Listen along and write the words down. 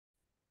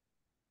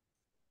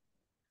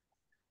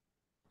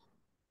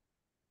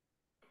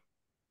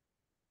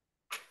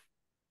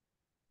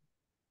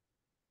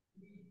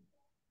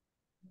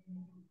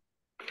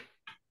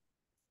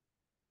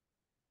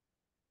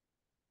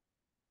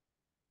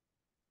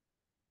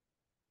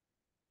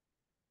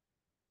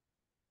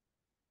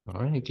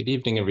All right, good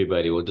evening,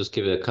 everybody. We'll just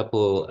give it a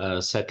couple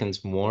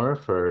seconds more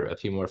for a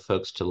few more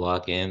folks to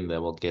log in,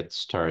 then we'll get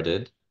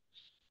started.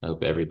 I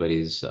hope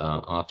everybody's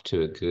off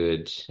to a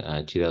good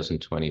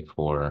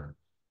 2024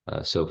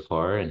 so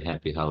far, and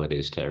happy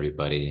holidays to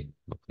everybody.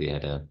 Hopefully you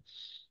had a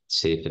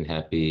safe and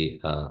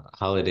happy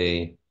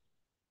holiday.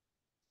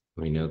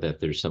 We know that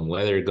there's some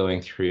weather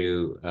going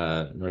through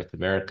North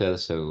America,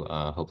 so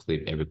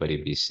hopefully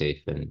everybody be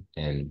safe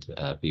and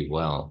be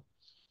well.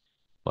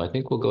 Well, I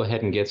think we'll go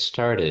ahead and get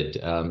started.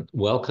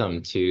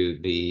 Welcome to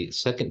the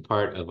second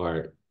part of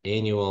our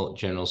annual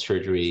general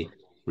surgery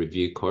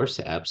review course,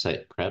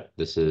 ABSITE Prep.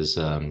 This is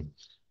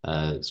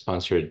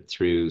sponsored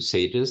through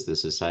SAGES, the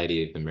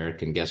Society of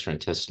American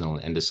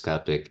Gastrointestinal and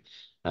Endoscopic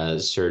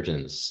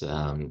Surgeons.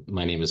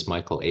 My name is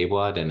Michael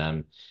Awad, and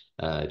I'm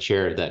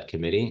chair of that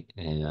committee,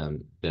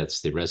 and that's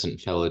the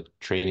Resident Fellow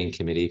Training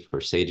Committee for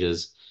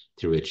SAGES,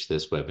 through which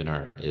this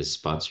webinar is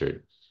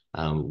sponsored.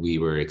 We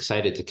were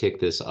excited to kick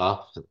this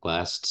off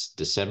last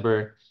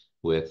December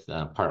with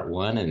part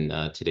one,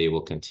 and today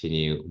we'll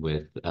continue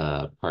with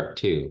part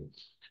two.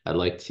 I'd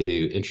like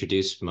to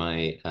introduce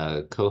my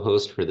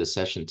co-host for the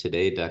session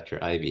today,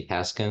 Dr. Ivy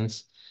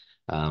Haskins,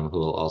 who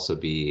will also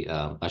be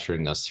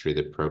ushering us through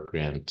the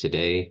program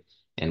today.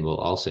 And we'll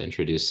also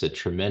introduce a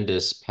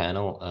tremendous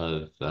panel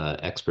of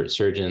expert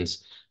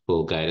surgeons who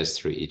will guide us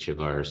through each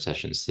of our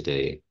sessions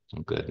today.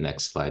 Good.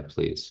 Next slide,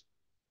 please.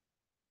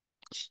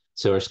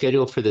 So our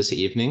schedule for this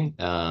evening,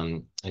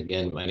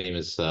 again, my name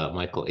is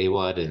Michael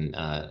Awad, and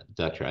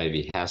Dr.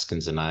 Ivy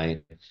Haskins and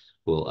I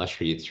will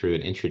usher you through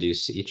and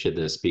introduce each of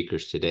the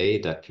speakers today.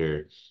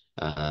 Dr.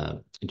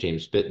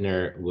 James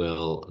Bittner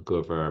will go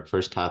over our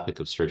first topic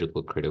of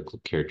surgical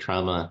critical care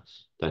trauma,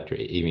 Dr.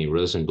 Amy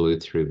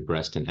Rosenbluth through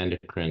breast and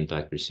endocrine,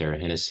 Dr. Sarah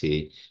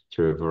Hennessy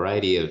through a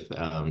variety of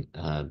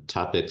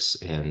topics,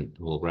 and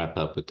we'll wrap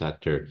up with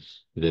Dr.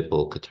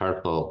 Vipul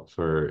Katarpal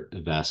for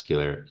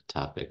vascular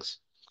topics.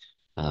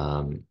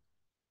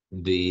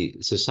 The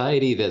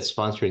society that's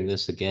sponsoring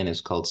this again is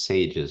called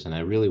SAGES, and I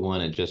really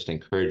want to just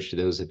encourage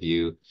those of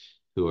you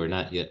who are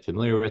not yet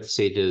familiar with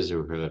SAGES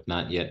or who have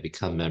not yet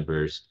become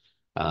members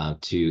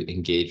to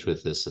engage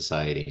with this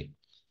society.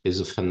 It is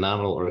a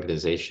phenomenal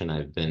organization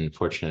I've been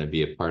fortunate to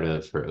be a part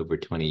of for over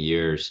 20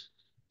 years,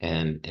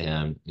 and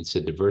it's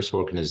a diverse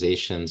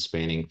organization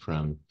spanning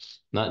from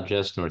not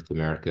just North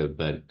America,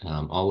 but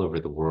all over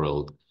the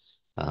world.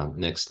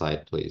 Next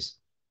slide, please.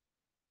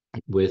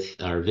 With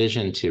our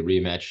vision to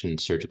reimagine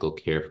surgical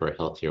care for a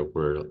healthier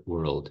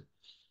world.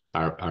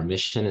 Our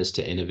mission is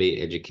to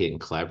innovate, educate, and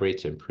collaborate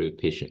to improve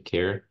patient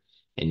care.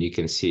 And you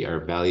can see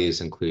our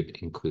values include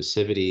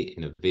inclusivity,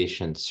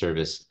 innovation,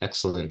 service,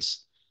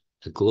 excellence,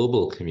 a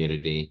global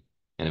community,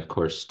 and of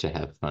course, to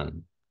have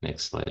fun.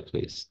 Next slide,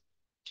 please.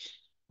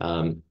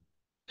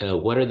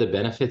 What are the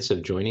benefits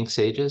of joining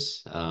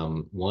SAGES?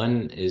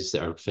 One is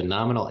our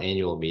phenomenal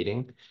annual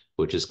meeting,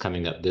 which is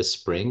coming up this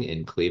spring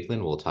in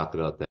Cleveland. We'll talk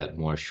about that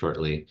more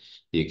shortly.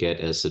 You get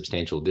a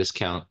substantial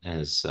discount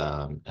as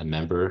a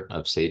member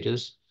of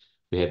SAGES.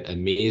 We have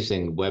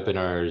amazing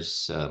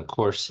webinars,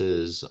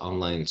 courses,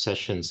 online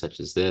sessions such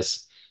as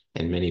this,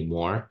 and many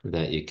more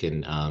that you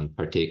can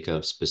partake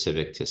of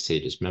specific to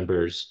SAGES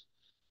members.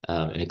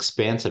 An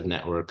expansive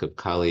network of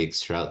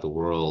colleagues throughout the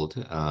world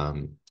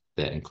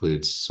that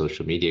includes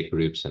social media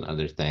groups and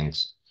other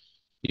things.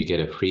 You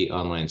get a free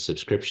online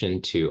subscription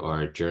to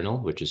our journal,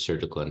 which is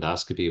Surgical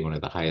Endoscopy, one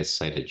of the highest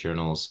cited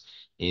journals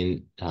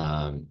in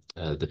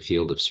the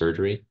field of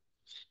surgery,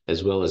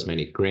 as well as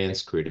many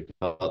grants, career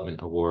development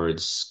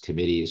awards,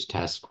 committees,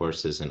 task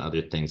forces, and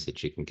other things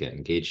that you can get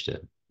engaged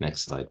in.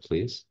 Next slide,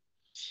 please.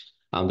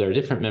 There are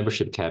different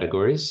membership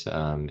categories,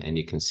 and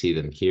you can see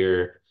them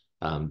here.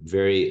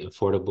 Very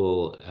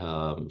affordable,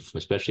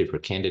 especially for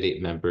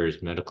candidate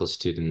members, medical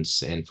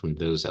students, and from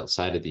those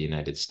outside of the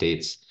United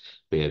States.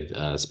 We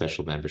have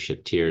special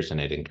membership tiers,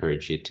 and I'd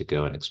encourage you to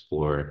go and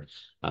explore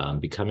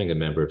becoming a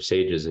member of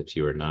SAGES if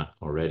you are not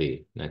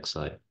already. Next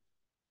slide.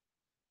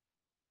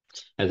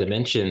 As I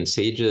mentioned,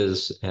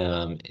 SAGES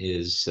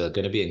is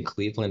going to be in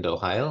Cleveland,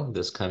 Ohio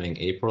this coming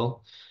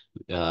April.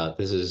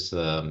 This is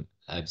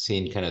I've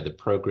seen kind of the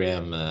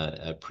program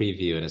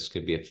preview, and it's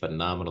going to be a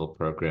phenomenal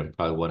program,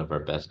 probably one of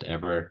our best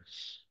ever.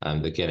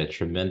 Again, a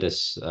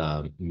tremendous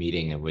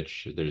meeting in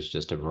which there's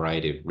just a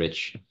variety of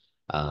rich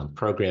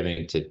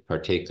programming to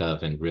partake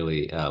of, and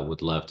really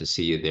would love to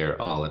see you there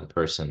all in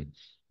person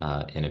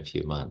in a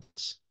few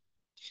months.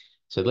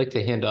 So I'd like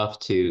to hand off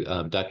to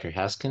Dr.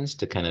 Haskins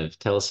to kind of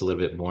tell us a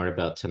little bit more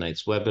about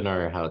tonight's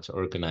webinar, how it's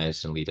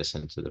organized, and lead us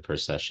into the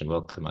first session.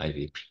 Welcome,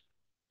 Ivy.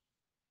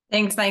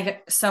 Thanks,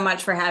 Mike, so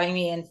much for having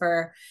me and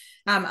for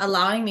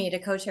allowing me to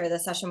co-chair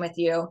this session with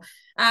you.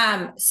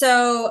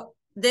 So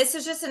This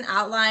is just an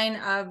outline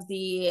of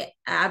the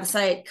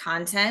ABSITE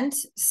content.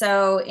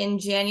 So in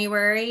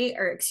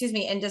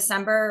in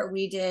December,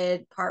 we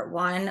did part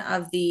 1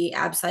 of the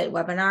ABSITE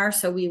webinar.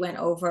 So we went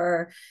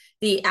over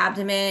the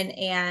abdomen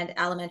and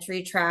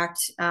alimentary tract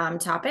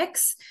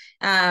topics.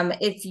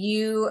 If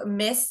you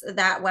missed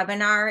that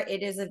webinar,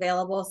 it is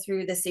available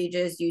through the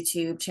SAGES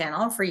YouTube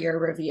channel for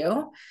your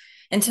review.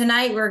 And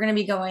tonight we're going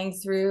to be going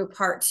through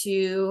part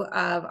 2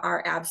 of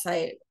our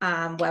ABSITE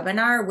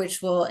webinar,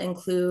 which will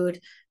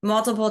include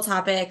multiple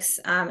topics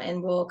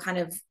and we'll kind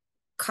of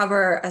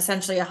cover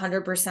essentially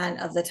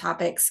 100% of the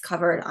topics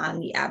covered on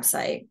the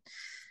ABSITE.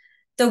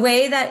 The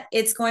way that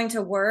it's going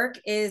to work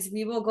is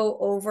we will go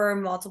over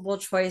multiple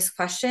choice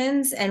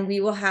questions and we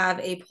will have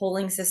a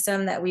polling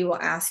system that we will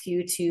ask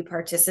you to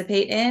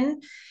participate in.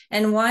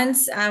 And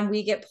once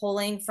we get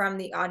polling from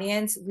the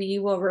audience, we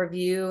will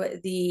review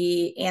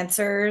the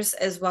answers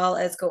as well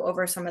as go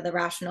over some of the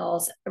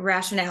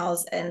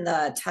rationales and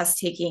the test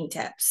taking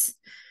tips.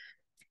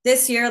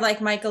 This year,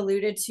 like Mike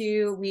alluded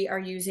to, we are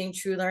using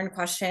TrueLearn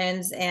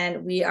questions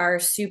and we are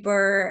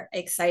super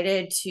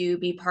excited to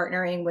be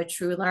partnering with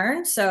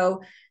TrueLearn.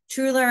 So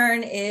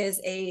TrueLearn is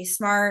a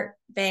smart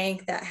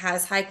bank that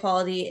has high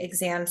quality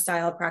exam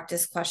style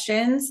practice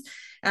questions.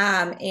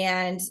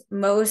 And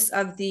most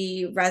of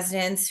the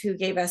residents who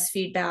gave us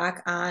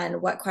feedback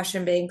on what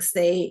question banks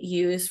they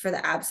use for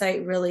the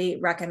ABSITE really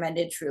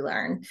recommended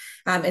TrueLearn.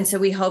 And so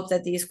we hope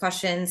that these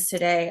questions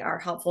today are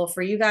helpful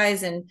for you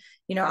guys. And,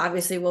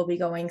 obviously we'll be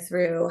going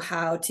through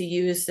how to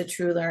use the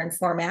TrueLearn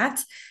format.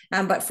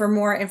 But for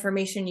more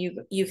information,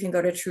 you can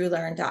go to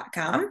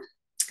truelearn.com.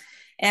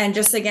 And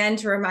just again,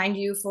 to remind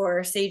you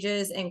for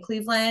SAGES in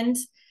Cleveland,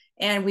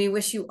 and we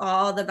wish you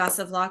all the best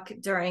of luck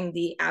during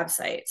the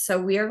ABSITE. So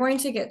we are going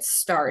to get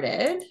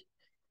started.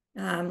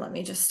 Let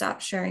me just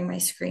stop sharing my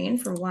screen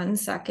for 1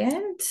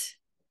 second.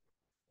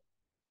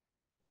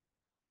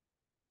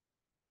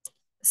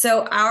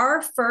 So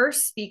our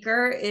first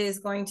speaker is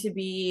going to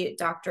be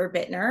Dr.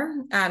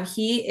 Bittner.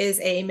 He is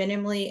a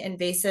minimally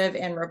invasive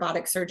and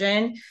robotic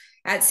surgeon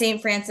at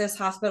St. Francis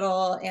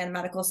Hospital and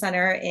Medical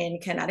Center in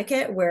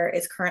Connecticut, where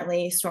it's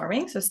currently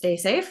storming, so stay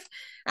safe.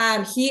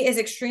 He is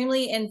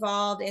extremely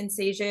involved in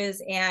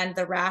SAGES and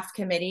the RAFT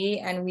committee,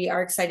 and we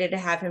are excited to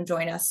have him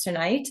join us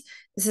tonight.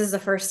 This is the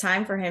first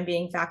time for him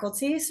being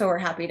faculty, so we're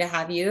happy to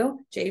have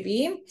you,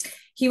 JB.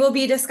 He will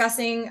be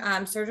discussing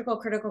surgical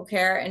critical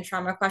care and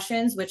trauma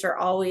questions, which are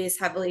always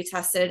heavily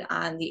tested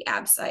on the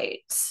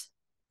ABSITE.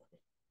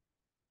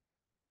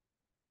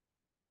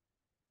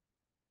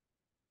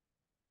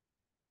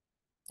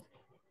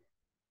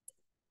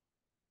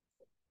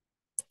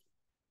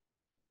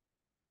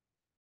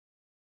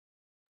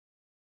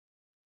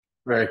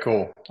 Very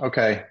cool.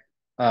 Okay.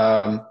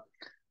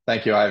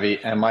 Thank you, Ivy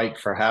and Mike,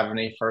 for having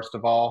me, first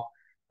of all.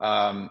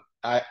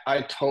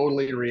 I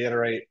totally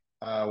reiterate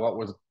what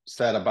was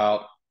said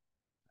about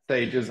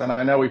SAGES, and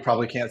I know we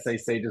probably can't say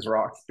SAGES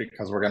rocks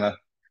because we're going to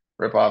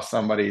rip off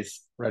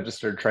somebody's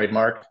registered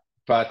trademark,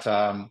 but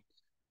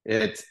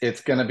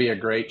it's going to be a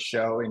great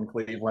show in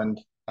Cleveland.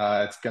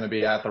 It's going to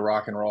be at the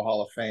Rock and Roll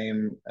Hall of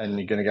Fame, and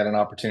you're going to get an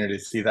opportunity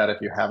to see that if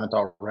you haven't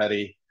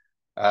already.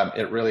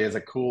 It really is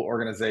a cool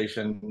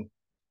organization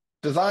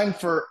designed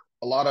for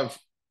a lot of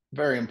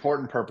very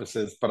important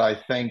purposes, but I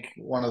think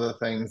one of the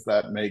things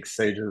that makes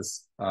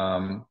SAGES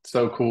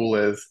so cool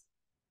is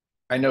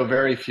I know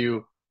very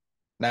few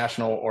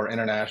national or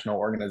international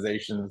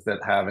organizations that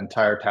have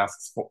entire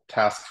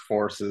task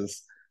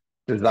forces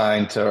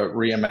designed to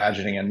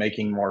reimagining and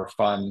making more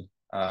fun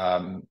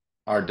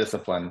our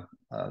discipline,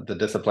 the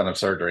discipline of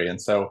surgery.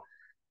 And so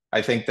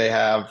I think they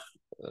have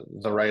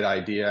the right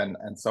idea,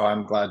 and so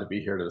I'm glad to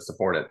be here to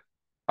support it.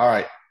 All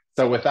right,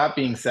 so with that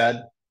being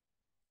said,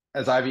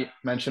 as Ivy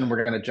mentioned,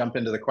 we're going to jump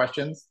into the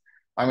questions.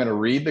 I'm going to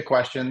read the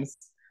questions.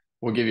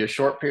 We'll give you a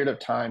short period of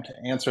time to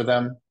answer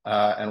them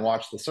and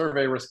watch the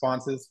survey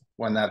responses.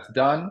 When that's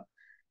done,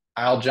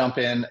 I'll jump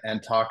in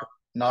and talk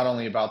not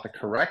only about the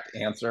correct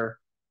answer,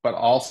 but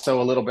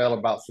also a little bit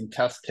about some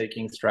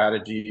test-taking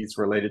strategies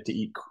related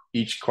to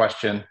each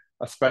question,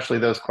 especially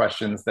those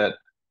questions that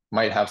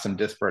might have some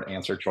disparate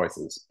answer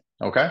choices.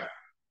 Okay?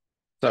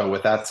 So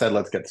with that said,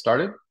 let's get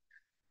started.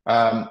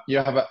 And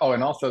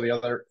also the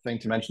other thing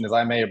to mention is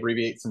I may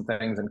abbreviate some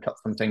things and cut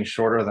some things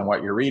shorter than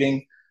what you're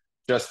reading,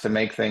 just to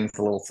make things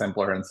a little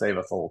simpler and save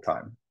us a little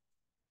time.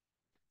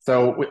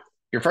 So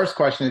your first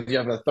question is, you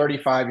have a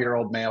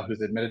 35-year-old male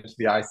who's admitted to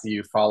the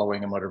ICU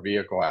following a motor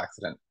vehicle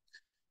accident.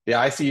 The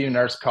ICU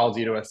nurse calls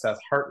you to assess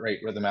heart rate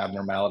rhythm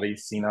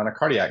abnormalities seen on a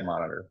cardiac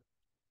monitor.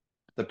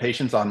 The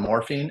patient's on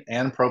morphine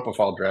and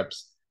propofol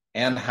drips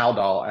and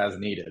Haldol as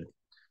needed.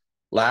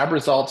 Lab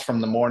results from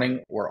the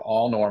morning were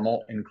all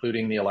normal,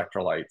 including the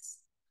electrolytes.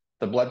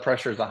 The blood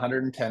pressure is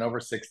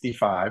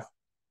 110/65,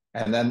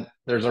 and then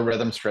there's a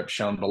rhythm strip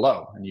shown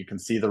below, and you can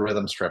see the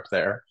rhythm strip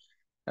there,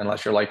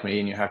 unless you're like me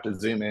and you have to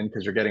zoom in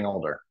because you're getting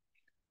older.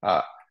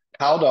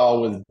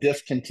 Haldol was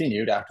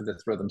discontinued after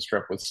this rhythm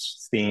strip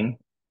was seen.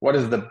 What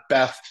is the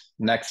best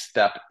next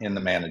step in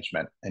the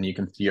management? And you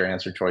can see your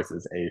answer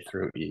choices A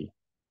through E.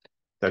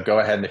 So go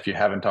ahead, and if you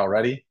haven't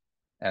already,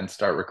 and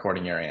start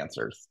recording your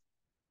answers.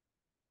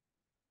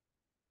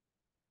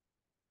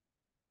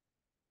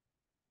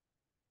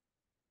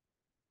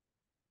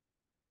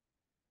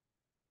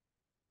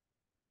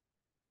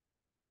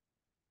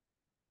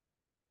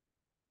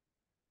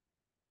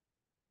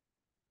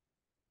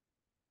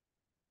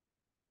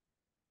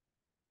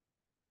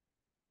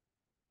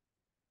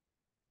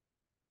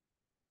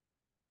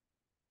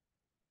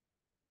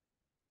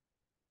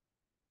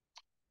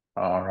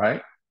 All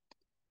right.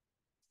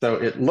 So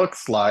it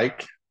looks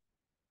like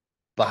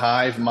the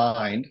hive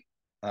mind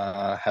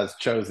has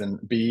chosen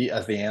B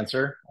as the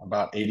answer,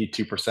 about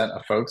 82%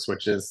 of folks,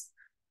 which is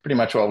pretty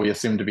much what we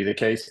assume to be the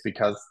case,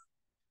 because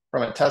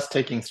from a test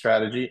taking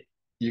strategy,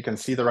 you can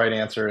see the right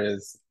answer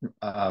is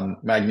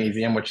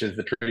magnesium, which is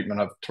the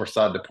treatment of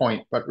torsade de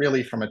pointe. But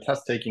really, from a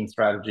test taking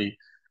strategy,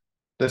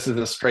 this is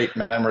a straight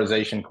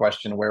memorization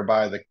question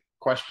whereby the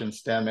question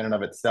stem in and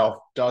of itself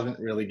doesn't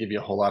really give you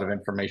a whole lot of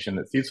information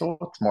that's useful.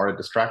 It's more a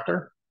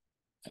distractor.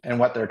 And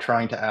what they're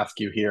trying to ask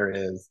you here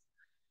is,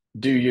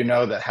 do you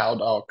know that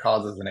Haldol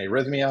causes an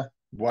arrhythmia?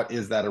 What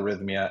is that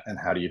arrhythmia and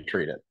how do you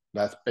treat it?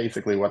 That's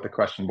basically what the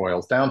question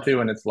boils down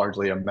to, and it's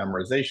largely a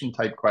memorization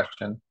type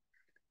question.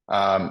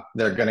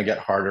 They're going to get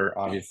harder,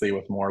 obviously,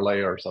 with more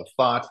layers of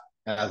thought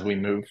as we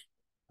move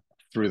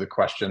through the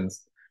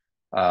questions.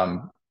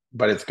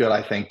 But it's good,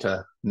 I think,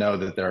 to know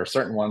that there are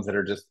certain ones that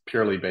are just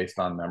purely based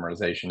on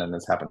memorization, and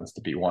this happens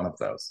to be one of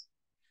those.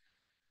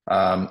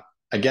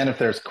 Again, if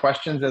there's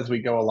questions as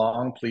we go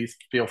along, please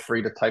feel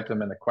free to type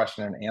them in the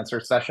question and answer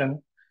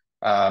session.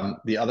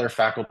 The other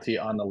faculty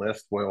on the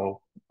list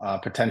will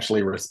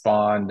potentially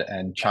respond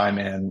and chime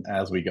in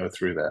as we go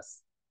through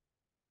this.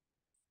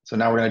 So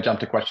now we're going to jump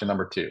to question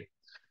number 2.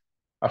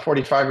 A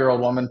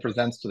 45-year-old woman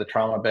presents to the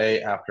trauma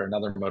bay after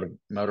another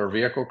motor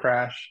vehicle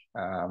crash.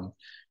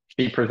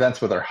 She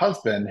presents with her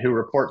husband, who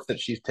reports that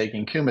she's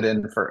taking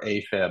Coumadin for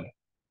AFib.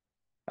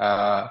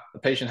 The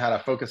patient had a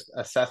focused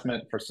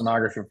assessment for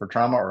sonography for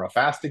trauma, or a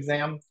FAST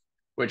exam,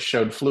 which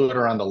showed fluid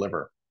around the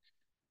liver.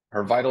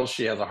 Her vitals,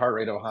 she has a heart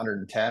rate of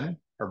 110.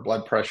 Her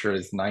blood pressure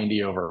is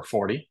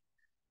 90/40,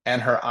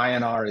 and her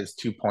INR is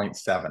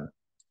 2.7.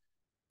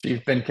 She's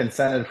been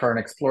consented for an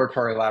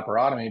exploratory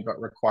laparotomy, but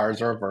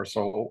requires a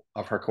reversal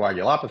of her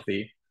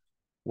coagulopathy.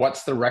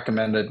 What's the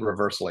recommended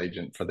reversal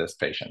agent for this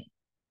patient?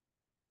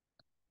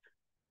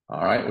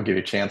 All right, we'll give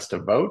you a chance to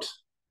vote.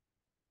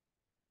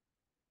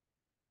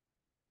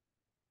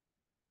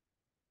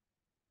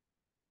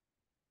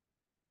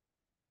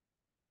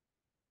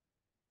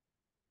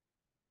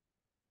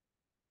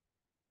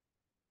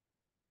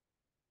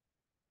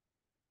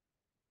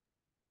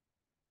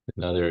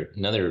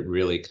 Another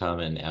really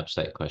common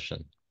ABSITE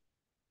question.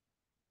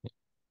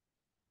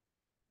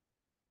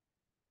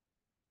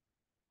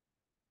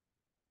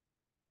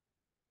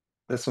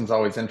 This one's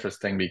always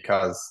interesting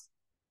because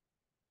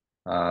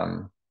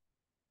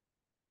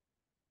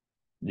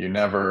we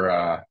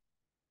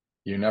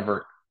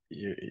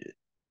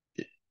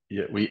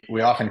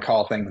often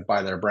call things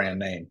by their brand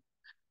name.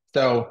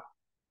 So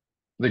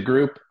the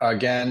group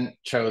again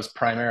chose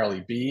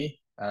primarily B,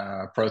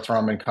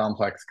 prothrombin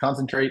complex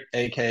concentrate,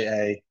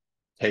 aka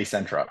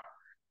Kcentra.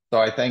 So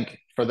I think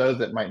for those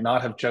that might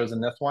not have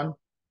chosen this one,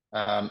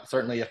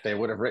 certainly if they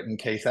would have written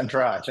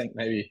Kcentra, I think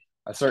maybe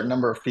a certain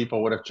number of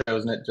people would have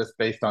chosen it just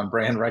based on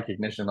brand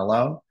recognition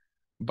alone.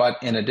 But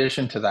in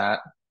addition to that,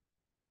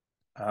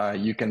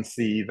 you can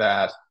see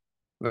that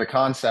the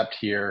concept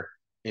here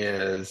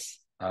is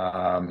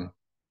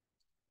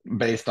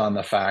based on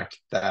the fact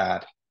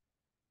that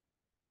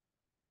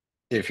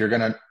if you're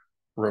going to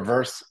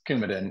reverse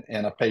Coumadin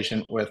in a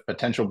patient with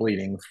potential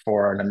bleeding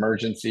for an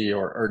emergency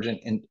or urgent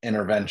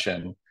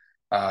intervention,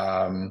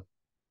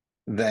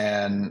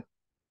 then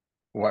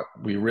what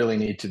we really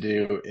need to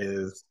do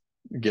is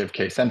give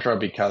Kcentra,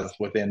 because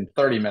within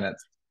 30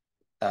 minutes,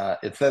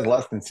 it says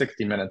less than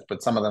 60 minutes,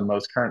 but some of the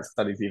most current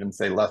studies even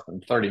say less than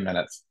 30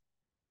 minutes,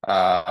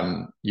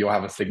 you'll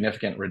have a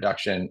significant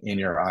reduction in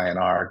your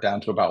INR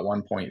down to about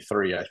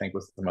 1.3, I think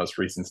was the most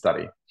recent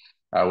study,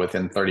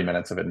 within 30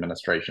 minutes of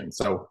administration.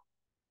 So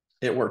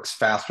it works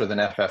faster than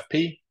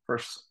FFP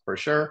for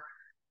sure.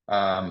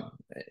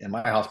 In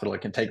my hospital,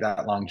 it can take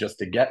that long just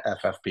to get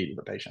FFP to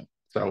the patient.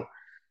 So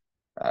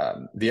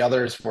the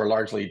others were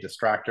largely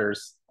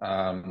distractors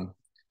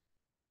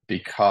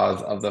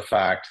because of the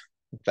fact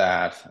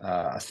that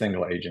a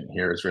single agent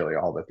here is really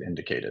all that's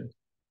indicated.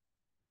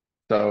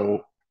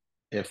 So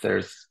if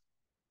there's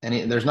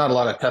not a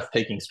lot of test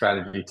taking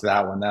strategy to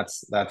that one.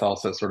 That's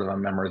also sort of a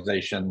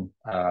memorization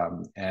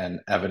and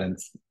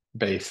evidence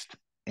based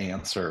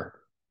answer.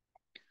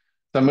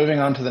 So moving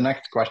on to the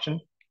next question.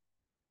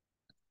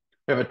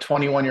 We have a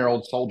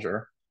 21-year-old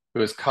soldier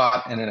who is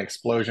caught in an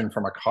explosion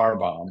from a car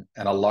bomb,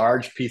 and a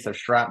large piece of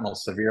shrapnel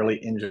severely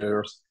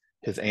injures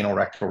his anal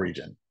rectal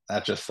region.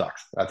 That just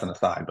sucks. That's an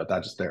aside, but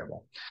that's just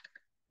terrible.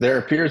 There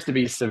appears to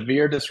be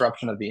severe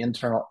disruption of the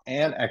internal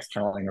and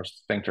external anal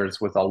sphincters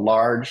with a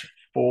large,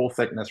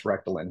 full-thickness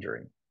rectal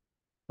injury.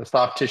 The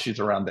soft tissues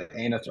around the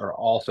anus are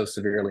also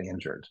severely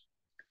injured.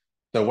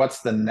 So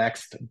what's the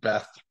next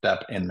best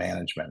step in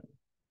management?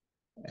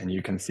 And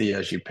you can see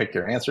as you pick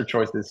your answer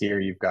choices here,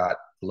 you've got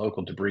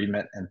local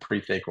debridement and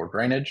prethecal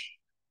drainage,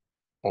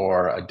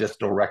 or a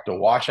distal rectal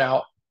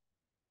washout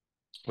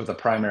with a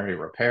primary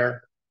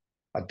repair,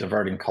 a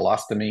diverting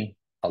colostomy,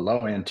 a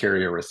low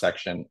anterior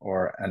resection,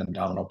 or an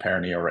abdominal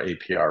perineal or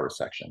APR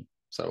resection.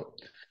 So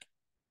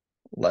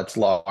let's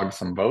log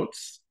some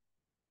votes.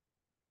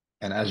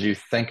 And as you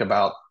think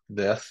about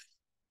this,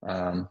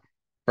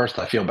 first,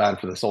 I feel bad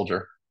for the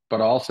soldier,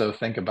 but also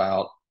think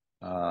about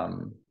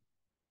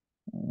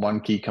one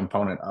key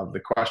component of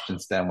the question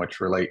stem, which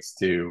relates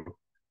to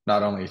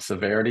not only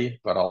severity,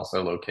 but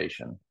also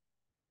location.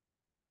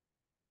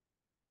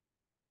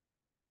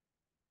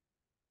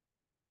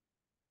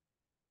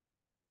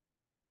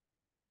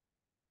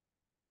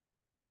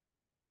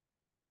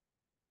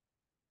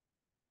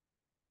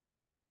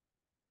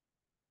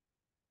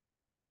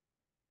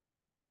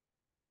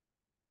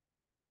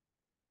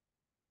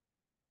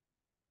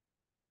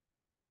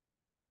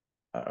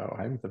 Uh-oh,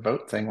 I think the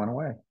vote thing went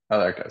away. Oh,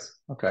 there it goes.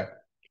 Okay.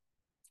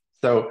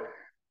 So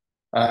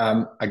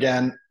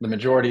again, the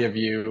majority of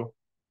you,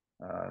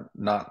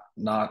 not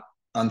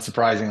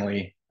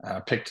unsurprisingly,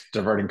 picked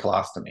diverting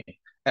colostomy.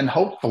 And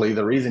hopefully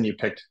the reason you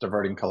picked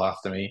diverting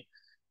colostomy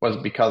was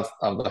because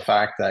of the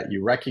fact that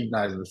you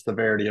recognize the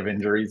severity of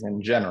injuries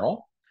in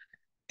general,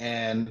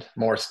 and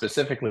more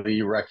specifically,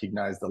 you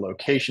recognize the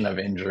location of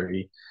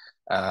injury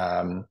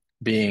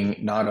being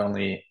not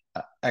only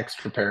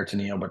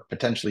extraperitoneal, but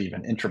potentially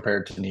even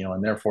intraperitoneal,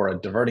 and therefore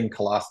a diverting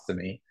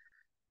colostomy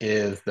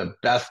is the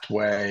best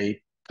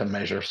way to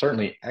measure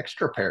certainly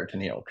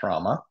extraperitoneal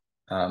trauma,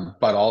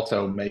 but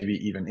also maybe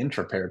even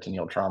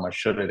intraperitoneal trauma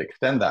should it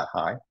extend that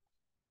high.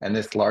 And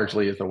this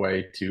largely is a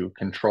way to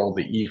control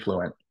the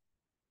effluent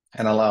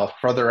and allow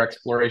further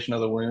exploration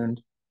of the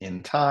wound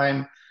in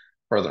time,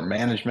 further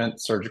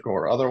management, surgical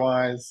or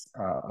otherwise,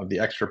 of the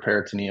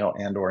extraperitoneal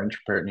and or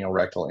intraperitoneal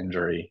rectal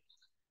injury.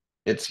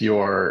 It's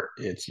your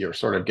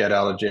sort of get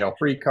out of jail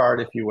free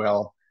card, if you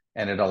will,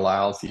 and it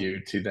allows you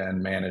to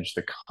then manage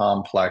the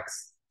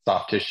complex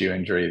soft tissue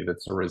injury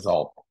that's a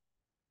result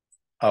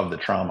of the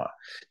trauma.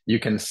 You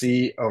can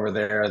see over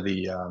there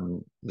the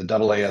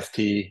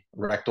AAST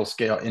rectal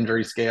scale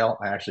injury scale.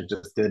 I actually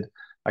just did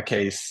a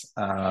case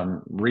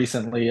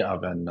recently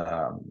of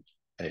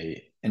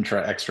a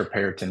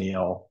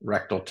intra-extraperitoneal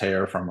rectal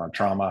tear from a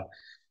trauma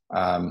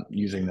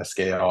using the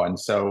scale. And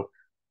so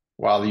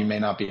while you may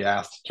not be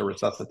asked to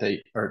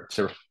resuscitate or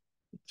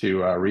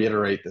to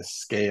reiterate the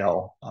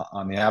scale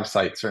on the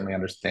ABSITE, certainly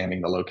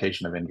understanding the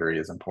location of injury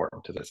is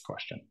important to this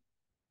question.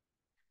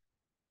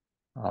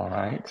 All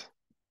right.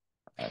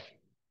 I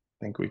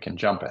think we can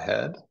jump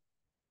ahead.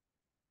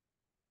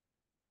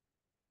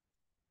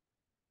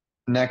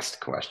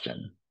 Next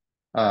question.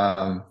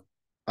 A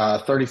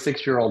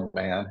 36-year-old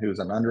man who's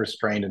an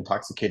unrestrained,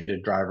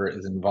 intoxicated driver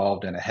is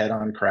involved in a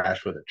head-on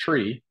crash with a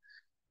tree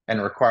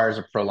and requires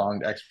a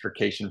prolonged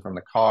extrication from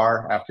the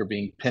car after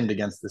being pinned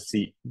against the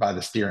seat by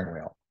the steering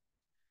wheel.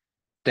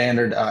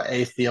 Standard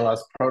ACLS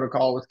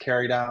protocol was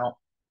carried out.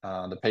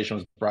 The patient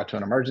was brought to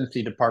an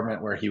emergency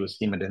department where he was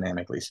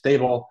hemodynamically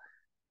stable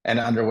and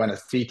underwent a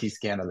CT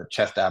scan of the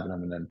chest,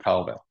 abdomen, and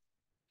pelvis.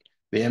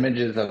 The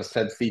images of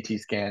said CT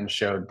scan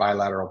showed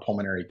bilateral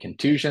pulmonary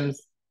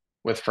contusions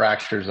with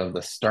fractures of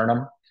the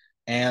sternum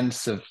and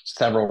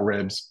several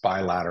ribs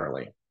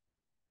bilaterally.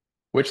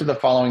 Which of the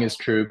following is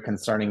true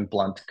concerning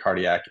blunt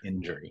cardiac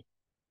injury?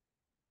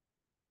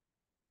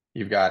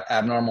 You've got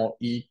abnormal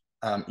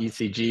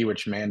ECG,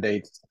 which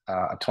mandates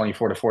a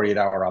 24 to 48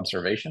 hour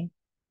observation.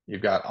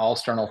 You've got all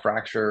sternal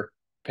fracture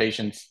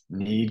patients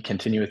need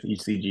continuous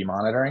ECG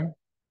monitoring.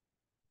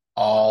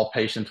 All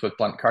patients with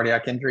blunt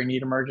cardiac injury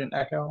need emergent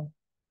echo.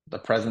 The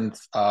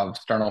presence of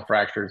sternal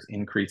fractures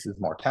increases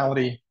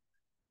mortality,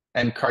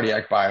 and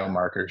cardiac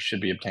biomarkers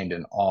should be obtained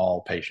in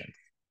all patients.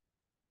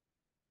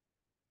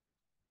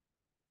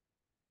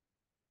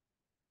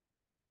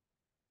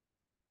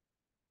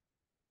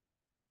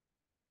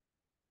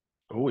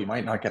 Oh, we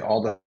might not get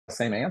all the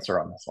same answer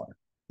on this one.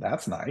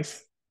 That's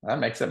nice. That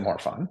makes it more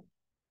fun.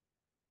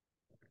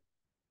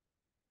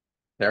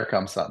 There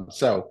comes something.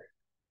 So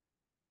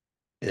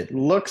it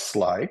looks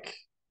like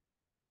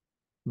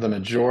the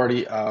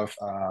majority of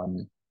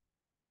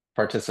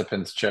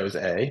participants chose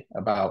A.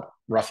 About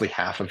roughly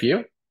half of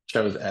you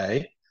chose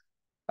A.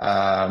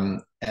 So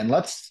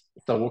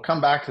we'll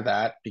come back to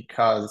that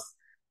because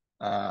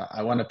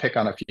I want to pick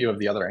on a few of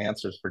the other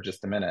answers for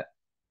just a minute.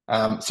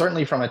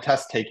 Certainly from a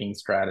test taking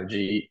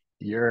strategy,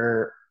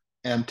 your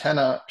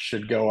antenna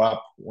should go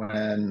up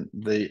when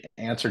the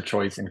answer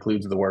choice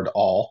includes the word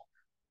all,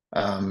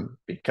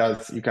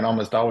 because you can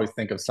almost always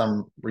think of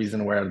some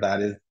reason where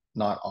that is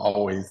not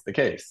always the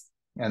case.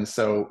 And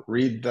so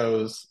read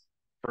those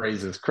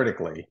phrases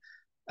critically.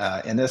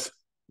 In this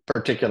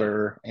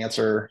particular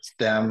answer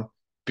stem,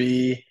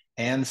 B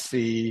and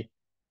C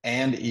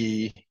and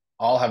E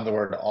all have the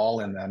word all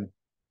in them.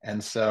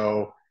 And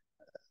so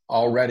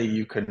already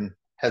you can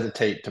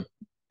hesitate to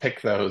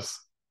pick those,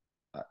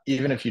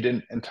 even if you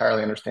didn't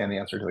entirely understand the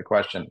answer to the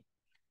question,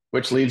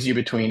 which leaves you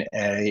between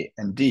A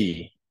and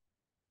D.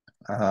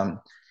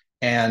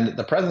 And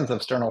the presence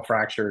of sternal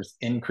fractures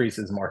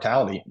increases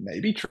mortality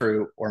may be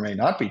true or may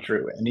not be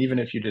true. And even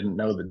if you didn't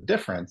know the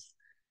difference,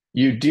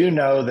 you do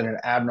know that an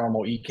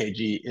abnormal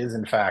EKG is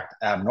in fact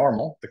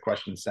abnormal. The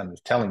question stem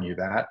is telling you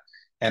that.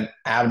 And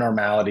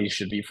abnormalities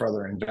should be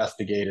further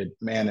investigated,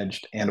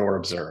 managed, and or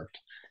observed.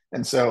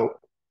 And so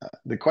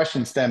the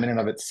question stem in and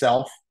of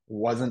itself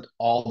wasn't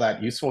all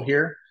that useful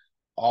here.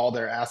 All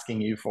they're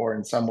asking you for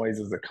in some ways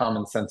is a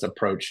common sense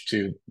approach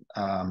to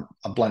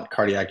a blunt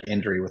cardiac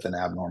injury with an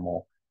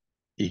abnormal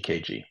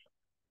EKG.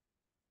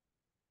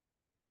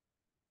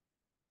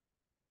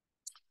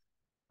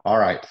 All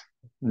right,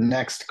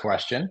 next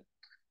question.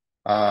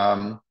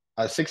 A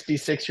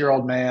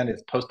 66-year-old man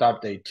is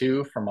post-op day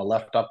 2 from a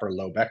left upper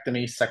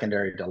lobectomy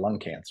secondary to lung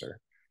cancer.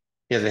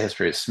 He has a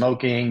history of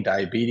smoking,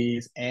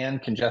 diabetes,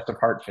 and congestive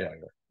heart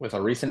failure, with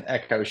a recent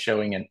echo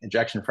showing an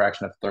ejection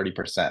fraction of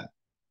 30%.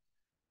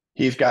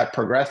 He's got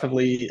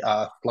progressively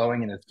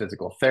slowing in his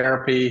physical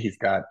therapy. He's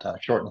got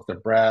shortness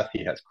of breath.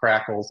 He has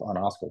crackles on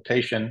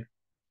auscultation.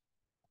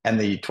 And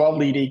the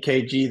 12-lead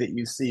EKG that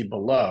you see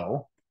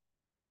below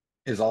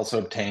is also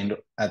obtained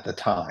at the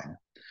time.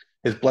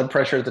 His blood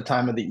pressure at the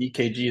time of the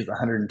EKG is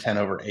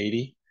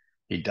 110/80.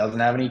 He doesn't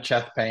have any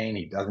chest pain.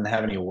 He doesn't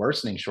have any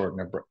worsening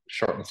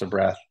shortness of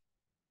breath.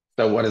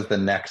 So what is the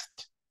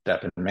next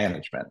step in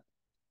management?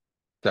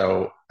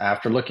 So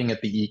after looking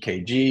at the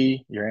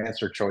EKG, your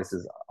answer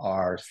choices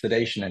are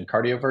sedation and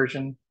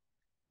cardioversion,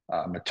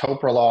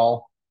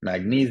 metoprolol,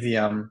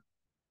 magnesium,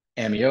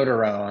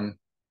 amiodarone,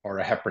 or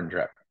a heparin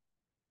drip.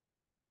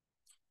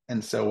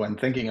 And so when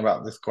thinking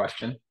about this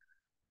question,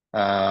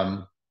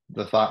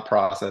 the thought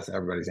process,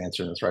 everybody's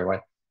answering this right away.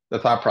 The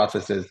thought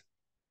process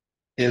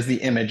is the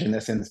image in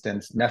this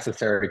instance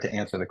necessary to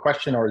answer the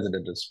question, or is it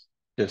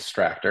a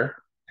distractor?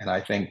 And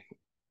I think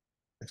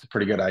it's a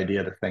pretty good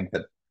idea to think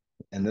that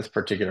in this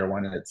particular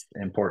one, it's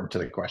important to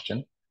the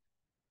question.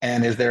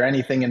 And is there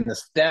anything in the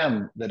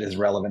stem that is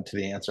relevant to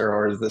the answer,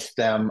 or is the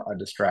stem a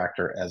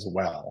distractor as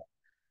well?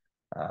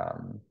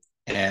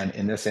 And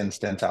in this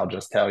instance, I'll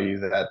just tell you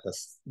that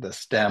the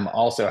stem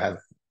also has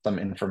some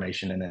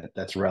information in it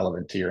that's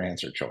relevant to your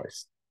answer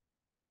choice.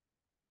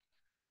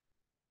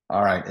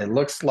 All right, it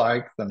looks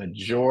like the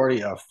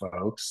majority of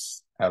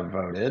folks have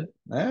voted.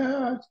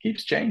 It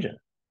keeps changing.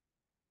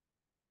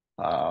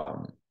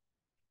 So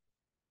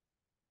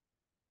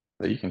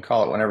you can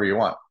call it whenever you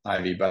want,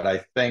 Ivy, but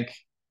I think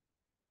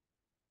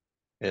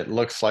it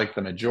looks like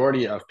the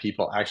majority of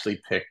people actually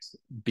picked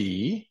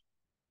B,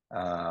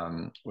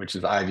 which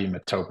is IV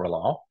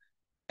metoprolol.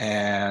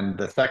 And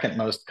the second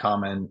most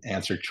common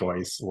answer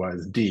choice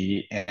was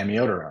D,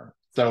 amiodarone.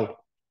 So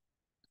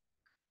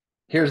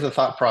here's the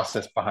thought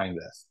process behind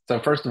this.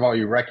 So first of all,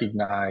 you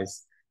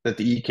recognize that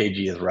the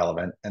EKG is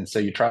relevant. And so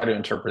you try to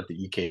interpret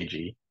the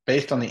EKG.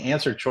 Based on the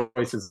answer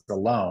choices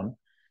alone,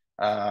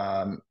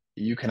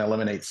 you can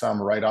eliminate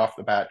some right off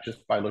the bat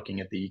just by looking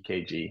at the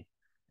EKG.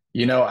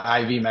 You know,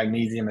 IV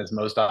magnesium is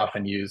most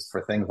often used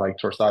for things like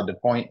torsade de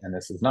pointe, and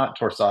this is not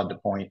torsade de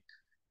pointe,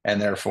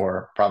 and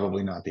therefore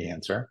probably not the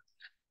answer.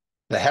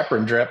 The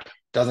heparin drip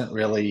doesn't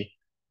really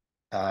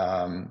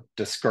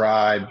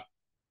describe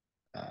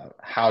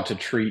how to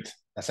treat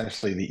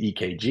essentially the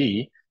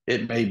EKG.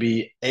 It may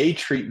be a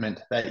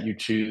treatment that you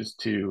choose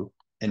to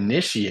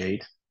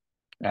initiate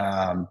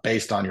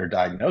based on your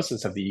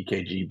diagnosis of the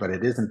EKG, but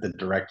it isn't the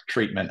direct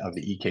treatment of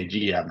the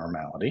EKG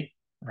abnormality,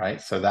 right?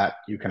 So that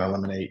you can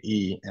eliminate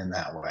E in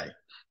that way,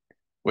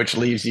 which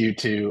leaves you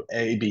to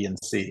A, B, and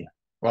C.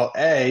 Well,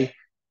 A,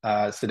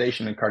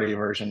 sedation and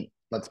cardioversion,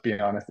 let's be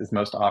honest, is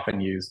most often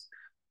used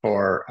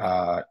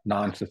for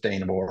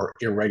non-sustainable or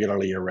irregular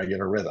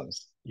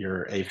rhythms,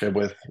 your AFib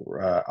with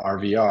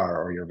RVR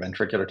or your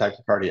ventricular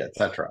tachycardia,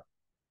 etc.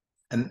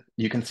 And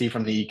you can see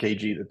from the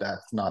EKG that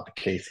that's not the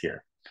case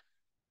here.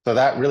 So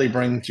that really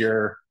brings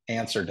your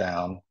answer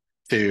down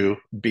to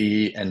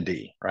B and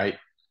D, right?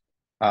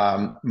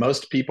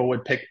 Most people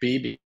would pick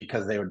B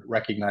because they would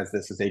recognize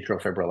this as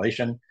atrial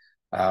fibrillation.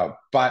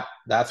 But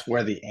that's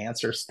where the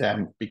answer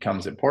stem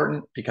becomes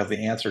important, because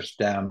the answer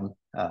stem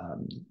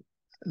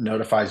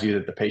notifies you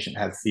that the patient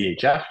has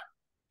CHF.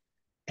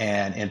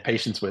 And in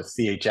patients with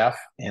CHF,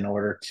 in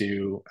order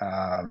to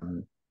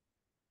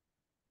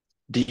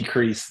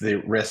decrease the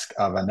risk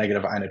of a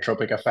negative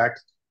inotropic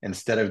effect,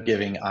 instead of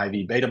giving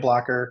IV beta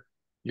blocker,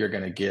 you're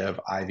going to give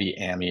IV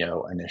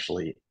amio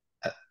initially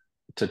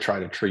to try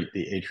to treat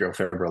the atrial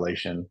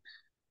fibrillation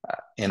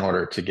in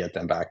order to get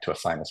them back to a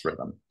sinus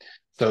rhythm.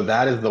 So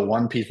that is the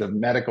one piece of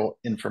medical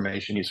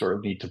information you sort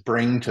of need to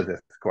bring to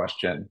this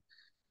question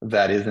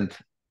that isn't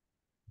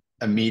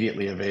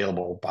immediately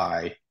available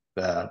by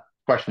the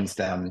question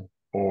stem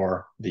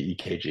or the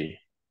EKG.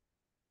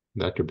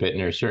 Dr.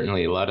 Bittner,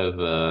 certainly a lot of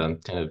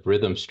kind of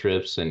rhythm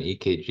strips and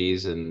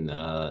EKGs and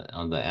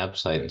on the app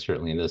site, and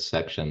certainly in this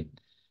section.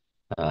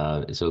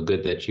 So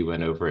good that you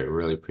went over it.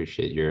 Really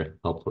appreciate your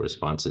helpful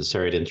responses.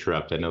 Sorry to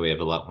interrupt. I know we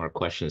have a lot more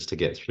questions to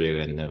get through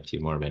in a few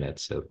more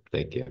minutes, so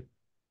thank you.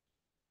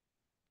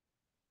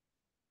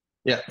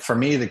 Yeah, for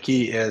me, the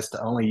key is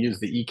to only use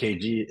the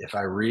EKG if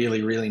I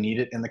really, really need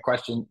it in the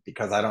question,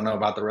 because I don't know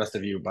about the rest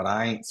of you, but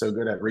I ain't so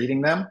good at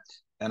reading them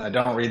and I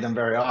don't read them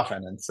very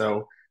often. And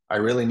so I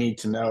really need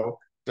to know,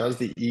 does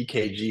the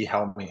EKG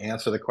help me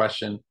answer the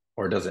question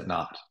or does it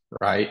not?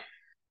 Right.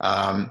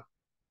 Um,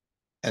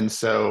 and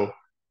so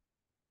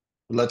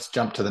let's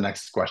jump to the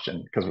next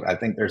question because I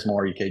think there's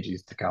more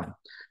EKGs to come.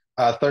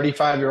 A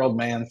 35-year-old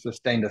man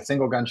sustained a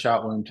single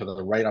gunshot wound to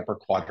the right upper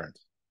quadrant.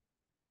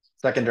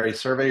 Secondary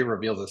survey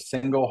reveals a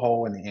single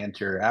hole in the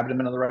anterior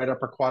abdomen of the right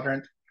upper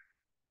quadrant.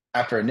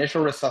 After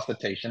initial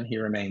resuscitation, he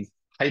remains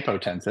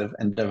hypotensive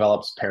and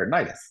develops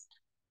peritonitis.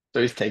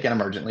 So he's taken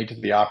emergently to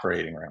the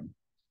operating room.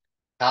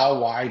 How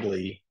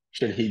widely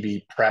should he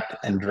be prepped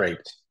and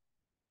draped?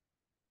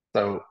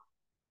 So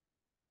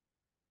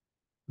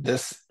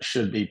this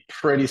should be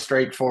pretty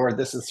straightforward.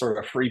 This is sort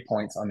of free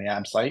points on the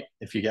ABSITE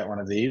if you get one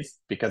of these,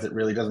 because it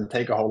really doesn't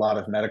take a whole lot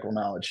of medical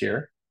knowledge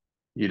here.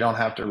 You don't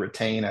have to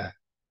retain a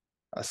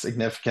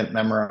significant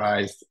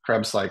memorized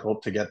Krebs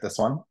cycle to get this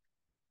one.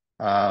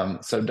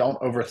 So don't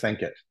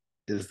overthink it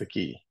is the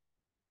key.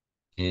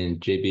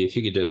 And JB, if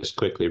you could just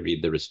quickly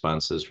read the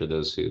responses for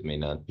those who may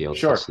not be able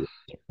Sure. to see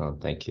it. Oh,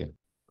 thank you.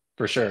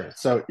 For sure.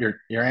 So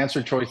your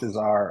answer choices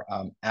are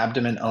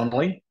abdomen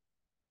only,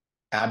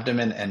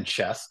 abdomen and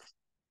chest,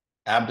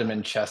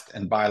 abdomen, chest,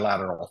 and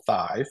bilateral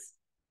thighs,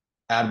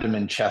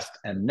 abdomen, chest,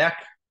 and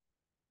neck,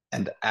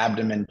 and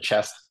abdomen,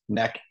 chest,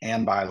 neck,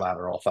 and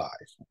bilateral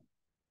thighs.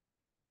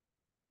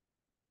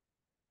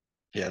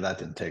 Yeah, that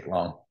didn't take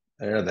long.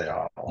 There they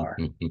all are.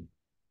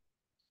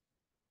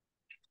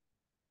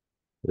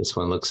 This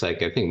one looks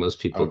like I think most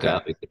people Okay.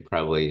 got. We could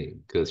probably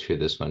go through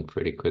this one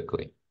pretty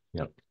quickly.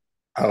 Yep.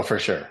 Oh, for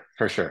sure,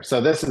 for sure.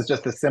 So this is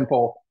just a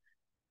simple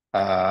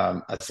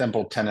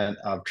tenet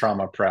of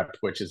trauma prep,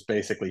 which is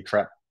basically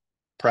prep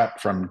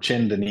from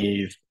chin to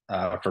knees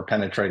for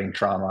penetrating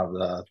trauma of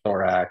the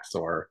thorax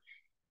or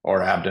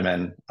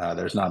abdomen.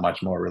 There's not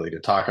much more really to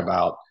talk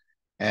about.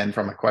 And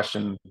from a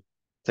question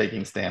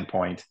taking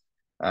standpoint,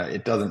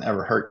 it doesn't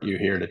ever hurt you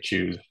here to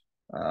choose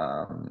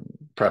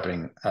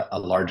prepping a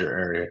larger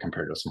area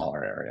compared to a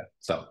smaller area.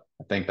 So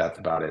I think that's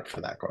about it for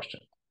that question.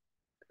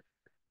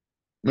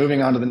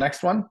 Moving on to the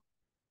next one.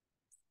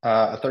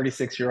 A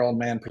 36-year-old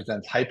man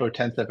presents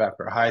hypotensive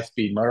after a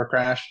high-speed motor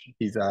crash.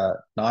 He's a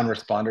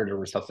non-responder to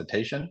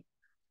resuscitation.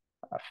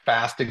 A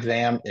FAST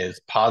exam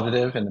is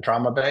positive in the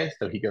trauma bay,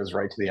 so he goes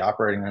right to the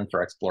operating room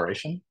for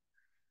exploration,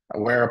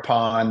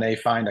 whereupon they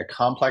find a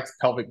complex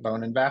pelvic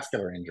bone and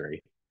vascular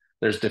injury.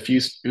 There's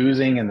diffuse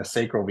oozing in the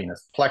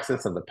sacrovenous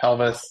plexus of the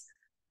pelvis,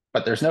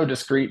 but there's no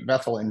discrete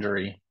vessel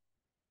injury.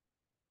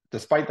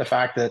 Despite the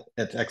fact that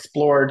it's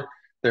explored,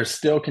 there's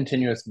still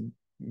continuous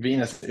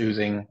venous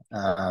oozing,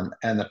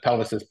 and the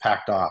pelvis is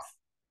packed off.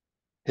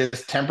 His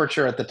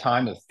temperature at the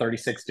time is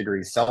 36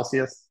 degrees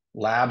Celsius.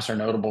 Labs are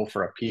notable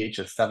for a pH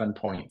of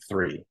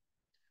 7.3.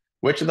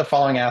 Which of the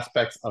following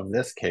aspects of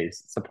this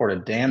case support a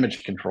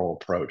damage control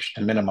approach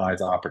to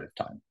minimize operative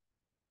time?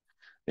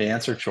 The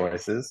answer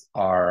choices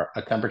are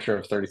a temperature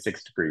of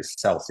 36 degrees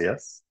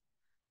Celsius,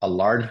 a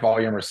large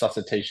volume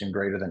resuscitation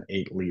greater than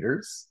 8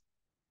 liters,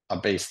 a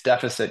base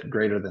deficit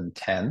greater than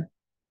 10,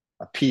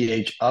 a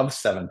pH of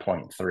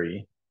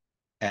 7.3,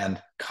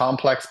 and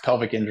complex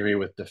pelvic injury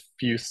with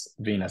diffuse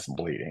venous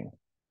bleeding.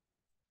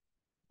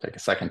 Take a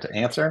second to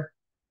answer.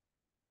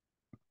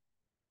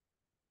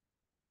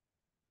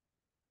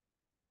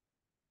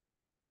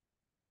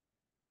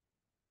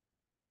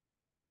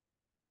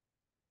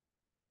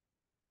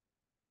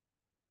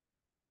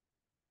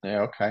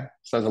 Yeah, okay.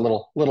 So it's a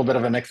little bit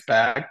of a mixed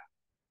bag.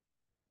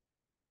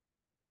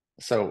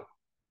 So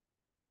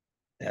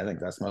yeah, I think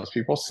that's most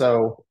people.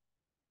 So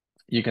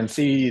you can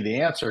see the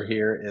answer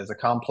here is a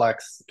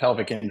complex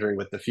pelvic injury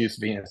with diffuse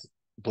venous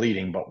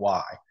bleeding, but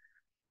why?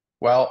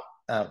 Well,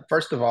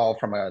 first of all,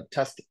 from a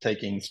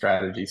test-taking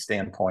strategy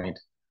standpoint,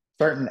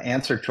 certain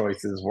answer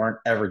choices weren't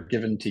ever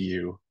given to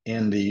you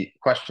in the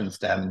question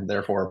stem,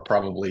 therefore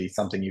probably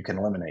something you can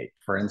eliminate.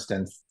 For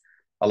instance,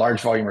 a large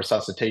volume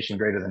resuscitation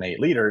greater than 8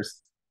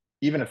 liters,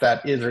 even if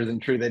that is or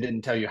isn't true, they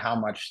didn't tell you how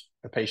much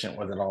the patient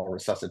was at all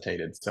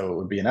resuscitated. So it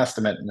would be an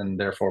estimate and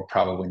therefore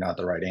probably not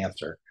the right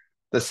answer.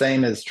 The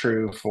same is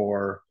true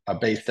for a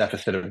base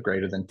deficit of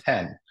greater than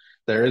 10.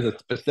 There is a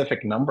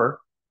specific number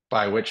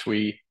by which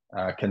we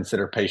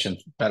consider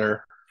patients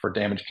better for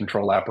damage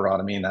control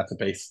laparotomy, and that's a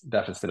base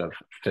deficit of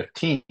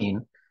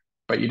 15.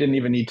 But you didn't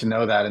even need to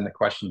know that in the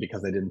question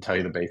because they didn't tell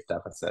you the base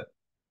deficit.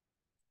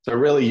 So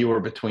really you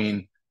were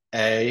between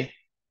A,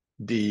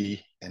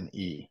 D, and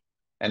E.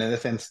 And in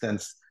this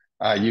instance,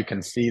 you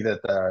can see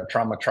that the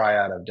trauma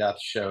triad of death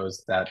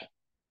shows that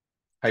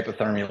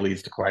hypothermia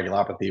leads to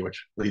coagulopathy,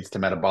 which leads to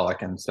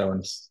metabolic and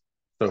so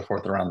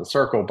forth around the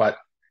circle. But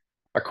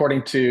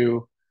according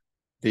to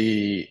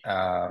the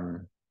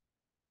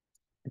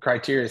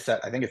criteria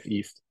set, I think it's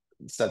East,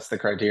 sets the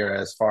criteria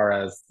as far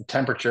as the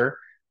temperature,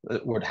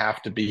 it would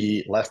have to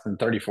be less than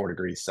 34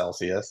 degrees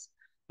Celsius.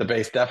 The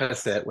base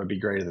deficit would be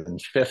greater than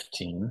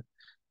 15.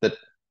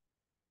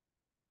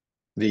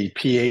 The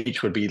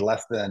pH would be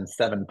less than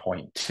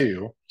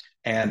 7.2.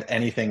 and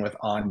anything with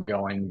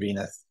ongoing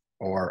venous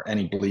or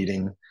any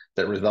bleeding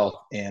that results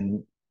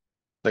in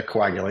the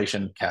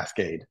coagulation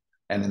cascade.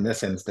 And in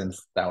this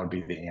instance, that would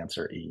be the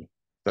answer E.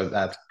 So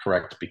that's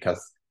correct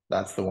because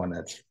that's the one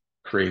that's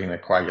creating the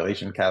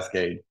coagulation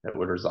cascade that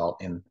would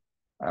result in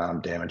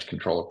damage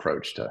control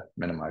approach to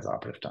minimize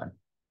operative time.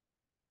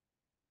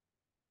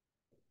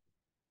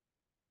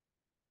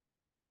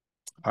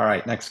 All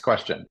right, next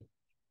question.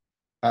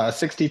 A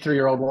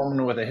 63-year-old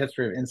woman with a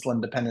history of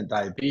insulin-dependent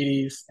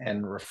diabetes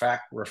and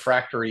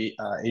refractory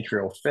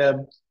atrial fib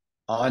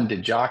on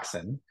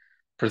digoxin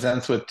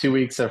presents with 2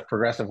 weeks of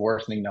progressive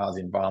worsening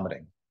nausea and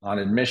vomiting. On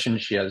admission,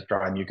 she has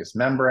dry mucous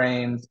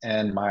membranes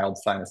and mild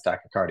sinus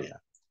tachycardia.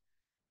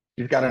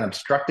 She's got an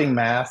obstructing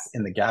mass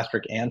in the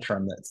gastric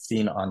antrum that's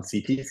seen on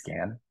CT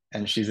scan,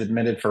 and she's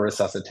admitted for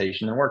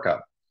resuscitation and workup.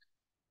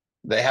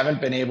 They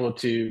haven't been able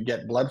to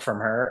get blood from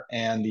her,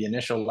 and the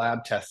initial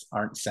lab tests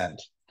aren't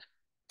sent.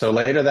 So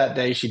later that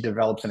day, she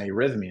develops an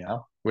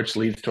arrhythmia, which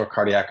leads to a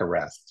cardiac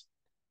arrest.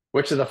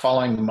 Which of the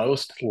following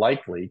most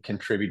likely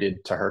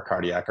contributed to her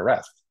cardiac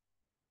arrest?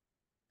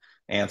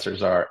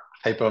 Answers are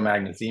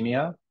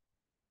hypomagnesemia,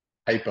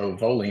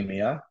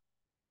 hypovolemia,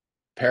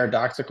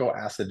 paradoxical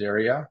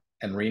aciduria,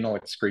 and renal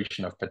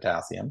excretion of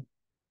potassium,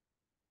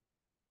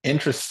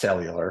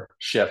 intracellular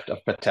shift of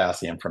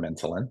potassium from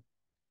insulin,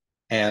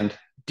 and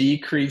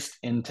decreased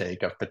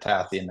intake of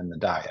potassium in the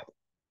diet.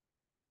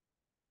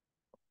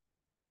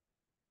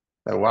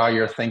 So while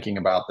you're thinking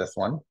about this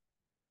one,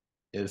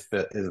 is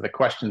the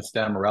question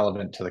stem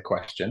relevant to the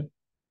question?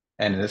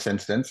 And in this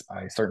instance,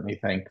 I certainly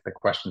think the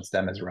question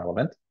stem is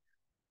relevant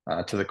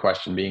to the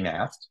question being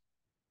asked.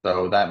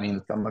 So that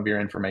means some of your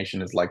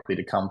information is likely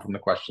to come from the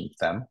question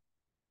stem.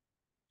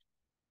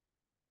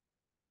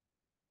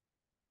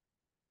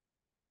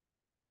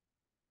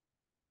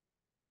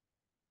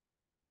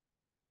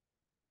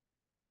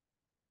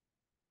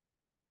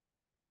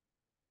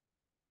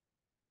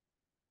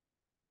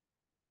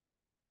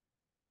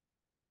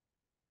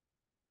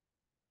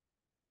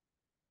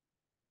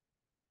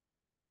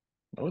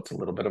 Oh, it's a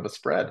little bit of a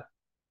spread.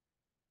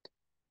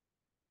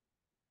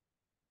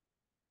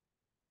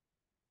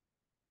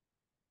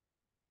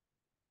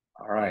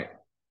 All right.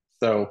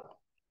 So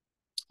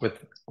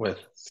with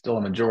still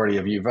a majority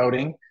of you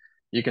voting,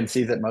 you can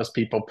see that most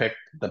people picked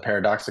the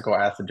paradoxical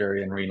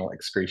aciduria and renal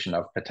excretion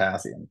of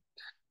potassium.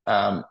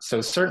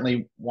 So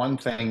certainly one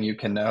thing you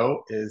can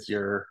know is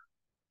your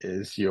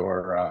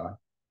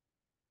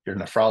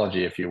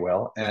nephrology, if you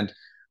will. And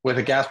with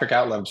a gastric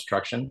outlet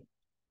obstruction,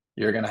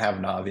 you're going to have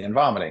nausea and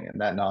vomiting.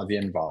 And that nausea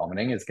and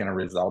vomiting is going to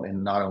result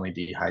in not only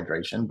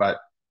dehydration, but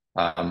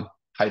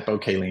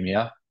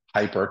hypokalemia,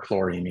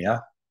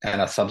 hyperchloremia,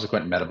 and a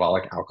subsequent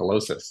metabolic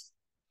alkalosis.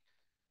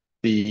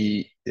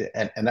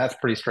 And that's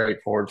pretty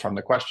straightforward from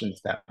the question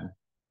stem.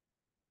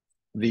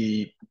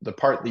 The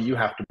part that you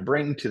have to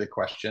bring to the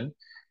question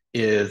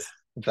is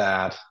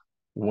that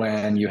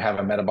when you have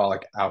a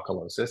metabolic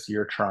alkalosis,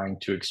 you're trying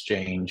to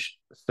exchange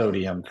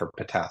sodium for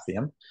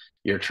potassium.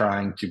 You're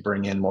trying to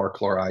bring in more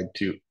chloride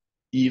to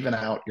even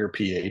out your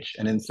pH.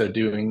 And in so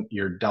doing,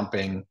 you're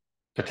dumping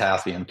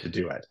potassium to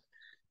do it.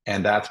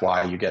 And that's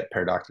why you get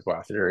paradoxical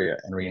aciduria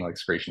and renal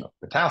excretion of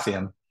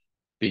potassium,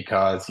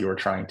 because you're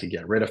trying to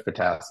get rid of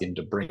potassium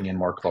to bring in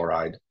more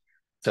chloride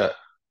to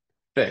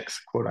fix,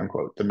 quote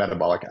unquote, the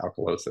metabolic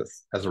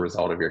alkalosis as a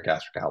result of your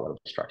gastric outlet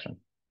obstruction.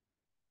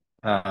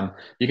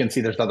 You can see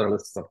there's other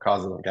lists of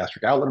causes of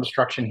gastric outlet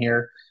obstruction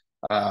here.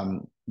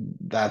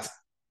 That's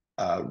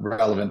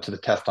relevant to the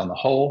test on the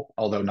whole,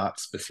 although not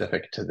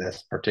specific to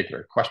this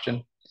particular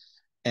question.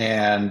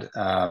 And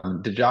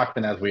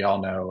digoxin, as we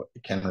all know,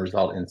 can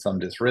result in some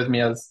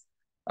dysrhythmias,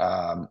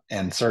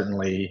 and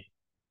certainly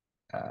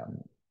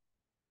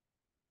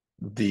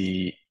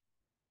the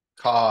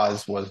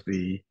cause was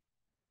the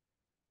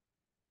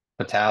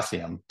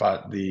potassium,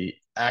 but the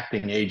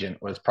acting agent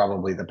was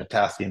probably the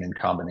potassium in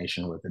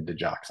combination with the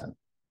digoxin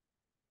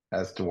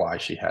as to why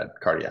she had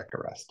cardiac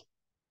arrest.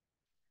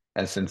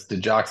 And since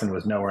digoxin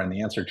was nowhere in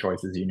the answer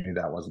choices, you knew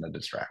that wasn't a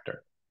distractor.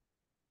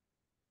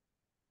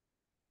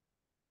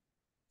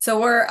 So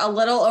we're a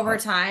little over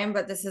time,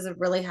 but this is a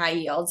really high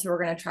yield. So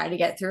we're going to try to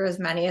get through as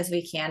many as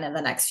we can in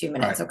the next few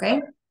minutes. Right.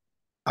 Okay.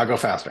 I'll go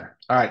faster.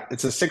 All right.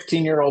 It's a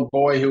 16-year-old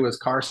boy who was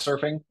car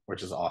surfing,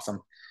 which is awesome,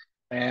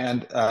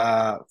 and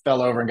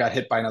fell over and got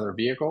hit by another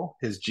vehicle.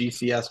 His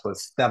GCS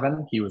was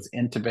 7. He was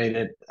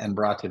intubated and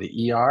brought to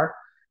the ER.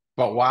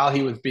 But while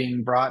he was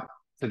being brought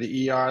to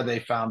the ER, they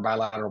found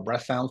bilateral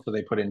breath sounds, so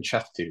they put in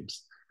chest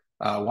tubes.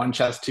 One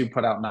chest tube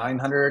put out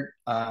 900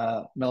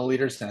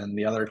 milliliters and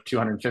the other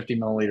 250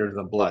 milliliters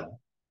of blood.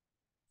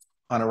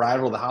 On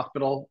arrival to the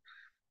hospital,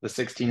 the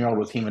 16-year-old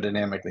was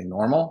hemodynamically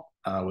normal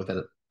with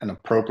an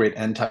appropriate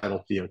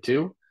end-tidal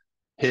CO2.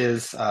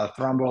 His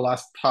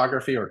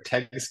thromboelastography or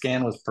TEG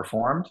scan was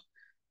performed.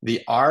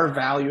 The R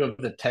value of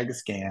the TEG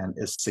scan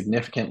is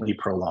significantly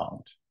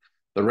prolonged.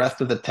 The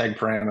rest of the TEG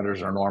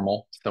parameters are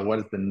normal. So what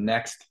is the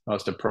next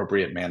most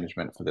appropriate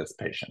management for this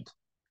patient?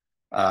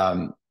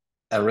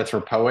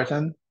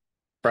 Erythropoietin,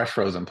 fresh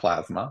frozen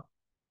plasma,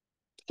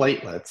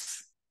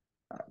 platelets,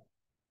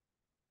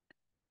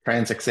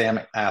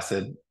 tranexamic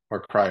acid,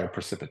 or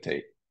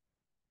cryoprecipitate?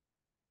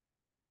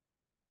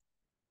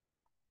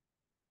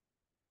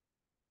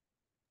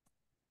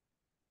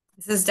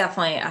 This is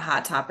definitely a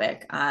hot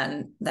topic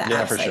on the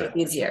Yeah, app for site sure.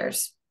 these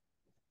years.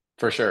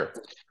 For sure.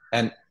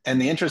 And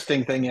the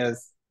interesting thing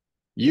is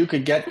you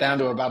could get down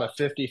to about a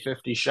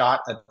 50-50 shot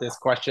at this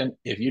question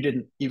if you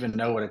didn't even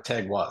know what a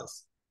TEG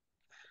was.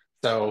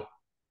 So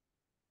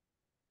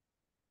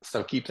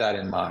keep that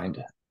in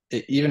mind.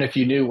 Even if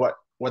you knew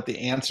what the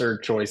answer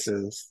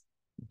choices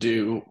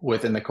do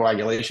within the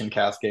coagulation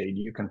cascade,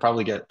 you can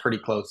probably get pretty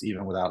close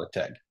even without a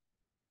TEG.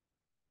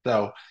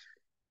 So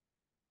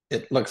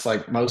it looks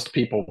like most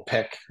people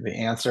pick the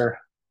answer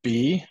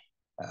B,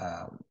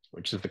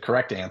 which is the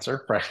correct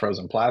answer, fresh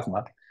frozen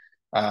plasma.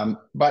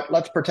 But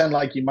let's pretend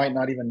like you might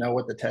not even know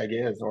what the TEG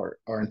is, or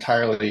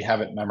entirely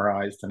have it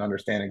memorized and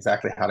understand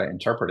exactly how to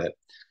interpret it.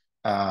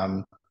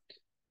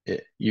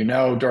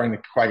 During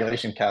the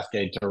coagulation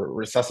cascade to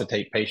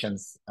resuscitate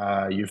patients,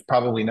 you've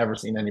probably never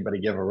seen anybody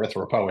give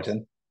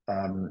erythropoietin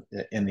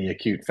in the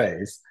acute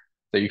phase.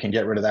 So you can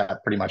get rid of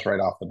that pretty much right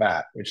off the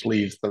bat, which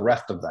leaves the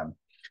rest of them.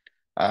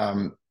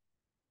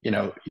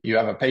 You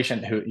have a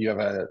patient who's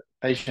a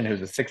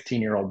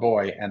 16-year-old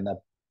boy, and the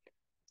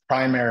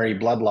primary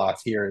blood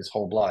loss here is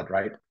whole blood,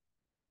 right?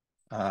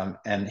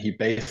 And he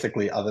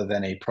basically, other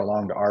than a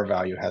prolonged R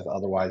value, has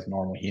otherwise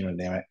normal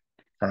hemodynamic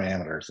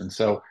parameters. And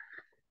so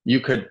you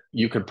could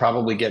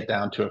probably get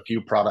down to a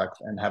few products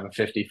and have a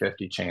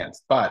 50-50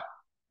 chance. But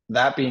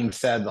that being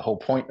said, the whole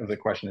point of the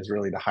question is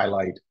really to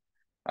highlight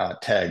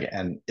TEG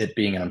and it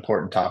being an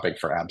important topic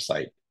for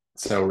ABSITE.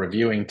 So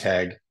reviewing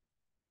TEG,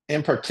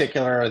 in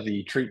particular,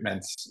 the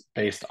treatments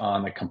based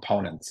on the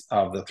components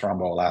of the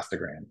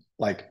thromboelastogram,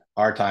 like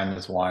R time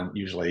is one,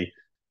 usually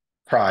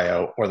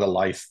cryo, or the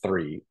LYSE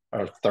 3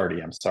 or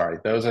 30, I'm sorry.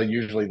 Those are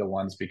usually the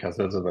ones because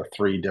those are the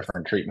three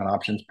different treatment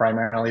options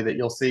primarily that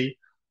you'll see.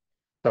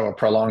 So a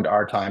prolonged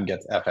R time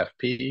gets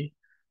FFP.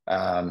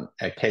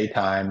 A K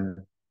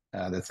time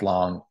that's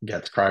long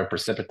gets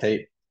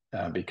cryoprecipitate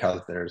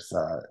because there's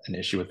an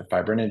issue with the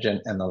fibrinogen.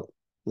 And the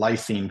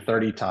lysine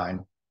 30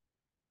 time,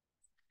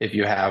 if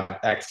you have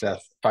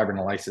excess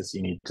fibrinolysis,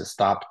 you need to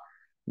stop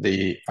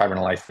the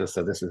fibrinolysis.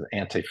 So this is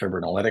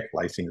antifibrinolytic.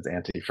 Lysine is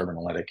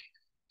antifibrinolytic,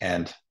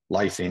 and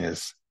lysine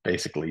is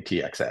basically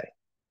TXA.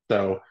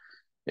 So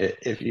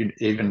if you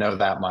even know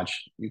that much,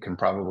 you can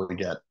probably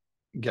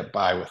get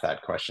by with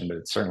that question, but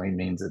it certainly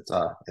means it's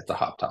a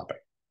hot topic.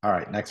 All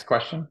right, next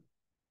question.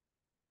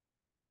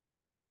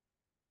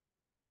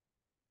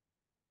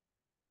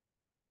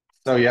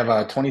 So you have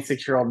a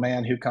 26-year-old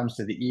man who comes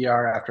to the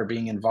ER after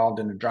being involved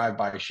in a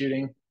drive-by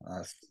shooting.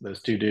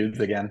 Those two dudes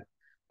again.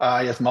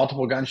 He has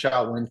multiple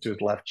gunshot wounds to his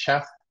left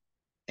chest.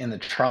 In the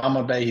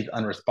trauma bay, he's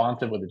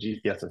unresponsive with a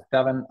GCS of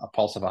 7, a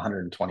pulse of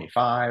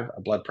 125,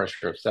 a blood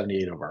pressure of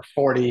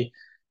 78/40.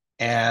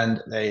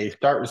 And they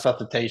start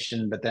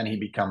resuscitation, but then he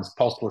becomes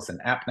pulseless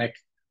and apneic.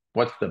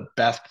 What's the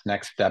best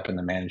next step in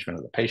the management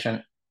of the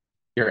patient?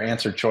 Your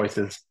answer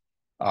choices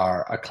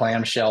are a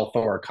clamshell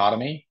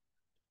thoracotomy,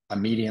 a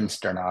median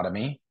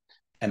sternotomy,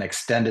 an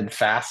extended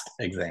fast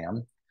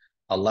exam,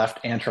 a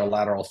left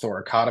anterolateral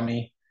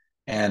thoracotomy,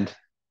 and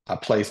a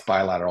placed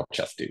bilateral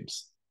chest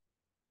tubes.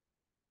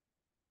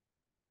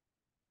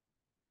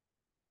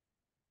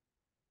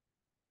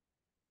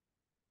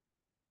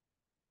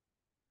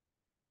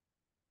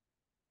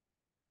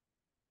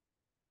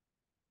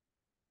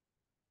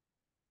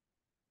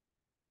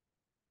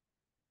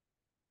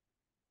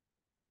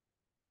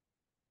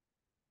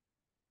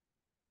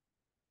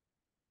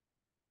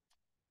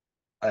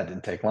 That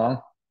didn't take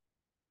long.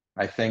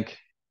 I think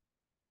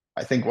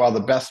while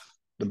the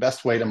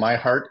best way to my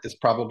heart is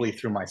probably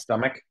through my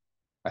stomach,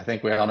 I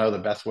think we all know the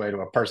best way to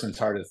a person's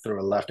heart is through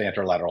a left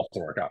anterolateral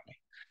thoracotomy.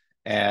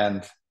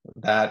 And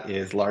that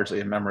is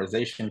largely a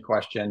memorization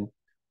question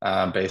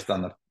based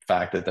on the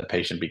fact that the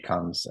patient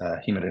becomes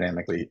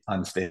hemodynamically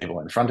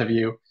unstable in front of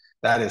you.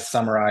 That is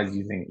summarized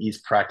using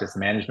East Practice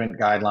Management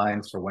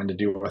guidelines for when to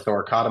do a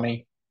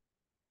thoracotomy.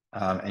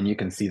 And you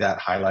can see that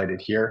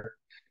highlighted here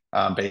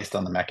based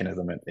on the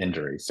mechanism of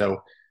injury.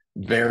 So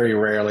very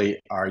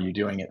rarely are you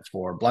doing it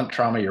for blunt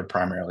trauma. You're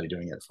primarily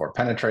doing it for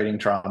penetrating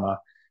trauma.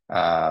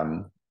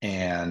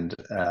 And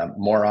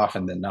more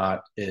often than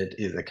not, it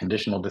is a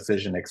conditional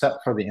decision, except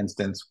for the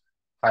instance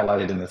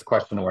highlighted in this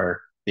question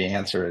where the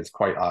answer is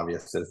quite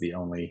obvious as the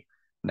only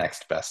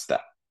next best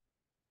step.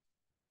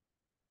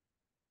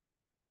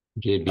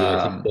 JB,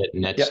 I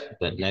think Yep.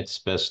 that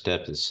next best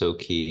step is so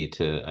key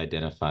to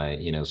identify.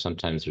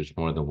 Sometimes there's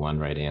more than one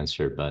right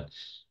answer, but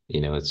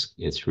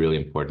it's really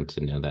important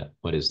to know that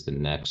what is the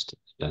next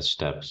best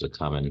step is a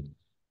common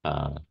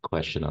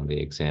question on the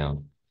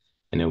exam.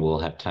 And then we'll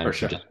have time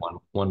for just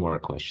one more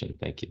question.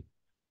 Thank you.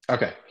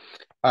 Okay.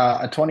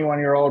 A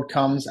 21-year-old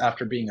comes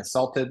after being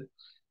assaulted.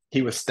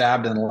 He was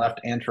stabbed in the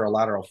left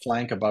anterolateral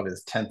flank above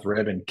his 10th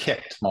rib and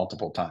kicked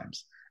multiple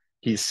times.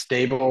 He's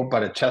stable,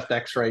 but a chest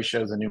x-ray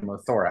shows a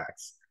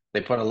pneumothorax.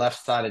 They put a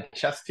left-sided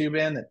chest tube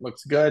in. It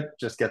looks good,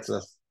 just gets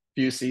a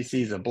few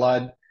cc's of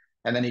blood.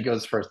 And then he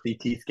goes for a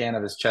CT scan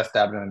of his chest,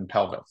 abdomen, and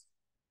pelvis.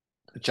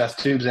 The chest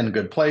tube's in a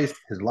good place,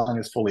 his lung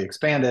is fully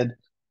expanded,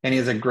 and he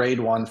has a grade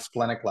 1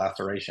 splenic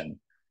laceration.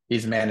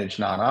 He's managed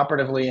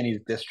non-operatively and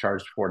he's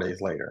discharged 4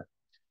 days later.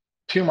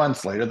 2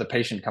 months later, the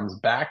patient comes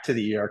back to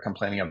the ER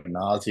complaining of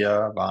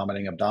nausea,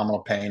 vomiting, abdominal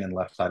pain, and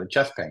left-sided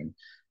chest pain.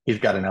 He's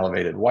got an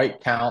elevated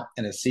white count,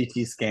 and his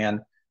CT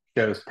scan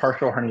shows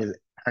partial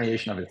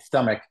herniation of his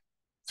stomach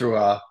through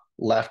a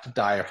left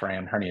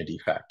diaphragm hernia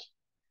defect.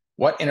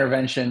 What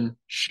intervention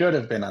should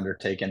have been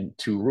undertaken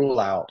to rule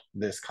out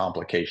this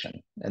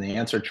complication? And the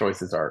answer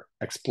choices are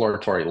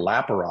exploratory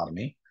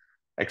laparotomy,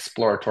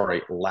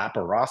 exploratory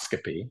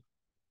laparoscopy,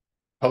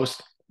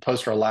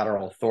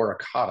 posterolateral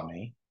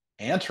thoracotomy,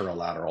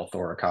 anterolateral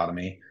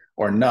thoracotomy,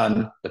 or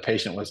none. The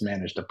patient was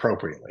managed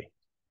appropriately.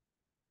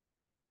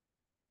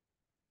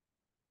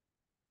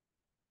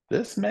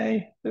 This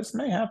may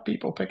have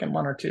people picking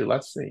one or two.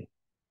 Let's see.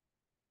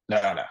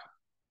 No.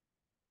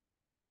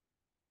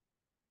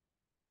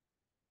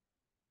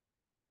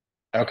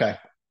 Okay.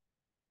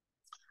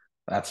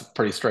 That's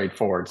pretty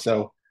straightforward.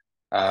 So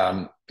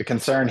the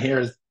concern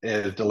here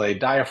is delayed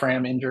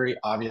diaphragm injury.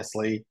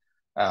 Obviously,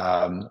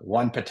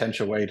 one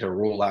potential way to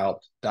rule out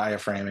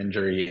diaphragm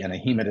injury in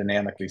a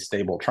hemodynamically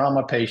stable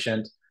trauma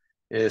patient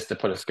is to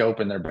put a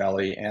scope in their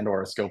belly and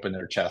or a scope in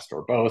their chest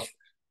or both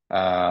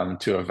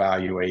to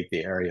evaluate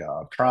the area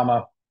of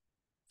trauma,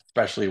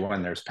 especially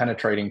when there's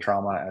penetrating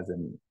trauma, as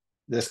in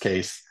this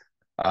case,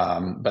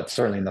 but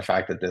certainly in the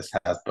fact that this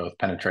has both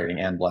penetrating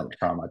and blunt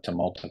trauma to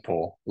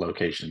multiple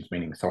locations,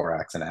 meaning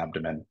thorax and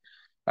abdomen.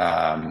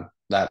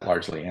 That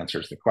largely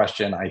answers the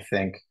question. I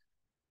think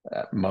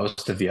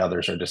most of the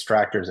others are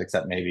distractors,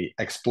 except maybe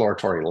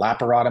exploratory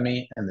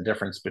laparotomy. And the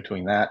difference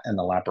between that and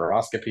the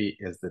laparoscopy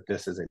is that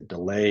this is a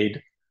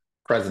delayed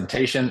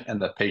presentation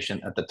and the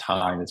patient at the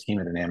time is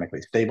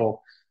hemodynamically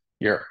stable.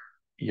 Your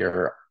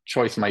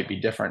choice might be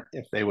different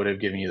if they would have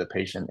given you the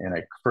patient in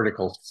a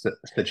critical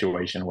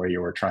situation where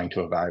you were trying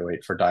to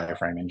evaluate for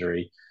diaphragm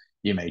injury.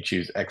 You may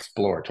choose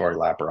exploratory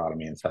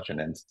laparotomy in such an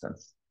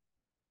instance.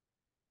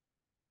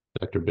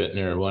 Dr.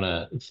 Bittner, I want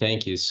to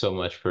thank you so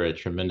much for a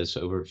tremendous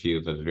overview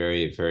of a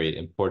very, very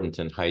important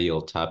and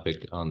high-yield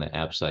topic on the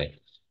ABSITE.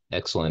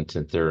 Excellent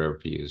and thorough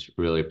reviews.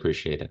 Really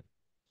appreciate it.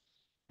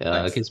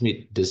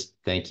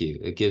 Thank you.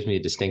 It gives me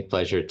a distinct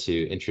pleasure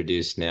to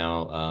introduce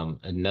now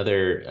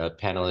another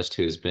panelist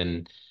who has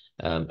been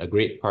a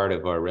great part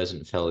of our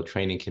resident fellow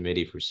training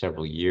committee for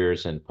several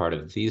years and part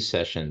of these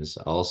sessions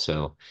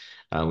also.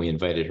 We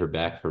invited her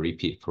back for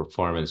repeat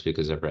performance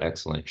because of her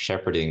excellent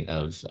shepherding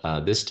of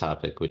this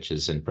topic, which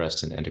is in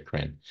breast and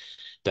endocrine.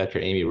 Dr.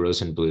 Amy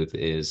Rosenbluth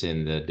is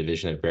in the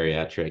Division of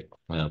Bariatric,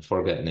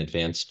 Foregut and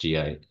Advanced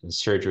GI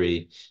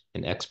Surgery,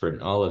 an expert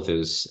in all of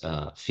those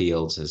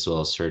fields, as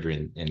well as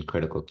surgery and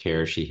critical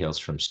care. She hails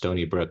from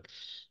Stony Brook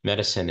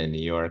Medicine in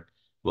New York.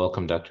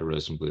 Welcome, Dr.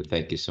 Rosenbluth.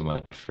 Thank you so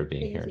much for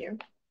being here. Thank you.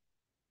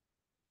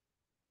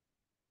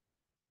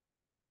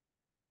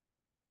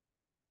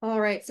 All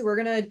right, so we're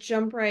gonna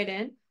jump right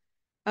in.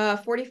 A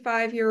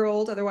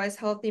 45-year-old, otherwise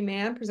healthy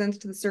man presents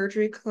to the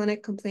surgery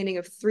clinic complaining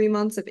of 3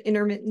 months of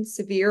intermittent,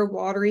 severe,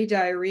 watery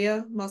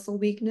diarrhea, muscle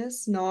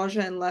weakness,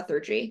 nausea, and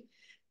lethargy.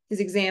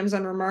 His exam's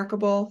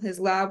unremarkable. His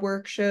lab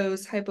work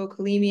shows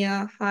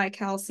hypokalemia, high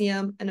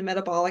calcium, and a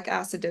metabolic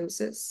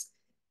acidosis.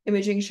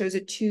 Imaging shows a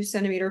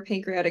 2-centimeter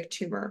pancreatic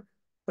tumor.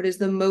 What is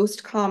the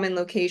most common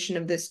location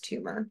of this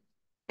tumor?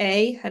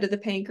 A, head of the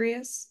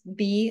pancreas,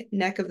 B,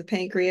 neck of the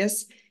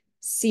pancreas,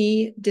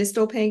 C,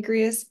 distal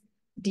pancreas,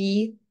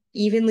 D,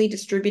 evenly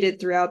distributed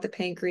throughout the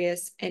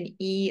pancreas, and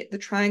E, the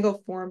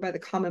triangle formed by the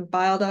common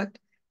bile duct,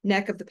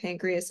 neck of the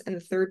pancreas, and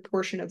the third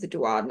portion of the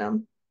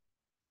duodenum.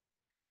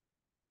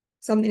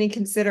 Something to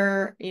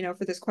consider,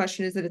 for this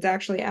question is that it's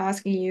actually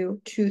asking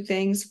you 2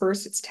 things.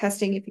 First, it's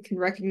testing if you can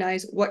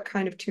recognize what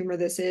kind of tumor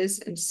this is,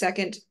 and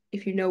second,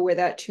 if you know where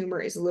that tumor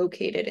is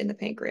located in the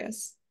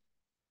pancreas.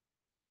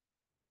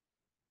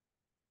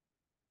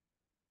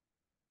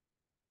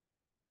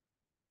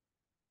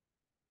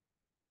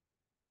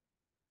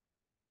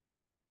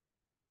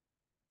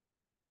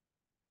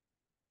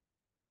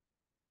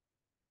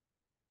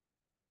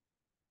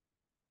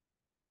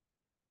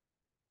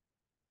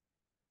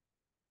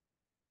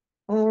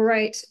 All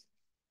right,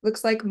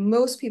 looks like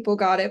most people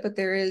got it, but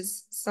there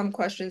is some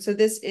questions. So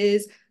this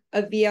is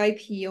a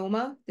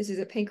VIPoma. This is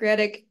a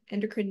pancreatic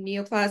endocrine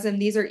neoplasm.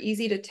 These are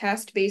easy to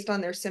test based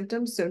on their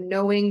symptoms. So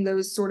knowing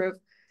those sort of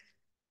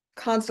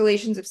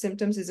constellations of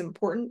symptoms is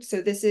important. So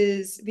this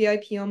is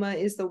VIPoma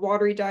is the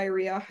watery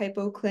diarrhea,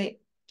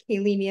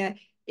 hypokalemia,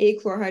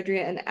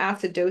 achlorhydria, and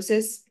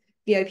acidosis.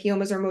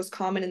 VIPomas are most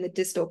common in the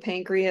distal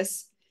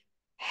pancreas.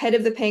 Head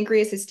of the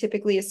pancreas is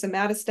typically a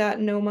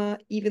somatostatinoma.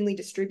 Evenly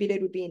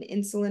distributed would be an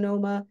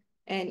insulinoma.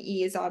 And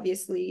E is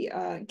obviously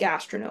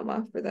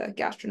gastronoma for the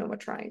gastronoma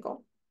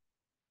triangle.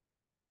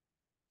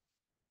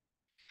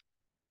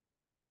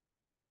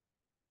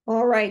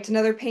 All right,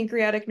 another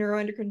pancreatic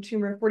neuroendocrine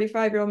tumor.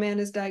 45-year-old man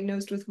is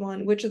diagnosed with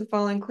one. Which of the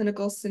following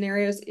clinical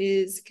scenarios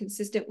is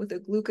consistent with a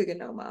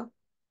glucagonoma?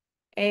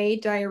 A,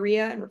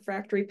 diarrhea and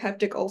refractory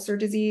peptic ulcer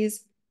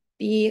disease.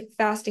 B,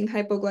 fasting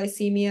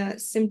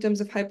hypoglycemia, symptoms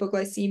of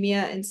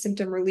hypoglycemia and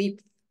symptom relief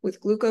with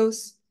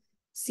glucose.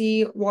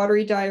 C,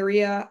 watery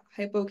diarrhea,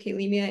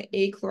 hypokalemia,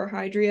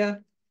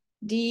 achlorhydria.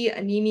 D,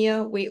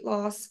 anemia, weight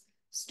loss,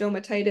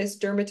 stomatitis,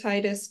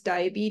 dermatitis,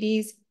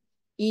 diabetes.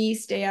 E,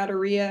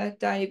 steatorrhea,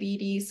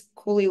 diabetes,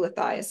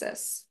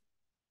 cholelithiasis.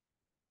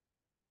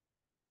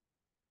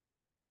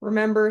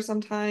 Remember,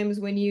 sometimes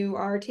when you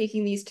are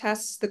taking these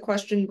tests, the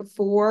question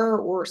before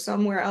or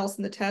somewhere else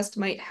in the test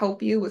might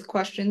help you with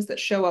questions that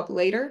show up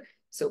later.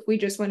 So if we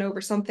just went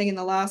over something in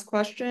the last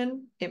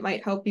question, it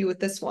might help you with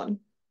this one.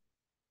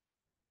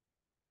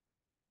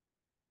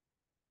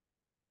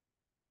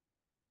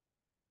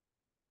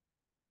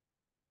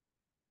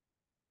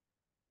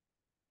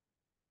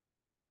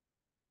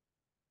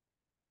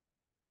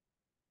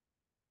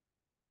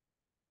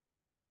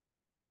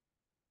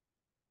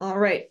 All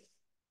right,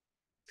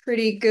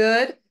 pretty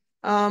good.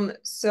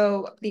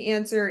 So the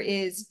answer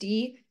is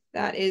D.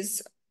 That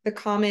is the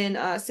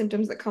common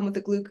symptoms that come with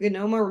the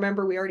glucagonoma.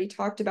 Remember, we already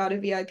talked about a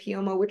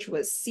VIPoma, which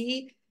was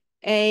C.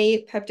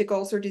 A, peptic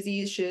ulcer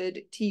disease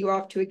should tee you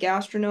off to a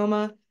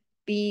gastronoma.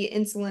 B,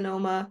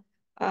 insulinoma.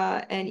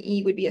 And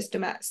E would be a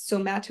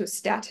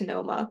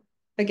somatostatinoma.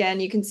 Again,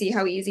 you can see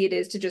how easy it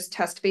is to just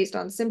test based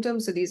on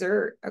symptoms. So these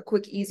are a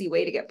quick, easy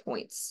way to get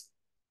points.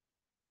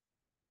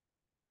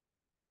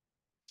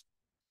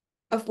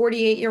 A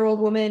 48-year-old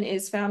woman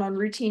is found on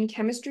routine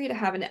chemistry to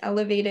have an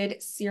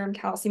elevated serum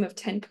calcium of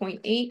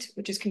 10.8,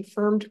 which is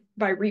confirmed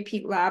by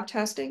repeat lab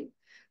testing.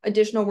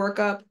 Additional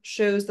workup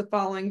shows the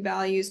following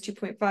values: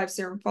 2.5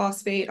 serum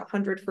phosphate,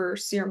 100 for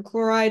serum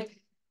chloride,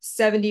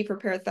 70 for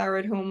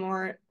parathyroid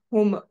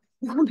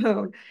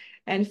hormone,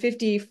 and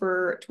 50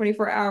 for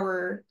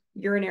 24-hour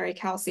urinary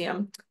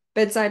calcium.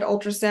 Bedside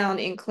ultrasound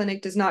in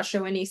clinic does not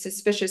show any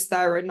suspicious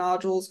thyroid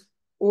nodules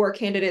or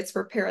candidates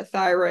for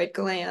parathyroid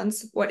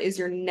glands. What is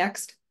your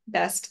next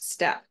best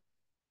step?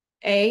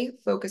 A,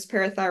 focus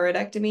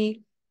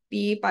parathyroidectomy.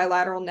 B,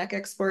 bilateral neck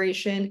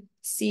exploration.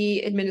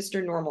 C,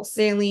 administer normal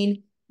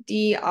saline.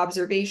 D,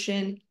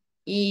 observation.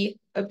 E,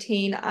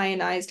 obtain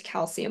ionized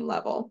calcium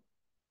level.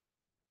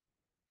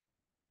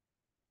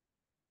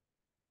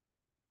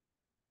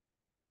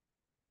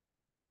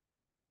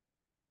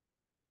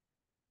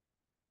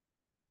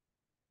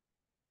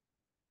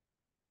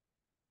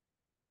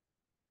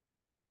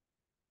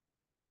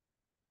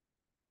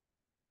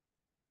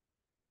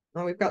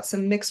 Oh, we've got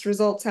some mixed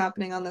results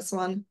happening on this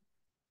one.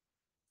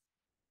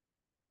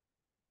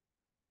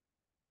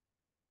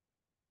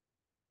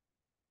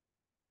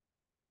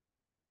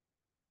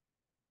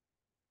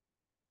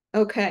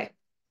 Okay,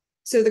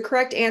 so the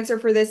correct answer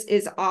for this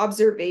is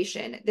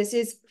observation. This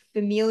is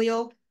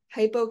familial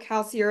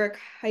hypocalciuric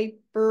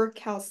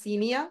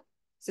hypercalcemia.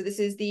 So this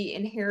is the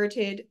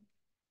inherited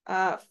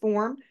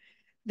form.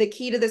 The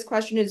key to this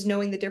question is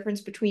knowing the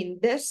difference between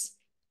this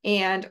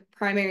and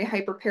primary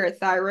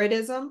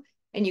hyperparathyroidism.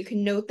 And you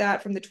can note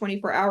that from the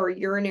 24-hour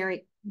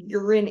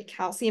urine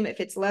calcium.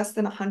 If it's less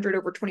than 100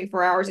 over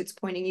 24 hours, it's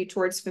pointing you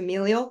towards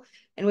familial.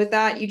 And with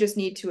that, you just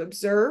need to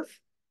observe.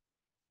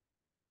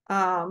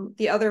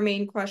 The other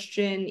main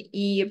question,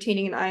 E,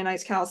 obtaining an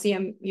ionized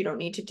calcium, you don't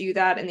need to do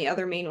that. And the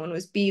other main one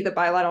was B, the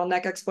bilateral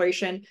neck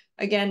exploration.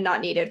 Again, not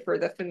needed for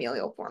the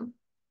familial form.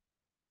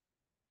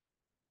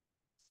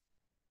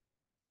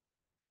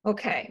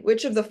 Okay,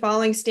 which of the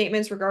following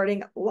statements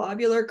regarding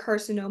lobular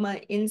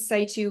carcinoma in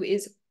situ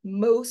is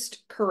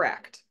most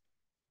correct?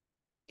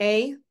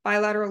 A,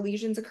 bilateral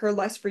lesions occur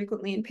less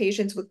frequently in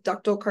patients with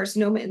ductal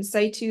carcinoma in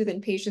situ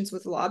than patients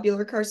with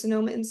lobular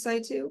carcinoma in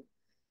situ.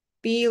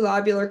 B,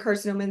 lobular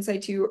carcinoma in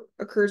situ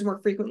occurs more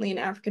frequently in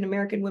African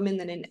American women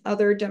than in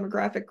other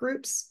demographic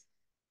groups.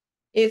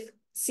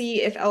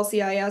 C, if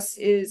LCIS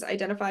is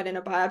identified in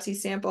a biopsy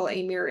sample,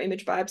 a mirror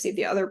image biopsy of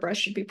the other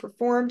breast should be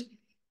performed.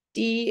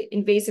 D,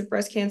 invasive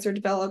breast cancer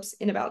develops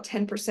in about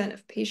 10%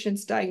 of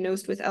patients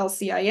diagnosed with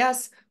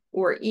LCIS.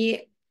 Or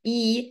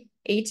E,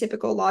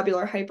 atypical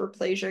lobular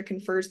hyperplasia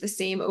confers the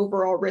same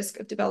overall risk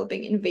of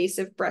developing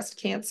invasive breast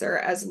cancer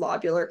as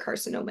lobular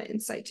carcinoma in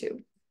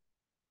situ.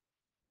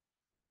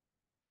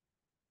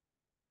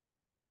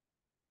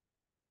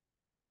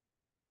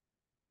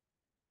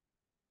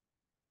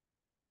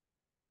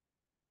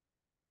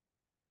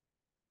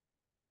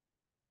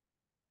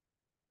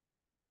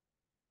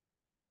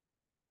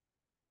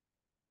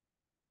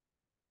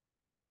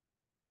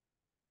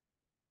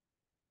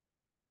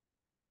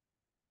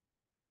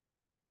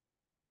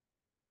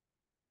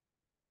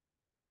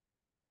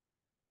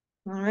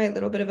 All right, a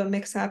little bit of a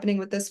mix happening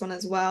with this one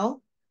as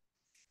well.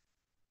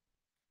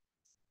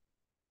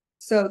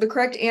 So the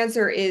correct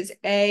answer is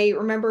A.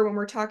 Remember, when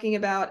we're talking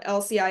about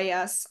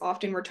LCIS,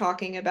 often we're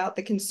talking about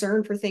the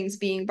concern for things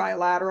being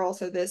bilateral.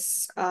 So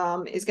this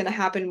is going to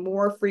happen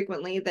more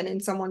frequently than in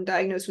someone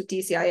diagnosed with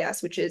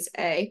DCIS, which is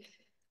A.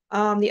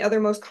 The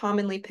other most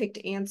commonly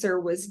picked answer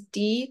was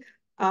D.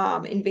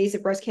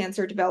 Invasive breast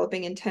cancer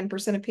developing in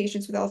 10% of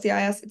patients with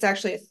LCIS. It's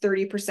actually a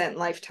 30%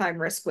 lifetime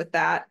risk with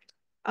that.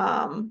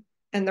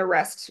 And the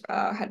rest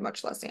had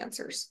much less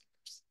answers.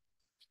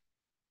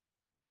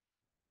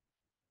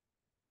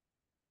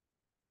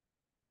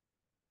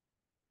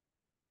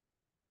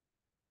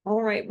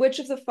 All right, which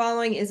of the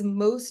following is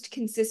most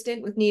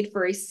consistent with need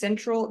for a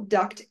central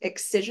duct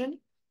excision?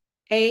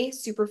 A,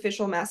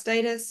 superficial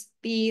mastitis,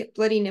 B,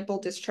 bloody nipple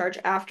discharge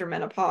after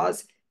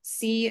menopause,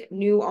 C,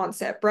 new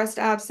onset breast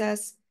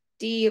abscess,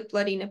 D,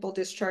 bloody nipple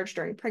discharge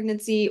during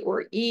pregnancy,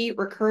 or E,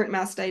 recurrent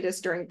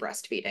mastitis during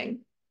breastfeeding.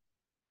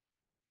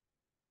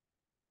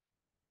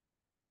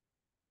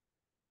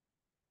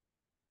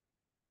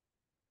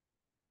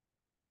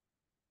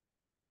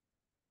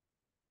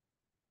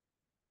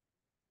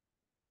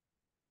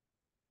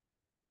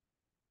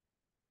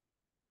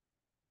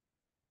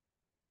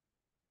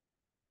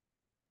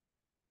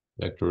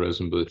 Dr.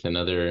 Rosenbluth,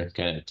 another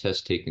kind of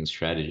test-taking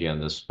strategy on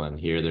this one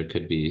here. There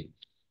could be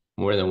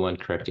more than one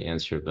correct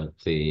answer, but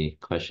the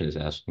question is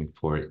asking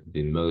for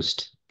the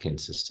most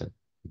consistent.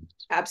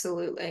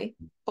 Absolutely.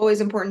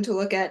 Always important to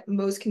look at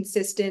most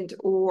consistent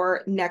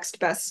or next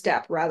best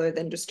step rather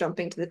than just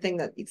jumping to the thing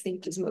that you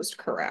think is most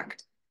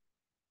correct.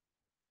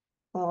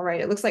 All right,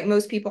 it looks like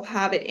most people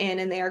have it in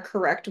and they are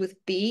correct with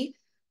B.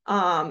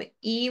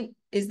 E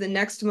is the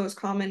next most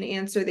common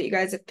answer that you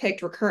guys have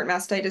picked, recurrent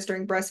mastitis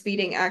during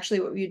breastfeeding. Actually,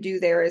 what you do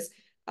there is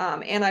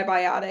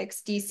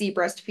antibiotics, DC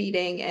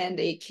breastfeeding, and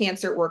a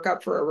cancer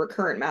workup for a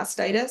recurrent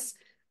mastitis.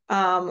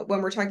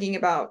 When we're talking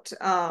about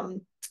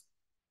the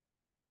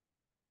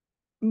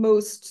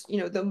most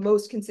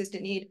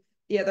consistent need,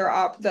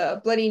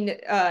 the bloody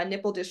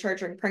nipple discharge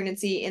during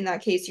pregnancy, in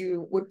that case,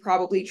 you would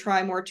probably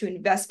try more to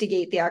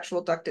investigate the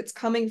actual duct it's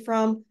coming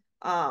from.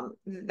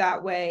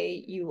 That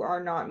way you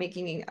are not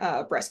making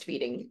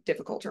breastfeeding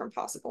difficult or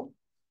impossible.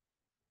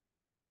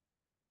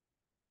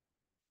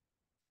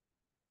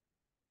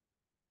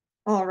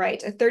 All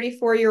right, a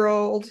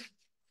 35-year-old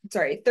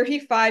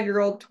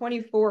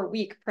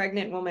 24-week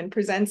pregnant woman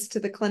presents to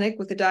the clinic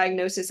with a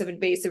diagnosis of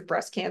invasive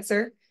breast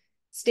cancer.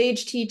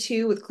 Stage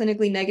T2 with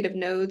clinically negative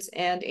nodes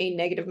and a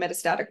negative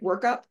metastatic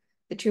workup.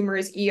 The tumor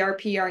is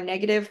ERPR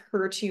negative,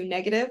 HER2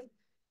 negative.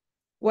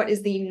 What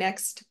is the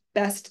next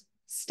best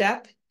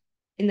step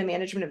in the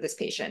management of this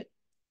patient?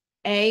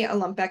 A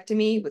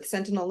lumpectomy with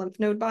sentinel lymph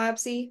node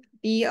biopsy.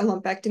 B, a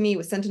lumpectomy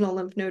with sentinel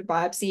lymph node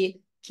biopsy,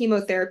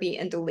 chemotherapy,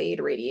 and delayed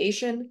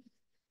radiation.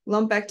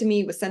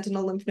 Lumpectomy with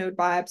sentinel lymph node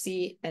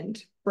biopsy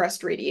and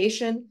breast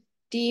radiation.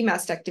 D,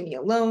 mastectomy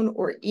alone,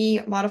 or E,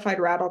 modified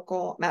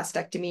radical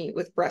mastectomy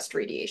with breast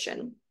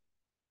radiation.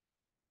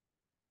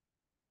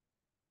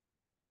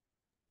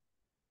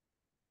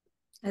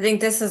 I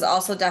think this is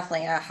also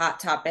definitely a hot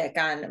topic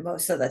on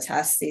most of the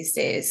tests these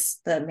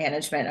days, the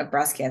management of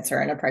breast cancer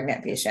in a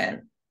pregnant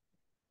patient.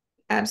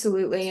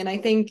 Absolutely. And I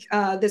think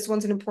this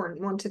one's an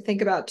important one to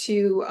think about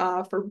too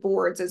for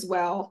boards as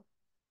well.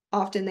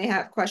 Often they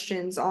have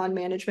questions on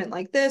management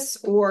like this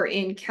or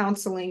in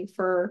counseling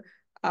for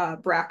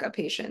BRCA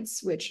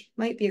patients, which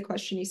might be a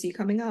question you see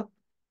coming up.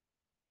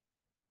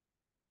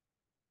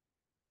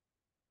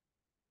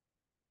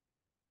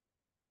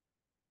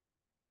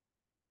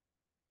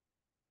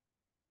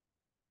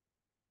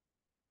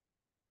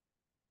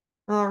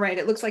 All right,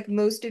 it looks like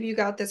most of you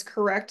got this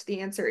correct. The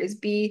answer is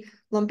B,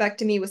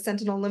 lumpectomy with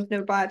sentinel lymph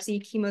node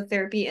biopsy,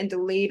 chemotherapy, and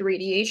delayed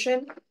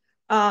radiation.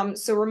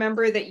 So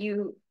remember that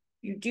you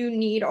do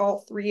need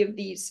all three of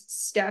these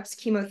steps.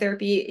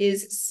 Chemotherapy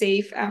is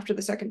safe after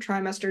the second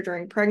trimester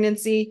during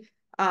pregnancy.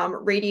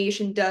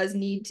 Radiation does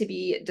need to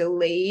be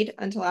delayed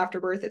until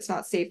after birth. It's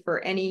not safe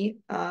for any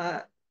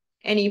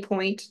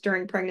point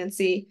during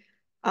pregnancy.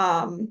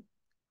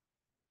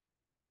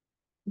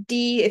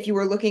 D, if you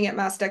were looking at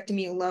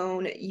mastectomy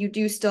alone, you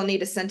do still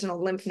need a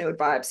sentinel lymph node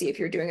biopsy if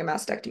you're doing a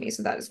mastectomy,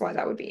 so that is why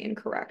that would be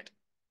incorrect.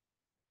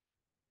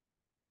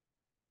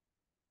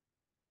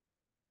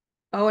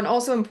 Oh, and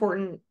also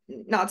important,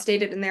 not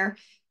stated in there,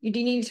 you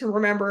do need to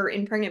remember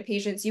in pregnant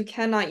patients, you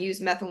cannot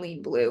use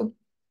methylene blue.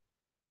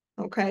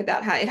 Okay,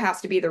 it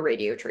has to be the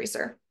radio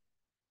tracer.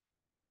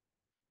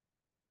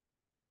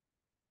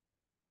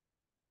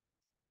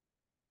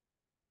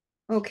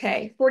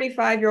 Okay,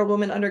 45-year-old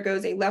woman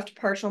undergoes a left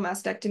partial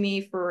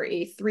mastectomy for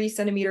a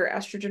 3-centimeter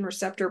estrogen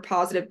receptor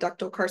positive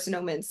ductal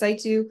carcinoma in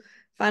situ.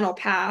 Final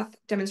path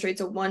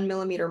demonstrates a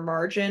 1-millimeter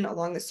margin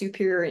along the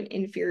superior and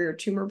inferior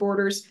tumor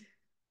borders.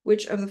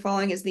 Which of the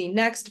following is the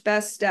next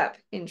best step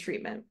in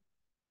treatment?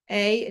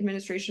 A,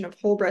 administration of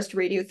whole breast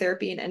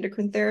radiotherapy and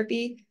endocrine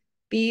therapy.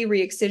 B,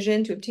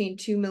 re-excision to obtain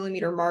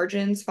 2-millimeter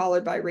margins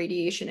followed by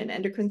radiation and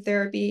endocrine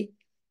therapy.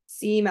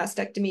 C,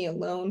 mastectomy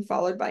alone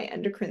followed by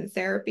endocrine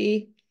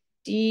therapy.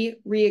 D,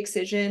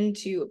 re-excision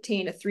to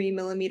obtain a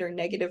 3-millimeter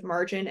negative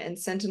margin and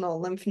sentinel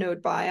lymph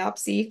node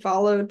biopsy,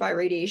 followed by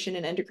radiation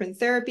and endocrine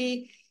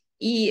therapy.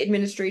 E,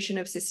 administration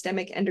of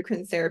systemic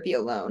endocrine therapy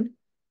alone.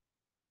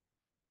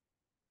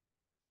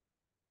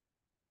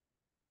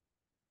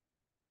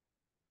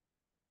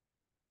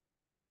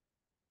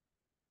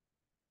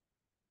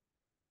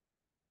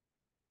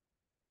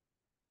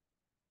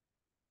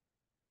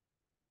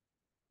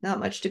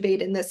 Not much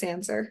debate in this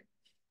answer.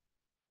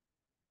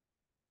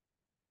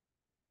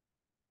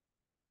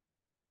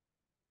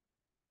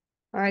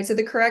 – All right, so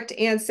the correct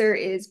answer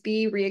is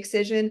B,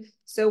 re-excision.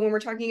 So when we're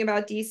talking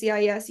about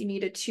DCIS, you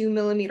need a 2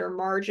 mm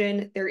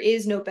margin. There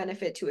is no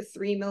benefit to a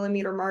 3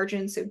 mm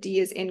margin, so D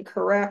is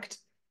incorrect.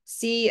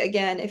 C,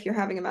 again, if you're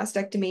having a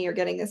mastectomy, you're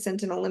getting a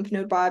sentinel lymph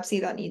node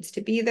biopsy, that needs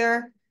to be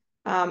there.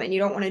 And you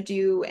don't want to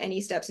do any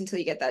steps until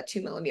you get that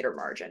 2 mm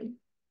margin.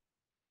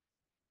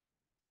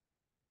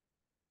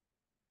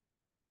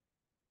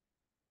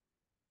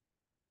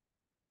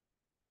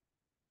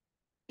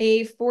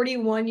 A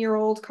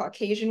 41-year-old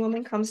Caucasian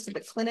woman comes to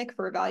the clinic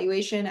for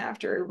evaluation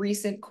after a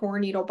recent core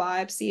needle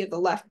biopsy of the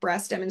left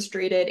breast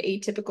demonstrated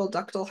atypical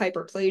ductal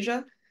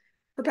hyperplasia.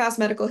 Her past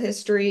medical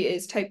history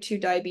is type 2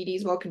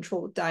 diabetes, well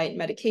controlled with diet and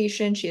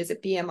medication. She has a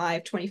BMI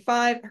of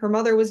 25. Her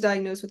mother was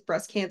diagnosed with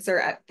breast cancer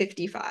at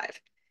 55.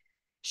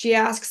 She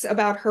asks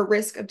about her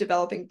risk of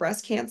developing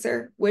breast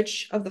cancer.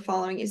 Which of the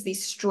following is the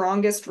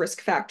strongest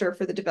risk factor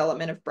for the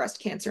development of breast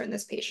cancer in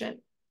this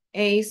patient?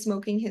 A,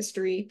 smoking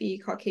history, B,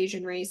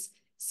 Caucasian race,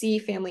 C,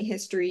 family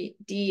history,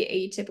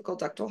 D, atypical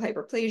ductal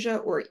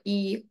hyperplasia, or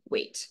E,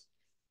 weight.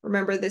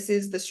 Remember, this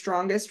is the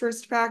strongest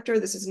risk factor.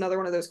 This is another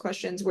one of those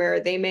questions where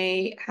they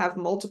may have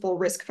multiple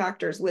risk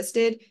factors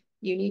listed.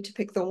 You need to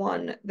pick the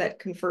one that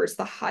confers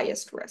the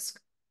highest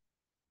risk.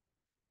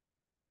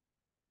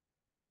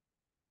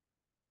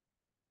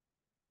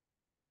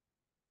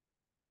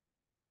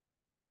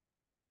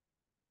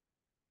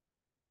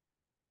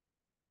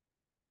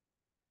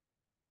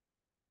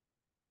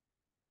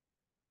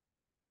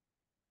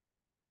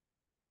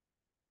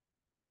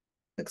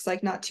 Looks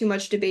like not too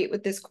much debate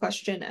with this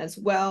question as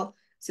well.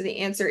 So the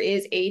answer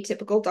is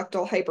atypical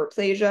ductal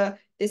hyperplasia.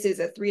 This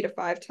is a 3 to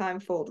 5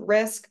 time-fold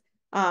risk.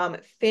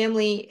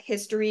 Family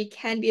history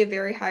can be a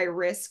very high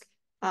risk.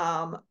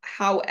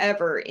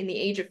 However, in the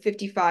age of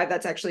 55,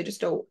 that's actually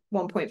just a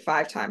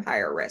 1.5 time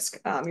higher risk.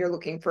 You're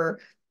looking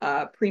for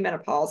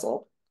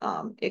premenopausal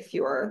if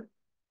you're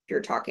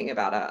talking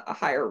about a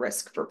higher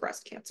risk for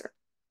breast cancer.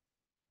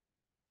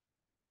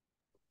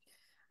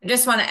 I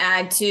just want to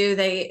add too,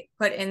 they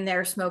put in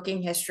their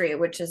smoking history,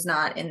 which is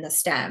not in the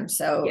STEM.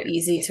 So Yeah.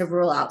 Easy to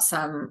rule out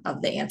some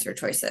of the answer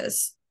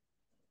choices.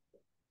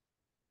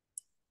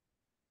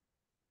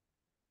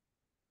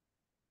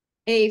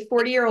 A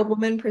 40-year-old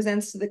woman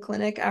presents to the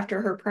clinic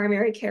after her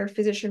primary care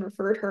physician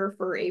referred her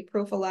for a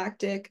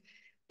prophylactic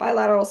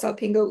bilateral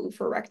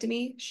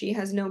salpingo-oophorectomy. She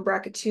has known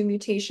BRCA2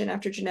 mutation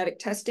after genetic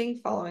testing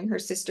following her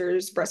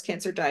sister's breast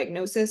cancer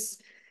diagnosis.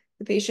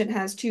 The patient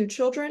has 2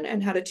 children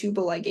and had a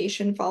tubal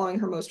ligation following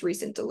her most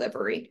recent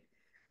delivery.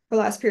 Her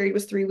last period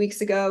was 3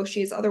 weeks ago.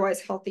 She is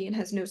otherwise healthy and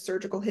has no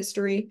surgical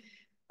history.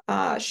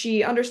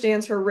 She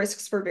understands her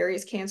risks for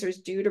various cancers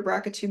due to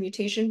BRCA2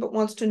 mutation, but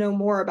wants to know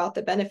more about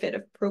the benefit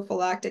of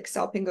prophylactic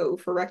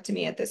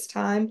salpingo-oophorectomy at this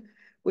time.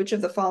 Which of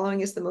the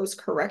following is the most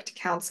correct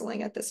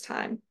counseling at this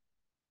time?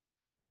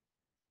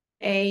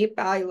 A,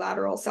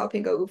 bilateral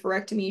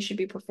salpingo-oophorectomy should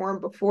be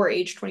performed before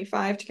age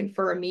 25 to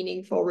confer a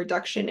meaningful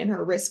reduction in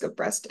her risk of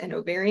breast and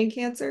ovarian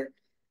cancer.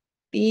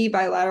 B,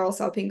 bilateral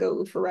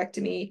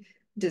salpingo-oophorectomy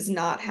does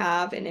not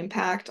have an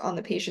impact on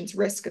the patient's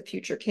risk of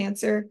future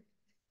cancer.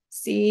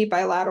 C,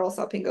 bilateral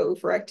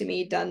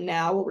salpingo-oophorectomy done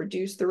now will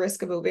reduce the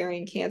risk of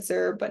ovarian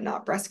cancer, but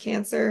not breast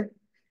cancer.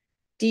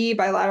 D,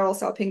 bilateral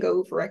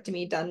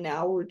salpingo-oophorectomy done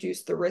now will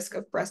reduce the risk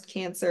of breast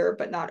cancer,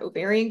 but not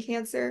ovarian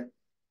cancer.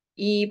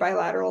 E,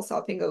 bilateral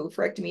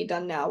salpingo-oophorectomy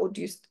done now will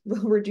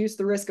reduce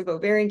the risk of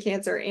ovarian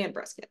cancer and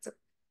breast cancer.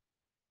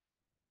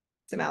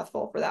 It's a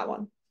mouthful for that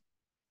one.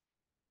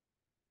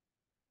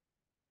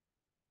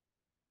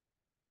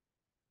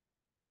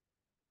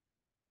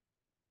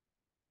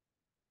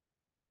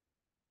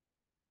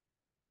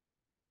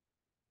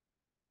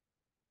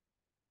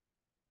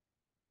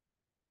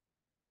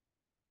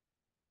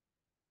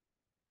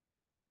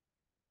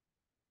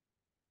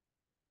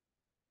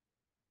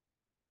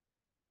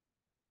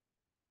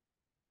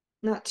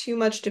 Not too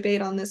much debate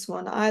on this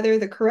one either.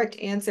 The correct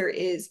answer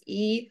is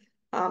E,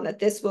 that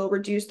this will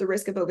reduce the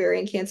risk of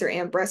ovarian cancer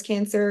and breast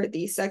cancer.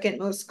 The second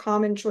most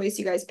common choice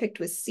you guys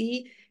picked was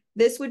C.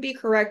 This would be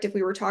correct if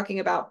we were talking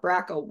about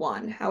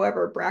BRCA1.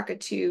 However,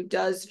 BRCA2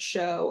 does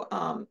show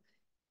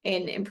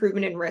an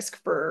improvement in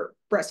risk for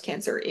breast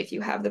cancer if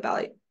you have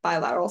the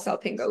bilateral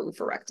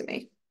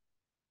salpingo-oophorectomy.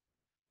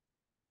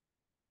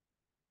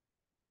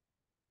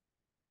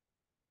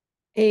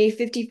 A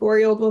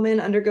 54-year-old woman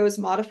undergoes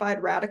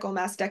modified radical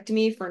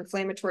mastectomy for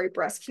inflammatory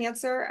breast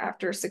cancer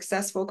after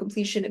successful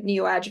completion of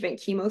neoadjuvant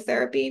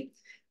chemotherapy.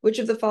 Which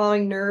of the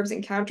following nerves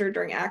encountered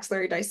during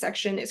axillary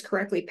dissection is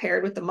correctly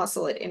paired with the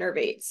muscle it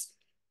innervates?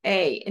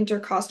 A,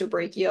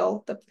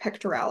 intercostobrachial, the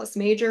pectoralis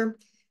major.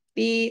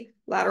 B,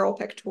 lateral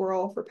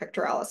pectoral for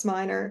pectoralis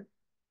minor.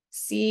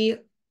 C,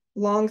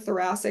 long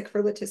thoracic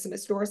for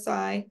latissimus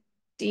dorsi.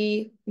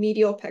 D,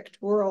 medial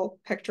pectoral,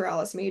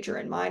 pectoralis major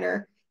and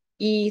minor.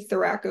 E,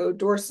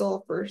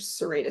 thoracodorsal for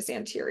serratus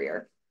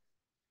anterior.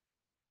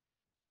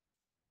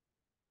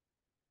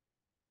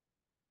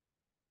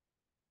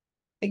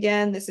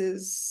 Again, this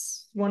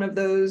is one of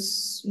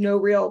those no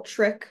real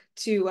trick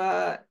to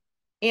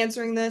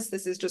answering this.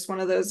 This is just one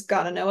of those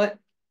gotta know it.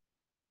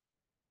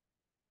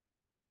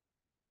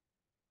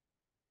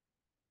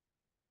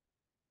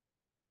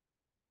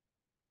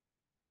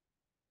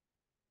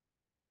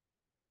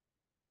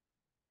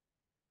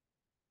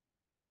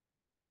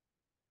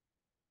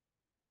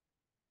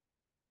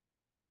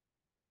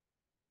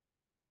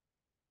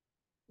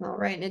 All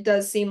right, and it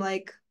does seem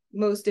like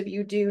most of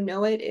you do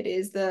know it. It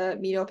is the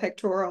medial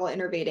pectoral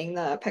innervating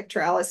the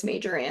pectoralis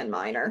major and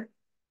minor.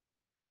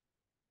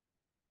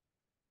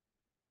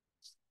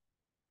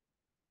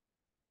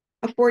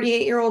 A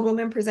 48-year-old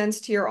woman presents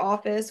to your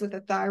office with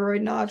a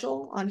thyroid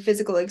nodule. On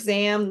physical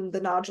exam,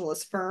 the nodule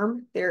is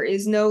firm. There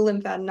is no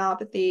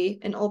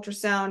lymphadenopathy. An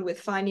ultrasound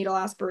with fine needle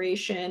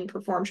aspiration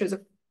performed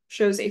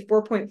shows a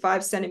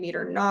 4.5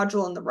 centimeter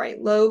nodule in the right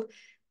lobe.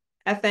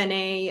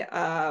 FNA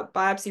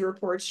biopsy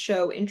reports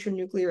show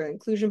intranuclear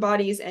inclusion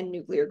bodies and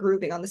nuclear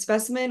grooving on the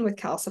specimen with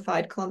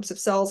calcified clumps of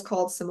cells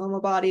called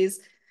psammoma bodies.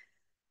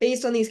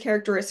 Based on these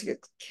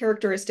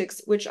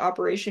characteristics, which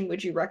operation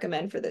would you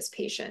recommend for this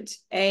patient?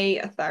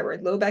 A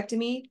thyroid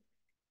lobectomy,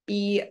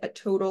 B, a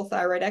total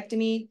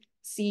thyroidectomy,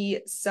 C,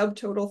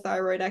 subtotal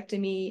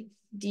thyroidectomy,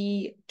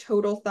 D,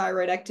 total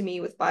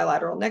thyroidectomy with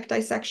bilateral neck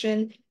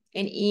dissection,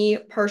 and E,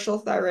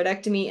 partial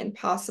thyroidectomy and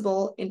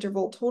possible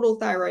interval total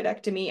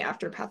thyroidectomy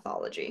after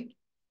pathology.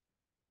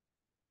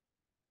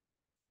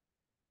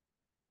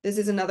 This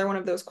is another one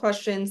of those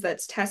questions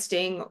that's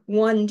testing,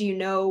 one, do you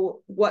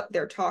know what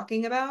they're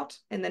talking about?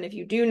 And then if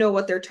you do know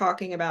what they're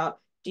talking about,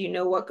 do you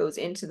know what goes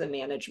into the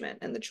management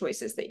and the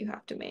choices that you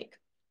have to make?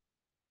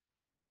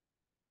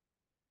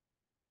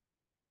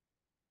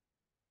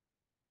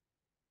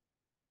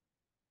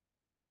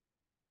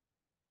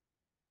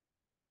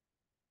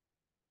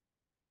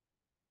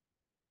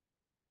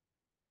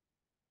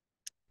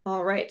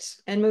 All right,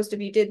 and most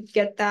of you did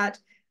get that.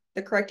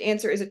 The correct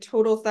answer is a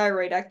total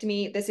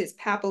thyroidectomy. This is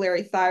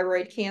papillary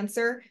thyroid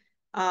cancer.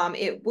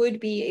 It would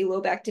be a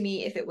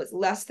lobectomy if it was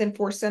less than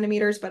 4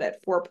 centimeters, but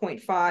at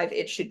 4.5,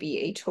 it should be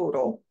a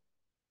total.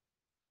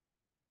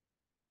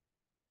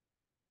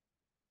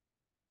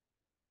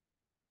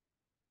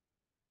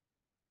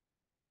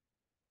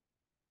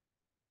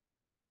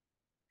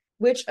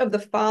 Which of the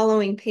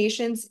following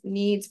patients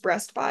needs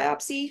breast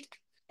biopsy?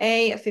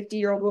 A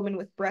 50-year-old woman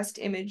with breast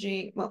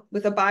imaging, well,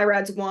 with a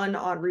BI-RADS 1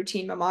 on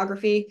routine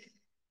mammography.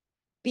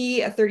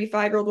 B, a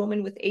 35-year-old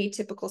woman with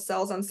atypical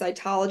cells on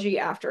cytology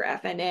after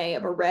FNA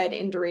of a red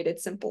indurated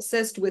simple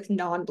cyst with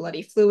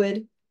non-bloody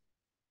fluid.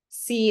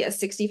 C, a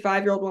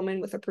 65-year-old woman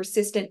with a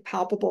persistent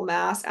palpable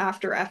mass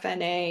after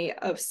FNA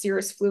of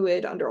serous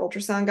fluid under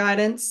ultrasound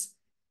guidance.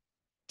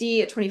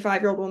 D, a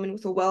 25-year-old woman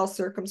with a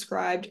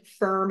well-circumscribed,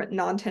 firm,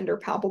 non-tender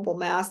palpable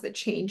mass that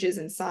changes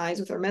in size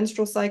with her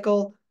menstrual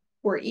cycle.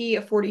 Or E,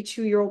 a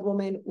 42-year-old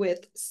woman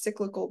with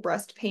cyclical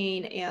breast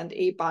pain and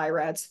a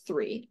BI-RADS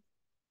 3.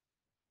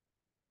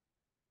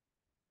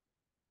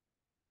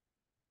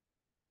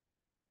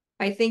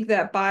 I think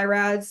that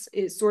BI-RADS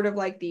is sort of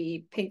like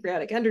the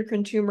pancreatic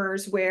endocrine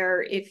tumors,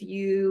 where if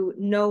you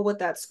know what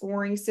that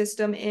scoring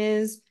system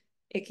is,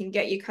 it can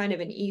get you kind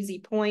of an easy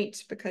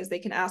point because they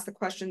can ask the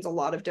questions a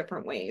lot of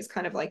different ways,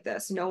 kind of like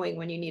this, knowing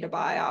when you need a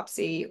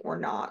biopsy or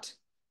not.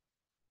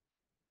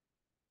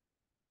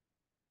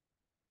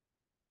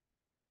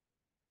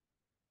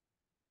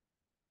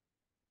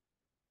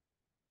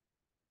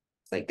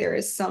 It's like there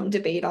is some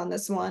debate on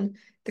this one.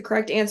 The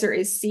correct answer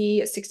is C,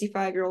 a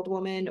 65-year-old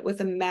woman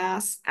with a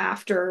mass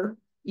after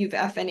you've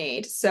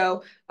FNA'd.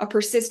 So a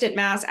persistent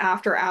mass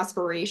after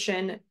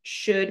aspiration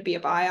should be a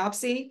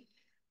biopsy.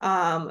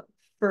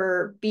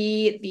 For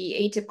B,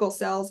 the atypical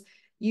cells,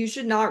 you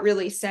should not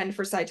really send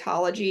for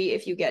cytology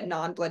if you get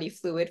non-bloody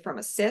fluid from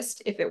a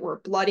cyst. If it were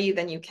bloody,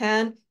 then you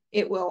can.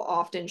 It will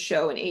often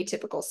show an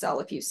atypical cell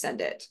if you send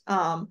it.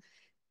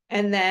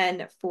 And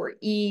then for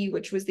E,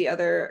 which was the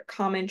other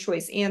common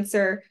choice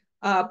answer,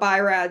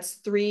 BI-RADS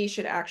 3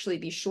 should actually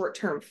be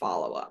short-term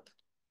follow-up.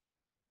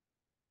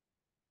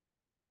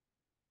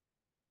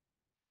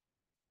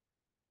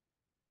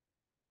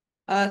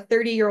 A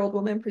 30-year-old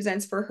woman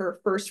presents for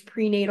her first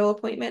prenatal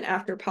appointment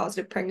after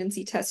positive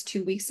pregnancy test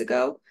 2 weeks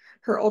ago.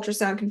 Her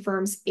ultrasound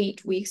confirms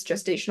 8 weeks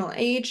gestational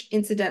age.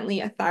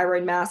 Incidentally, a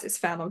thyroid mass is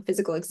found on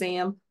physical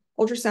exam.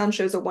 Ultrasound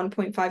shows a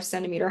 1.5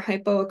 centimeter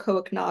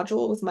hypoechoic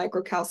nodule with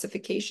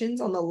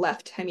microcalcifications on the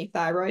left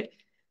hemithyroid.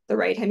 The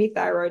right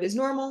hemithyroid is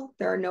normal.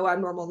 There are no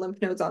abnormal lymph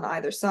nodes on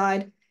either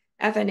side.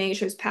 FNA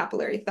shows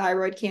papillary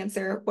thyroid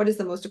cancer. What is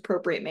the most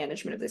appropriate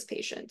management of this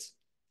patient?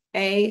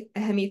 A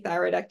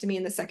hemithyroidectomy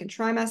in the second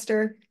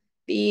trimester.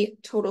 B,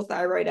 total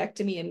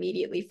thyroidectomy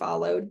immediately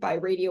followed by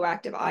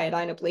radioactive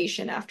iodine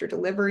ablation after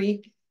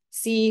delivery.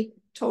 C,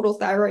 total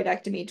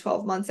thyroidectomy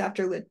 12 months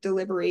after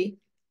delivery.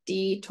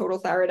 D, total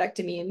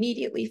thyroidectomy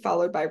immediately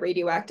followed by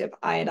radioactive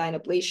iodine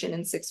ablation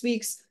in 6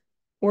 weeks.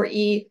 Or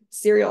E,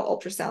 serial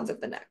ultrasounds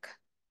of the neck.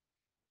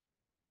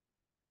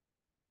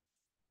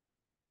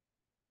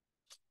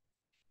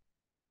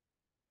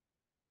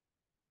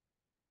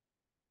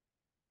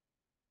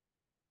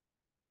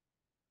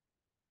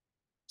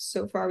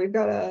 So far, we've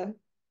got a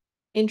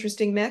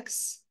interesting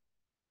mix.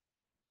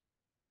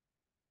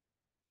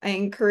 I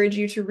encourage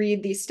you to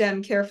read the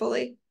STEM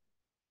carefully.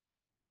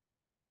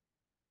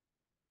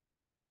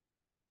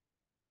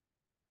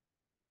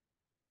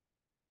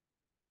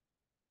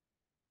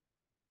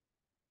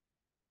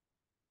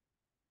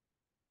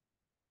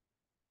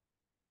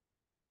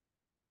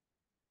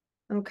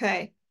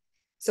 Okay,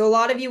 So a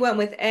lot of you went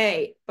with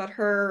A, but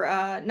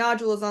her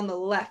nodule is on the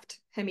left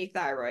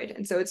hemithyroid.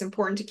 And so it's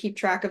important to keep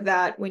track of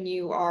that when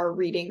you are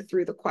reading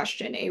through the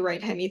question. A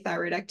right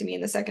hemithyroidectomy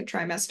in the second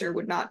trimester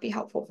would not be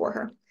helpful for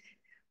her.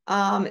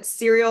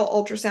 Serial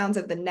ultrasounds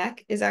of the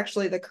neck is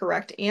actually the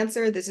correct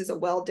answer. This is a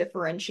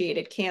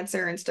well-differentiated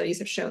cancer, and studies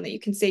have shown that you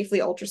can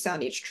safely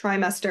ultrasound each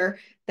trimester.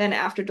 Then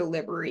after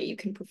delivery, you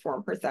can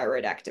perform her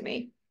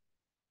thyroidectomy.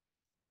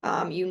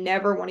 You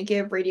never want to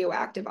give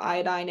radioactive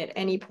iodine at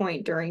any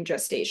point during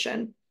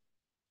gestation.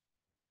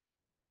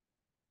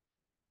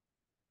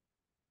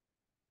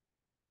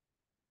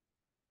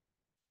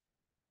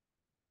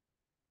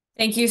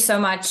 Thank you so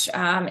much,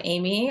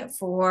 Amy,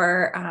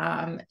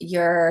 for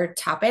your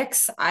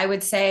topics. I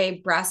would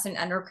say breast and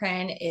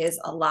endocrine is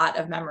a lot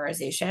of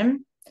memorization.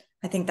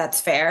 I think that's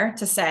fair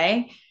to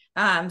say.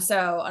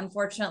 So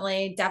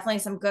unfortunately, definitely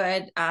some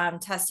good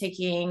test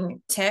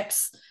taking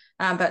tips,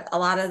 but a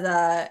lot of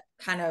the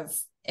kind of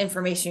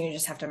information you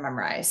just have to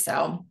memorize.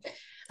 So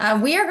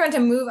we are going to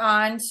move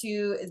on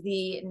to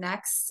the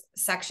next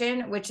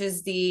section, which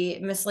is the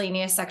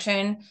miscellaneous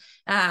section.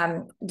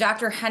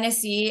 Dr.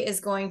 Hennessy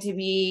is going to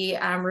be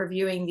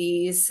reviewing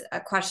these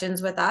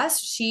questions with us.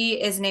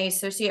 She is an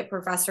associate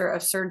professor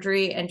of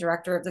surgery and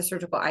director of the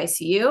surgical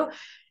ICU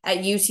at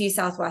UT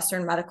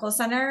Southwestern Medical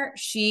Center.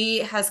 She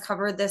has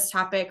covered this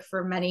topic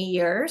for many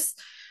years.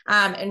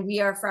 And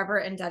we are forever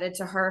indebted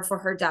to her for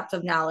her depth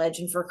of knowledge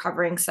and for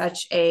covering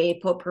such a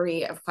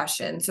potpourri of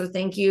questions. So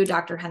thank you,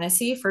 Dr.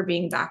 Hennessy, for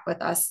being back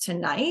with us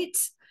tonight.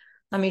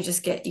 Let me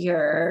just get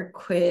your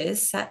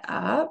quiz set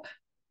up.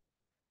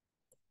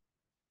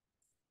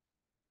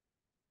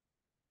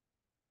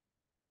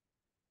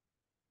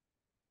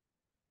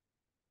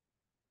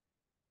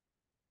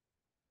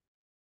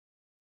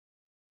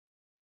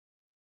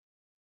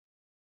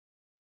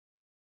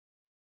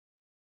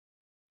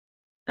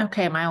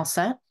 Okay, am I all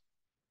set?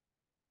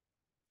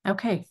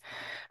 Okay.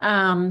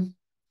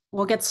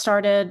 We'll get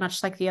started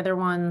much like the other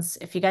ones.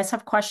 If you guys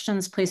have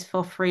questions, please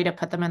feel free to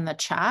put them in the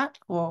chat.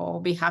 We'll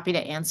be happy to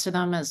answer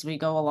them as we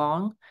go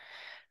along.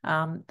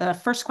 The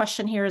first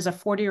question here is a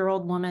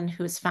 40-year-old woman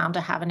who is found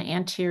to have an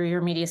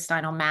anterior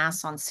mediastinal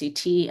mass on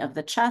CT of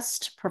the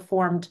chest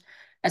performed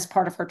as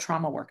part of her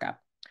trauma workup.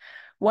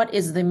 What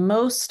is the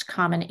most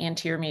common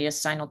anterior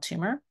mediastinal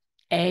tumor?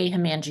 A,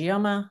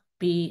 hemangioma,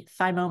 B,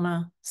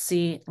 thymoma,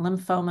 C,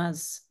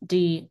 lymphomas,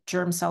 D,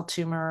 germ cell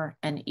tumor,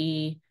 and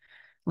E,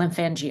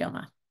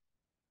 lymphangioma.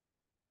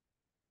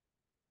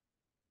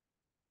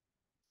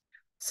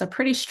 So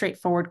pretty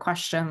straightforward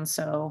question.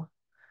 So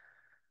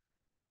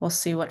we'll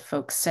see what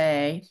folks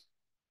say.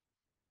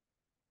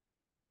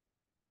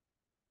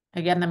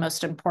 Again, the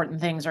most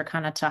important things are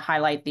kind of to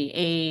highlight the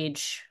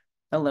age,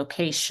 the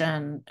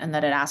location, and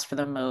that it asks for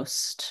the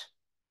most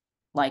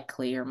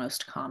likely or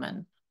most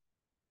common.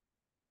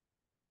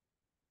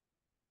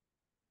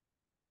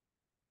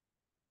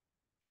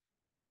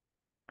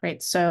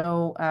 Great.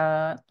 So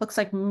looks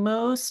like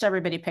most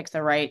everybody picked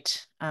the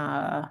right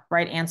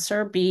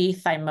answer, B,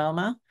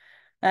 thymoma.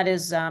 That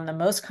is the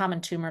most common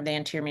tumor of the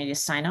anterior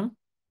mediastinum.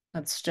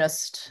 That's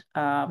just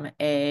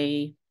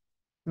a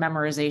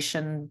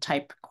memorization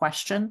type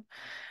question.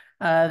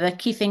 The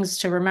key things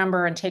to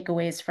remember and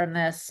takeaways from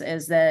this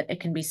is that it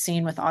can be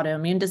seen with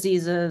autoimmune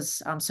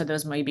diseases. So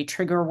those may be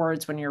trigger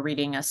words when you're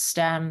reading a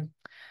STEM.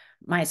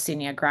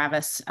 Myasthenia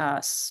gravis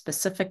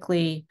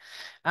specifically.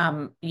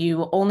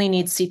 You only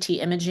need CT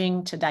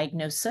imaging to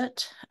diagnose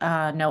it,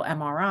 no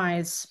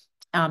MRIs,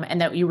 and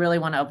that you really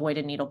want to avoid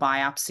a needle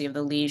biopsy of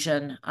the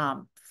lesion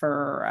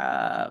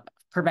for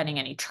preventing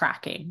any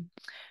tracking,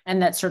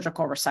 and that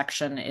surgical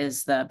resection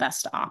is the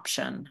best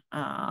option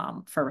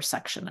for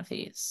resection of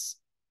these.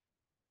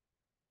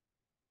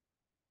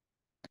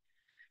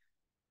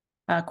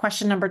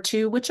 Question number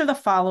 2, which of the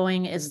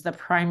following is the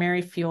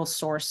primary fuel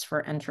source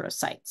for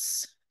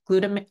enterocytes?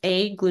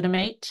 A,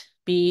 glutamate,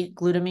 B,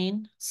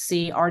 glutamine,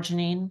 C,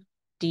 arginine,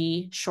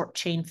 D, short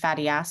chain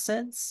fatty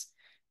acids,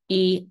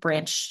 E,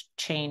 branch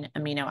chain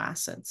amino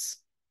acids.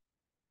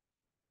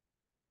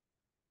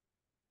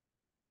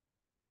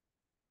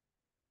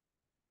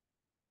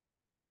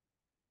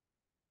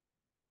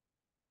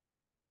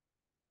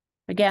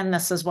 Again,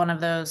 this is one of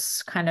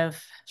those kind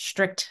of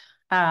strict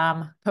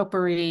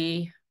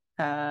potpourri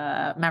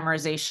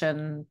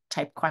memorization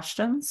type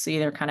questions. So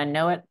you either kind of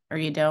know it or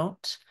you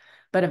don't.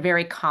 But a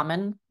very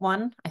common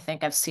one. I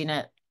think I've seen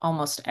it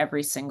almost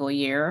every single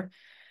year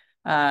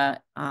on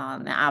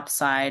the app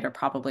side or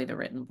probably the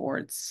written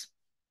boards.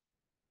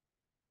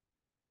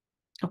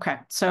 Okay,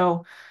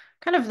 so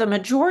kind of the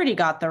majority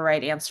got the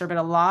right answer, but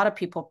a lot of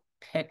people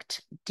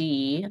picked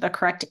D. The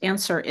correct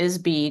answer is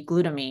B,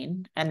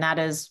 glutamine, and that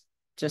is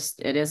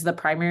just, it is the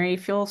primary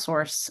fuel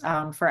source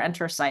for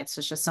enterocytes.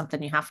 It's just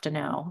something you have to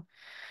know.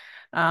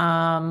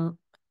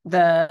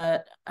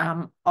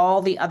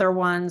 All the other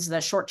ones,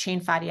 the short chain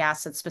fatty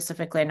acids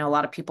specifically, I know a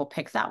lot of people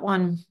pick that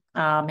one,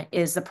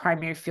 is the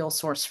primary fuel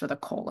source for the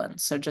colon.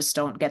 So just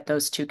don't get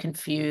those two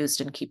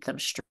confused and keep them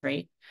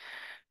straight.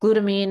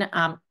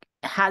 Glutamine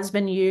has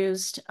been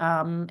used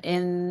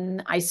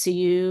in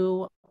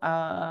ICU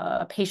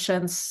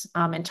patients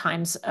in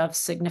times of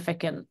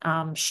significant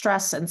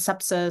stress and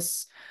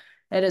sepsis.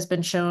 It has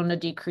been shown to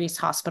decrease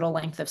hospital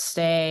length of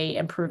stay,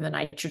 improve the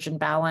nitrogen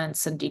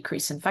balance, and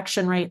decrease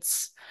infection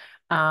rates.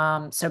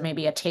 So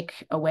maybe a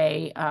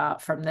takeaway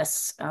from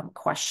this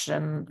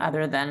question,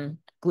 other than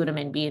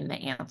glutamine being the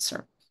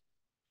answer.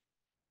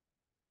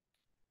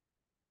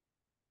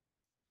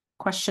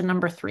 Question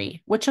number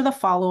 3, which of the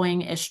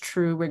following is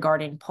true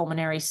regarding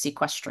pulmonary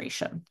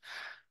sequestration?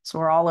 So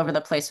we're all over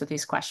the place with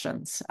these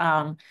questions.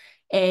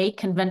 A,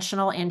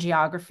 conventional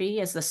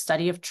angiography is the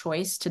study of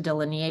choice to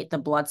delineate the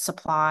blood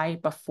supply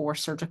before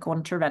surgical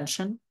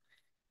intervention.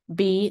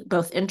 B,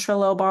 both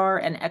intralobar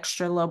and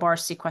extralobar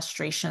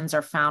sequestrations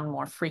are found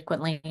more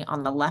frequently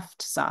on the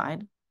left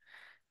side.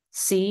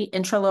 C,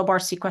 intralobar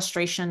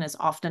sequestration is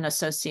often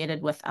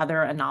associated with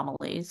other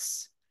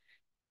anomalies.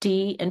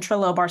 D,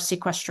 intralobar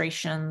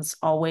sequestrations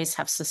always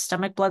have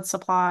systemic blood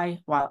supply,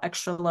 while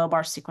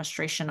extralobar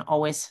sequestration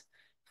always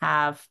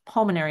have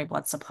pulmonary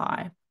blood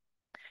supply.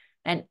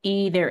 And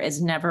E, there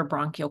is never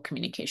bronchial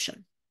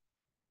communication.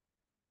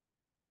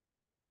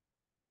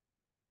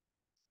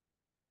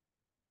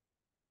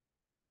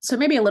 So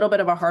maybe a little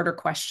bit of a harder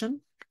question.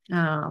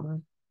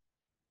 We'll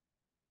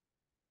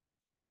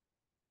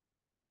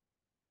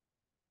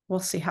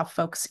see how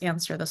folks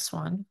answer this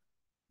one.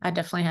 I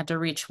definitely had to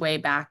reach way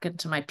back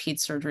into my ped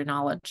surgery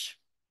knowledge.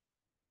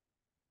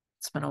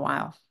 It's been a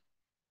while.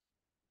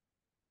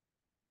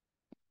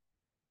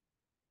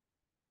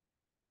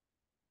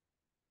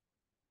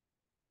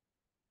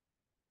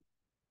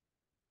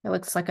 It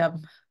looks like a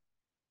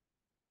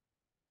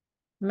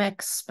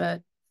mix,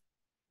 but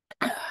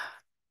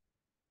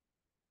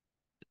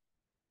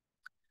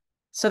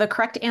so the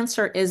correct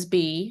answer is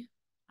B.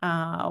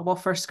 We'll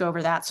first go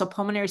over that. So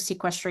pulmonary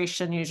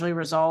sequestration usually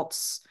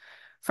results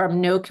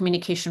from no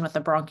communication with the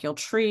bronchial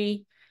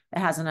tree. It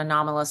has an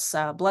anomalous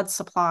blood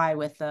supply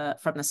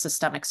from the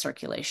systemic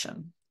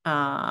circulation.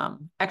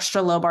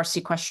 Extralobar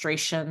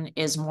sequestration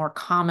is more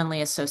commonly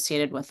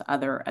associated with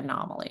other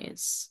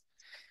anomalies.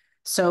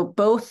 So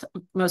both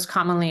most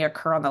commonly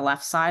occur on the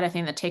left side. I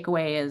think the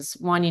takeaway is,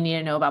 one, you need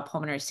to know about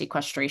pulmonary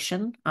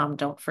sequestration.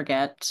 Don't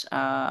forget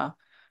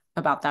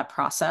about that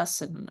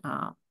process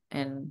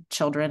in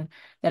children.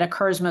 That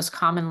occurs most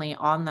commonly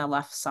on the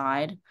left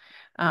side.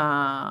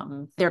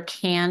 There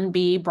can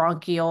be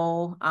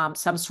bronchial,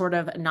 some sort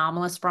of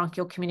anomalous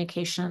bronchial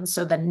communication.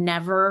 So the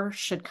never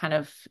should kind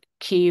of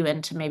key you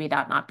into maybe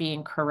that not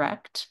being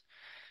correct.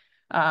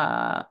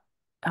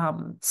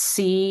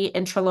 C,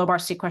 intralobar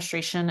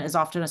sequestration is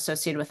often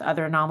associated with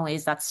other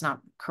anomalies. That's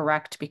not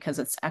correct because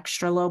it's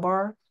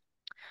extralobar.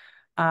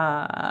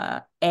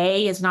 A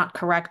is not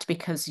correct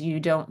because you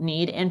don't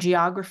need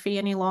angiography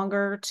any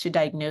longer to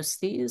diagnose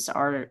these.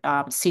 Our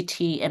CT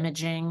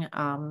imaging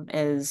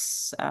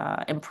is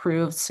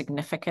improved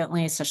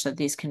significantly such that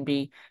these can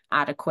be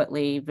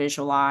adequately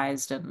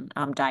visualized and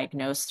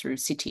diagnosed through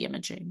CT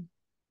imaging.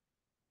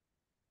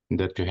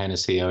 Dr.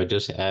 Hennessy, I would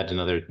just add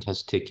another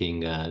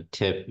test-taking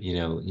tip.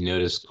 You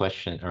notice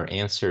question or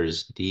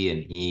answers D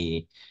and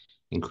E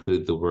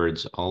include the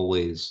words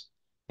always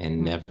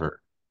and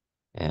never.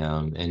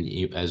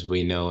 As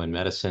we know in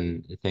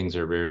medicine, things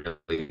are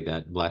rarely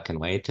that black and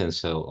white, and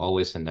so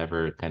always and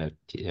never kind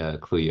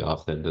of clue you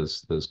off that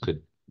those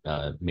could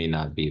may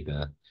not be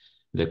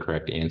the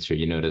correct answer.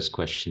 You notice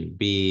question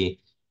B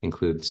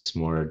includes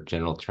more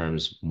general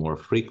terms, more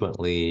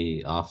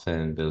frequently,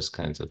 often, those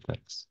kinds of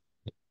things.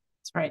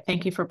 That's right.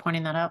 Thank you for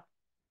pointing that out.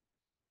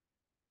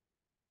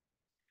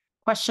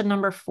 Question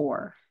number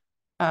 4.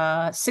 A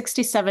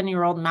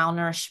 67-year-old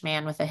malnourished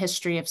man with a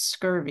history of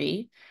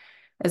scurvy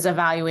is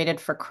evaluated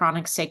for a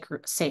chronic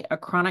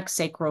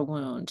sacral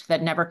wound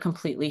that never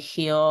completely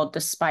healed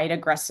despite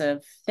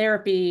aggressive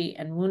therapy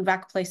and wound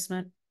vac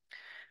placement.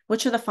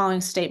 Which of the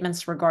following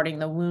statements regarding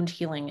the wound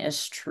healing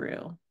is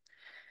true?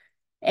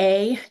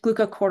 A,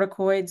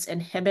 glucocorticoids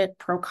inhibit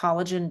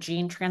procollagen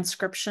gene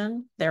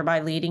transcription, thereby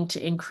leading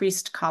to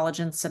increased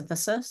collagen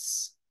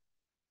synthesis.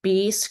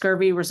 B,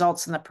 scurvy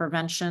results in the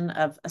prevention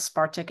of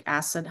aspartic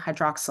acid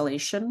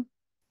hydroxylation.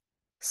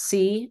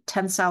 C,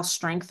 tensile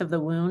strength of the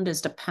wound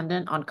is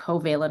dependent on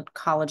covalent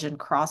collagen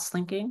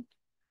cross-linking.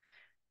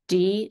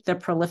 D, the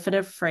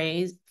proliferative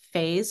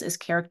phase is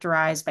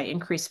characterized by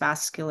increased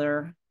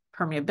vascular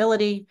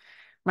permeability,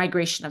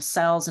 migration of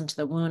cells into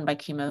the wound by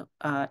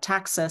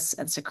chemotaxis,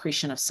 and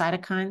secretion of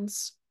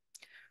cytokines.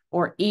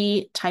 Or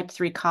E, type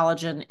 3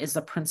 collagen is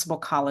the principal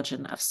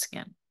collagen of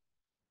skin.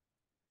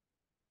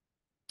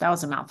 That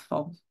was a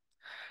mouthful.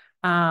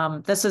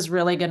 This is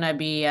really going to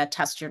be a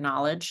test your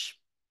knowledge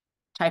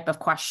type of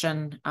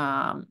question.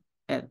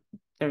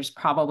 There's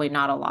probably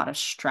not a lot of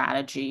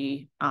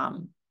strategy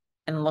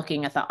in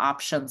looking at the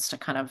options to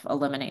kind of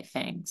eliminate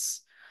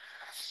things.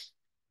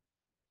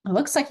 It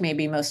looks like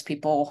maybe most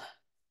people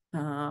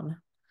are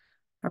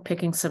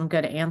picking some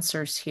good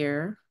answers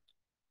here.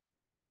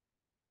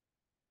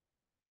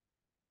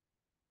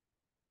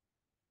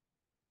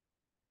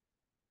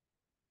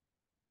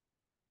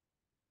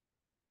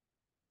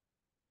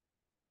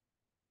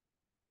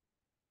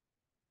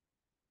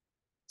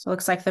 So it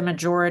looks like the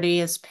majority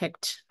is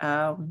picked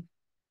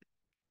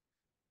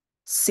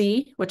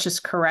C, which is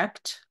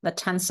correct. The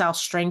tensile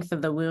strength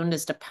of the wound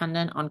is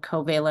dependent on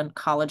covalent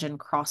collagen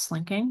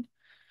cross-linking.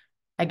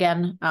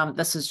 Again,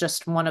 this is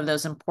just one of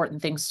those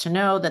important things to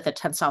know, that the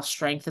tensile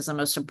strength is the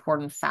most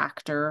important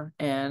factor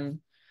in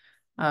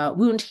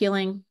wound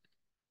healing,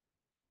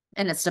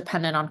 and it's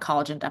dependent on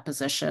collagen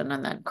deposition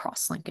and then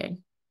cross-linking.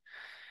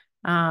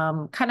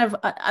 Kind of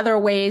other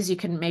ways you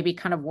can maybe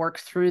kind of work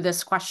through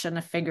this question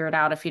to figure it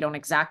out if you don't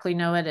exactly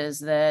know it, is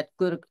that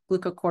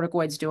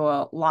glucocorticoids do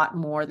a lot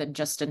more than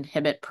just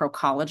inhibit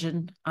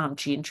procollagen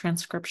gene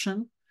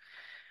transcription.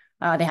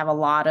 They have a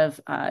lot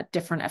of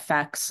different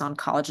effects on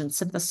collagen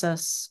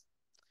synthesis.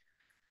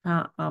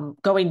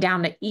 Going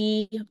down to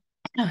E,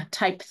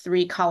 type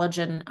 3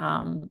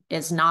 collagen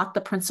is not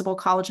the principal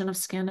collagen of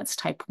skin, it's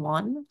type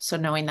 1. So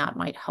knowing that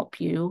might help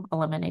you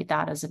eliminate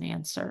that as an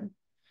answer.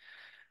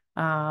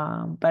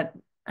 But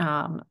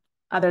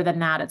other than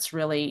that, it's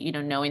really, you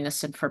know, knowing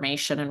this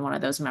information in one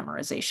of those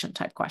memorization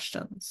type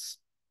questions.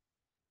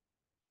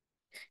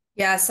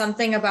 Yeah,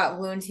 something about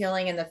wound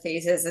healing in the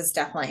phases is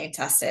definitely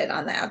tested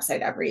on the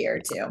ABSITE every year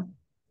too.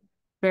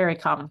 Very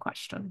common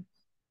question.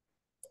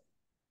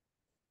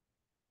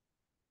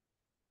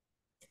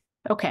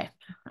 Okay.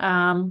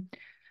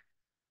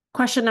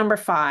 Question number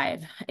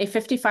 5. A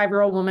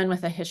 55-year-old woman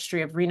with a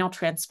history of renal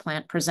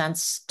transplant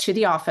presents to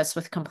the office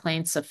with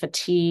complaints of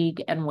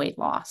fatigue and weight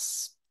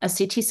loss. A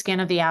CT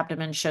scan of the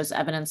abdomen shows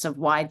evidence of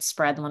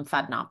widespread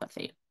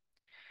lymphadenopathy.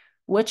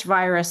 Which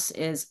virus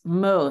is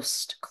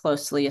most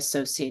closely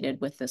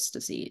associated with this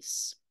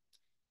disease?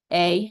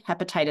 A,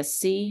 hepatitis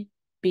C,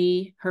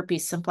 B,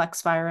 herpes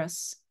simplex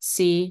virus,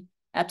 C,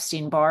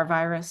 Epstein-Barr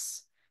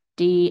virus,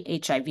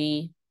 D,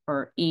 HIV,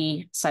 or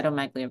E,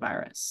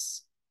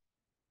 cytomegalovirus.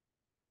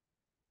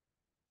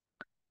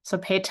 So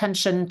pay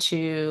attention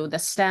to the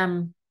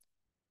stem,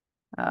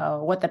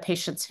 what the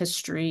patient's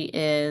history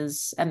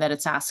is, and that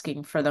it's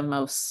asking for the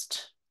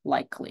most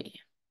likely.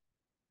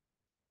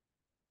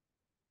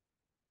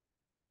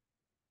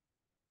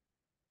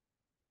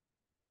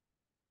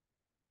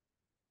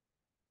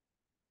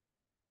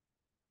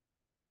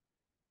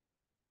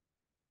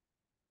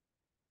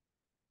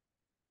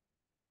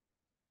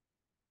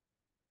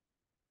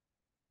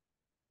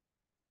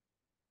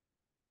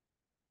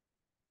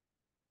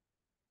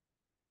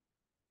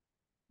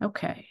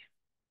 Okay.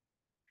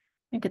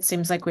 I think it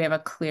seems like we have a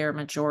clear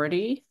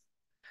majority.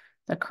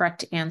 The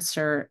correct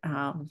answer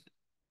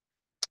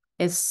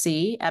is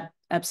C,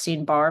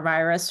 Epstein-Barr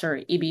virus, or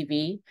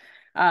EBV.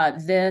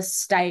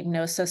 This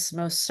diagnosis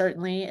most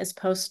certainly is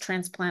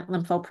post-transplant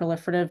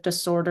lymphoproliferative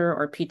disorder,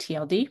 or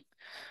PTLD,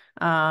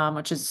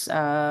 which is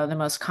the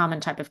most common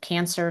type of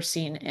cancer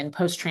seen in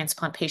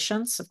post-transplant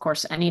patients. Of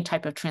course, any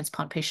type of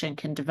transplant patient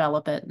can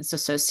develop it. It's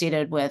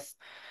associated with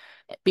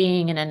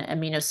being in an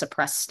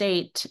immunosuppressed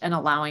state and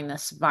allowing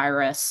this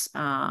virus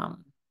to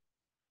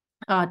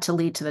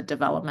lead to the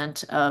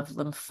development of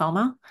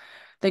lymphoma.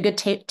 The good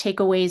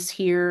takeaways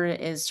here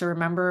is to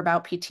remember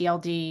about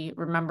PTLD,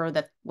 remember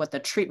that what the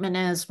treatment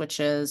is, which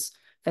is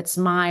if it's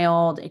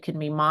mild, it can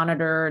be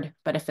monitored,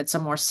 but if it's a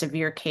more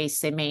severe case,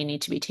 they may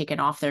need to be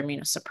taken off their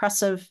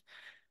immunosuppressive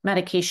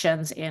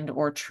medications and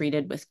or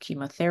treated with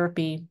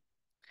chemotherapy.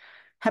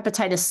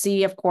 Hepatitis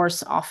C, of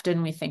course,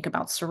 often we think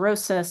about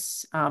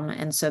cirrhosis,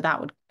 and so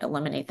that would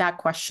eliminate that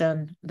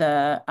question.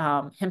 The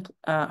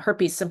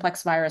herpes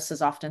simplex virus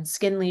is often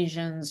skin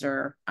lesions,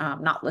 or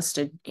not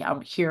listed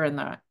here in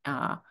the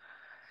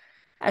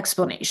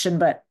explanation,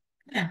 but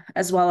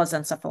as well as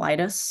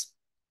encephalitis.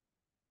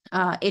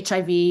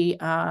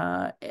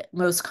 HIV,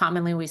 most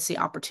commonly we see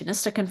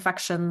opportunistic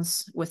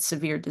infections with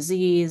severe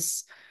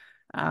disease,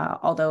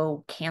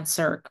 although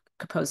cancer,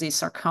 Kaposi's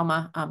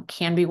sarcoma,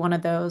 can be one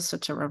of those, so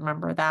to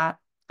remember that.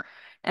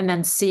 And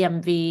then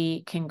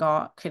CMV can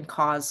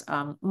cause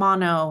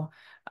mono,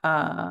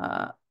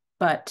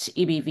 but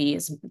EBV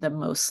is the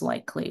most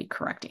likely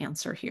correct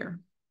answer here.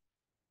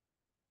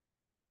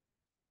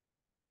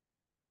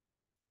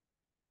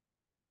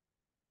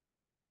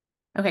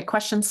 Okay,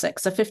 question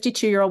 6. A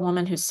 52-year-old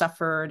woman who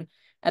suffered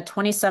a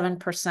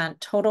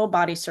 27% total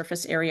body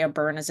surface area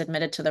burn is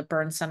admitted to the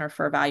burn center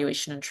for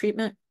evaluation and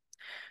treatment.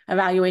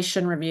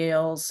 Evaluation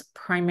reveals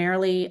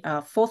primarily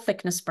full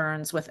thickness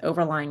burns with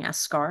overlying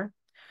eschar.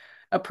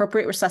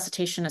 Appropriate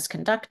resuscitation is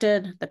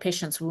conducted. The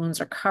patient's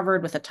wounds are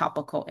covered with a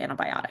topical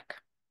antibiotic.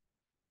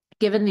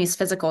 Given these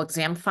physical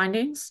exam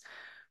findings,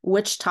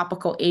 which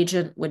topical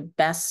agent would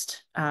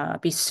best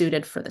be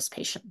suited for this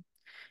patient?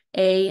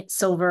 A,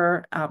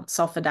 silver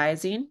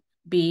sulfadiazine,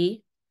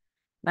 B,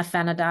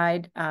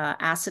 mefenadide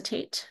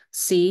acetate,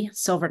 C,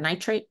 silver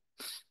nitrate,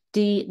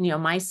 D,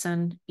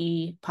 neomycin,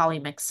 E,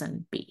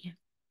 polymyxin B.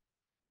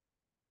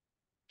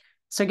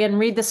 So again,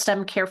 read the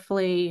stem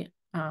carefully.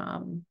 I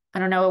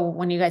don't know,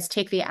 when you guys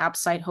take the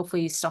ABSITE,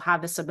 hopefully you still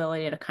have this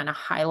ability to kind of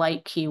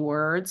highlight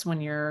keywords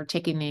when you're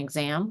taking the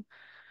exam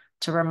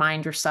to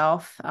remind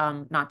yourself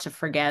not to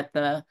forget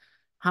the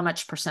how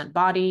much percent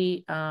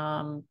body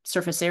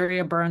surface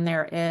area burn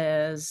there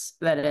is,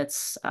 that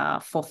it's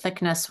full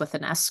thickness with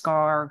an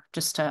eschar,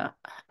 just to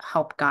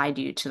help guide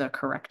you to the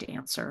correct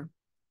answer.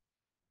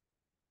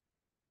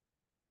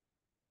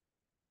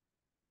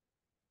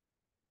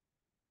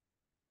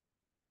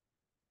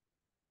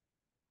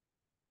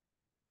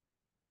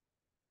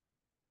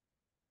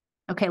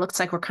 Okay, looks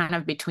like we're kind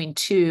of between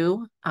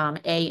two,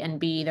 A and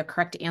B. The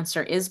correct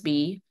answer is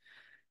B,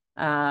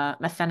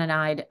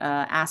 methionine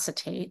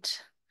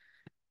acetate.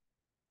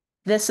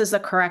 This is the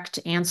correct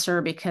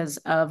answer because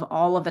of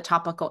all of the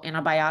topical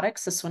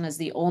antibiotics. This one is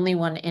the only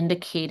one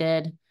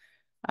indicated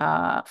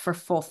for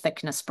full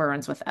thickness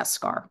burns with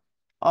eschar.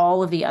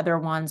 All of the other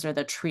ones are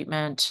the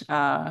treatment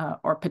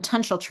or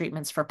potential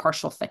treatments for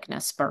partial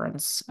thickness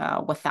burns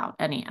without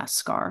any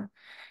eschar.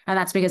 And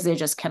that's because they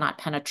just cannot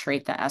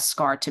penetrate the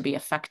eschar to be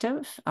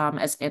effective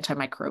as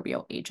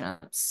antimicrobial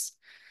agents.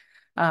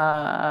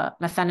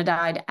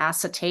 Methionine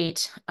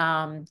acetate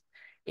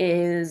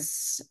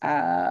is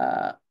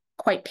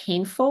quite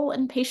painful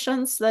in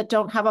patients that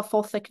don't have a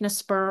full thickness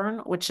burn,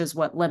 which is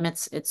what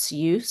limits its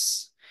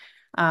use.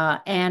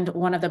 And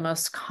one of the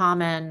most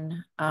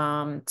common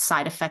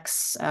side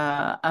effects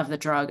of the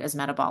drug is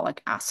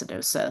metabolic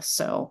acidosis.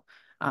 So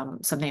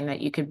something that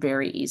you could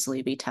very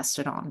easily be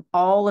tested on.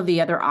 All of the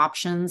other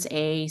options,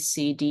 A,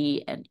 C,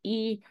 D, and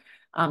E,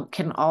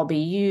 can all be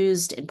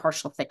used in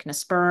partial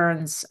thickness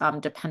burns,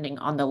 depending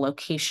on the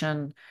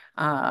location,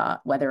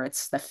 whether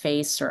it's the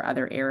face or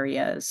other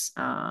areas.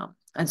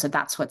 And so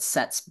that's what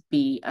sets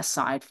B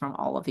aside from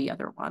all of the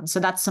other ones. So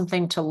that's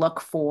something to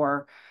look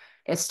for,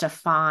 is to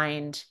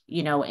find,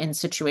 you know, in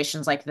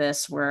situations like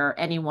this where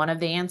any one of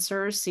the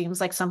answers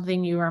seems like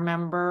something you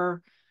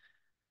remember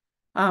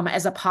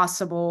as a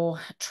possible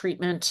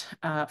treatment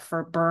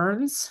for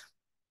burns,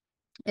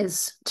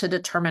 is to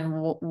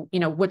determine, you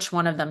know, which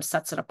one of them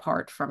sets it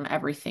apart from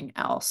everything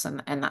else.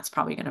 And that's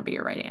probably going to be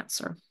your right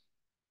answer.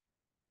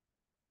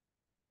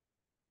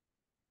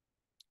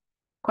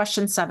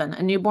 Question 7.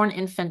 A newborn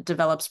infant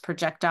develops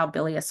projectile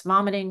bilious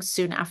vomiting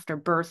soon after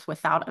birth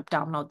without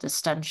abdominal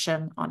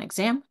distension on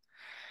exam.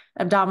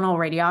 Abdominal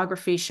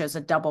radiography shows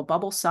a double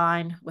bubble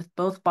sign with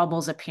both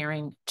bubbles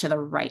appearing to the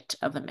right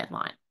of the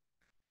midline.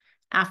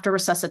 After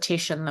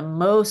resuscitation, the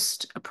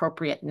most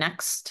appropriate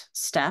next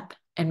step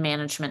in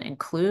management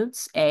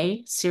includes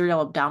A,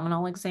 serial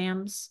abdominal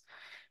exams,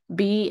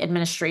 B,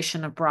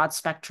 administration of broad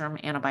spectrum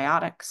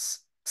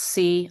antibiotics,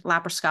 C,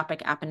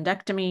 laparoscopic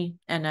appendectomy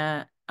and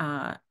a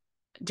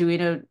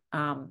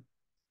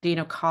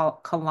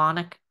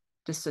duodenoccolonic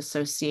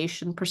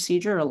dissociation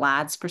procedure, or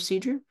LADS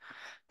procedure,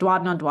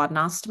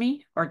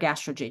 duodenodduodenostomy, or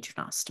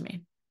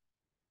gastrojejunostomy.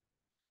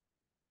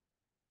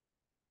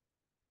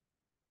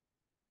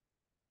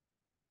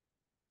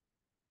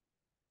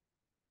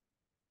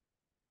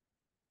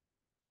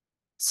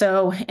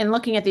 So in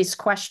looking at these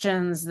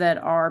questions that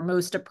are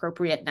most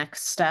appropriate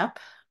next step,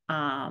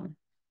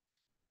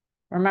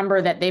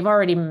 remember that they've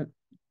already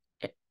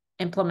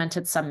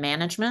implemented some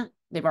management.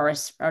 They've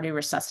already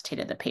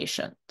resuscitated the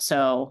patient.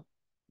 So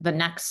the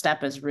next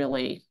step is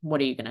really, what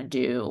are you going to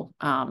do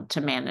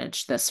to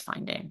manage this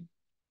finding?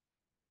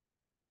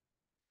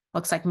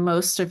 Looks like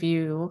most of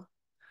you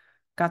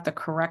got the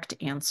correct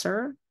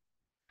answer,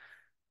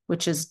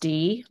 which is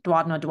D,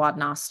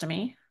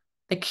 duodenodduodenostomy.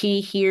 The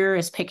key here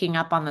is picking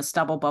up on this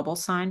double bubble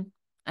sign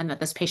and that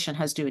this patient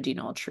has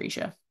duodenal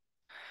atresia.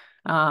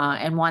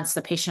 And once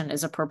the patient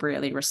is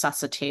appropriately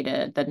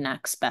resuscitated, the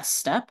next best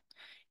step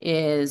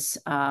is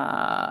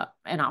an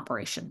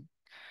operation.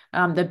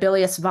 The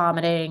bilious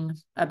vomiting,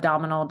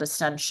 abdominal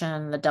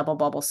distension, the double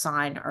bubble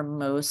sign are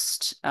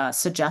most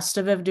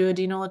suggestive of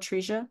duodenal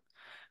atresia.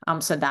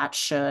 So that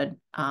should,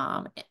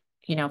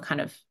 you know,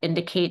 kind of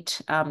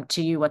indicate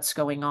to you what's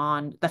going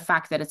on. The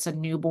fact that it's a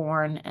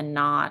newborn and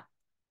not,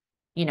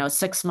 you know,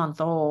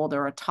 6-month-old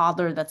or a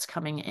toddler that's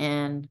coming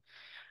in.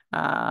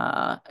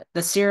 The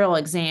serial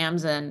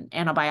exams and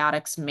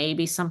antibiotics may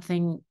be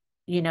something,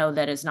 you know,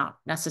 that is not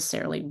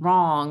necessarily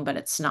wrong, but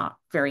it's not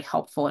very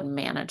helpful in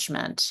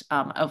management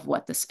of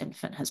what this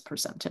infant has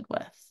presented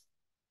with.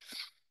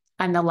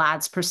 And the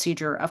LADS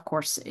procedure, of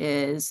course,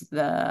 is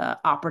the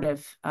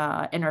operative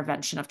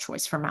intervention of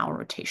choice for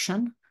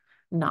malrotation,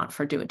 not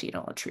for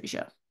duodenal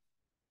atresia.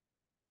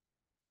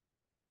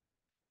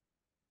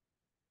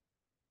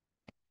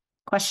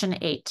 Question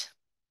 8.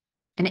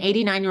 An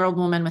 89-year-old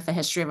woman with a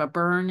history of a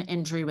burn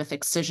injury with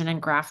excision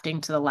and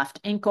grafting to the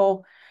left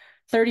ankle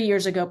 30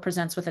 years ago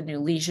presents with a new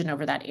lesion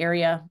over that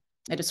area.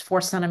 It is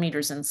 4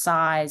 centimeters in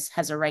size,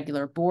 has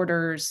irregular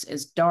borders,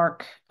 is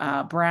dark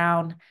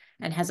brown,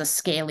 and has a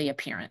scaly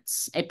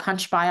appearance. A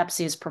punch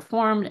biopsy is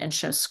performed and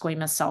shows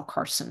squamous cell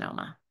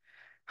carcinoma.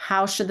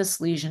 How should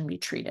this lesion be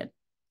treated?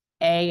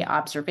 A,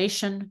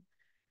 observation,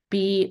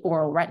 B,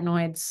 oral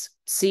retinoids,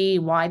 C,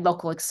 wide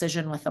local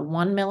excision with a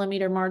 1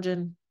 millimeter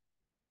margin,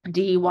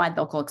 D, wide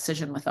local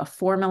excision with a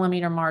 4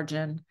 millimeter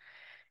margin,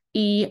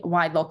 E,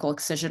 wide local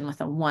excision with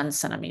a 1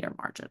 centimeter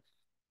margin.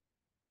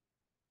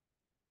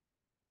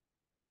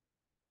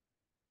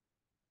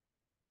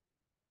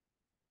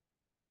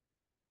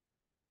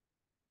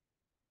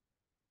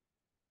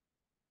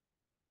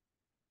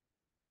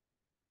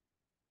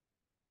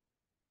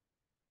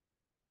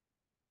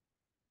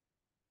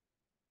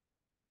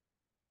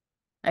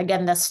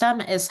 Again, the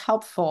stem is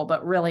helpful,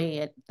 but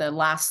really the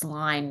last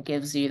line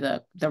gives you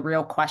the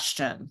real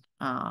question,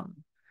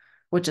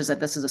 which is that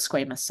this is a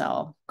squamous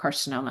cell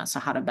carcinoma, so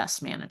how to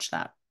best manage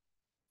that.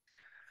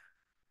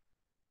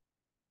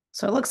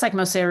 So it looks like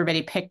mostly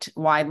everybody picked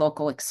wide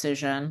local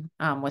excision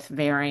with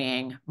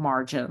varying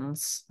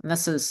margins. And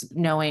this is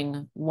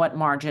knowing what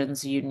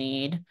margins you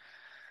need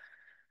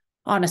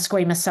on a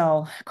squamous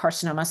cell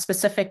carcinoma,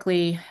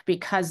 specifically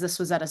because this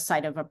was at a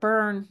site of a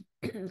burn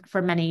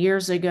from many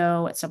years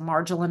ago. It's a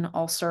margin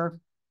ulcer,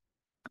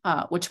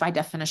 which by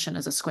definition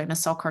is a squamous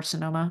cell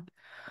carcinoma.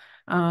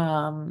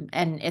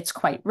 And it's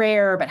quite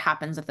rare, but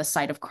happens at the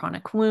site of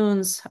chronic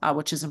wounds,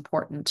 which is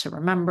important to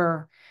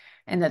remember.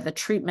 And that the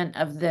treatment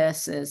of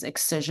this is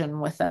excision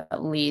with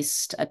at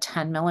least a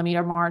 10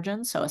 millimeter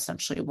margin. So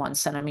essentially 1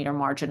 centimeter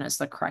margin is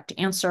the correct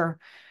answer.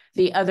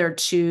 The other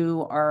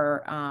two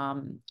are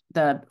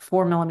the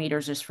 4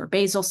 millimeters is for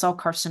basal cell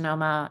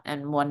carcinoma,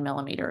 and 1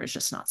 millimeter is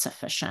just not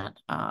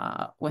sufficient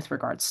with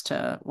regards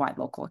to wide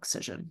local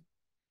excision.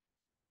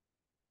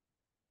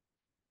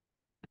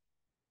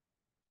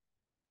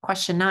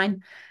 Question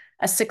 9.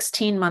 A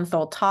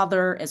 16-month-old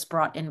toddler is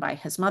brought in by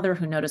his mother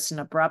who noticed an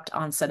abrupt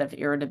onset of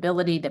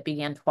irritability that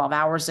began 12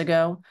 hours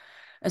ago,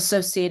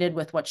 associated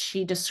with what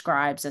she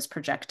describes as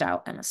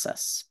projectile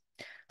emesis.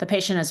 The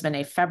patient has been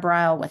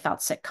afebrile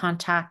without sick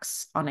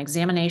contacts. On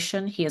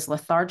examination, he is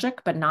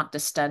lethargic but not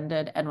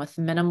distended and with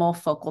minimal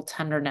focal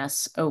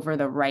tenderness over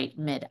the right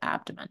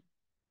mid-abdomen.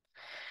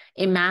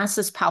 A mass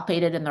is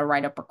palpated in the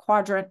right upper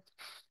quadrant.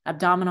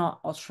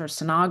 Abdominal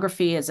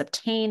ultrasonography is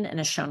obtained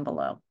and is shown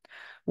below.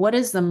 What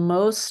is the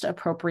most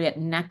appropriate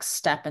next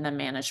step in the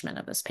management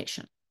of this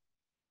patient?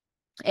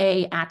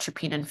 A,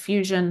 atropine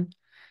infusion.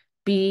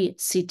 B,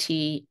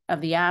 CT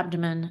of the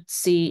abdomen.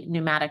 C,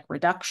 pneumatic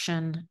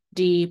reduction.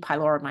 D,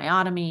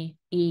 pyloromyotomy.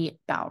 E,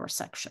 bowel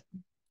resection.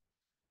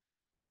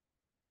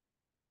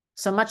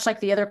 So much like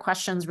the other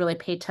questions, really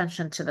pay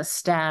attention to the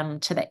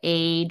stem, to the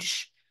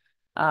age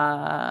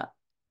of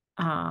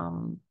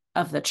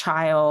the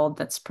child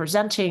that's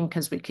presenting,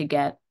 because we could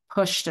get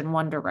pushed in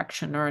one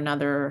direction or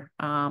another,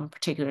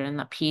 particularly in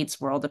the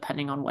peds world,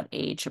 depending on what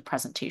age the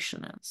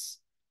presentation is.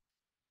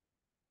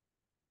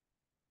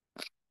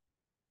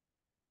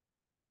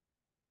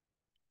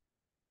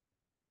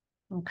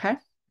 Okay,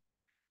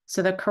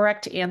 so the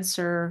correct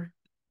answer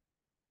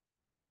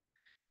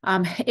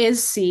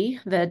is C.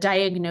 The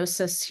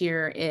diagnosis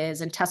here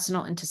is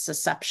intestinal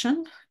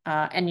intussusception,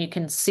 and you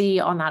can see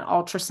on that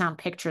ultrasound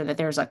picture that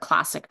there's a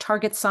classic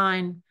target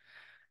sign.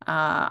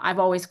 I've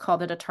always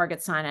called it a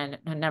target sign, and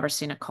I've never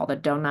seen it called a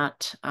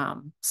donut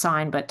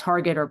sign, but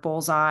target or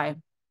bullseye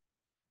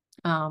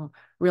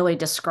really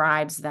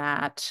describes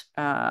that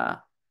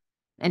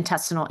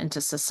intestinal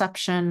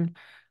intussusception.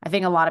 I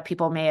think a lot of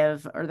people may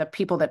have, or the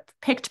people that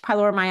picked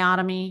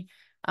pyloromyotomy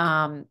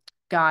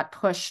got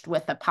pushed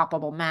with a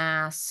palpable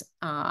mass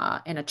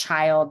in a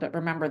child, but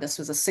remember this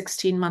was a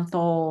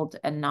 16-month-old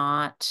and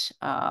not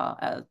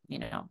a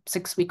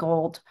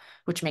 6-week-old,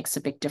 which makes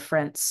a big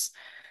difference.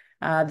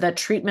 The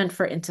treatment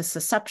for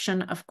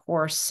intussusception, of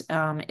course,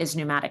 is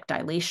pneumatic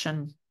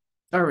dilation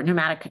or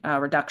pneumatic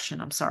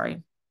reduction. I'm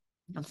sorry.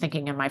 I'm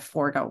thinking in my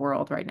Forga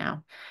world right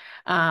now.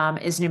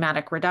 Is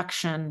pneumatic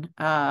reduction.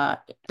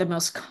 The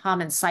most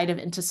common site of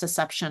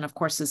intussusception, of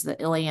course, is the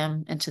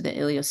ileum into the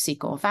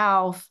ileocecal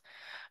valve.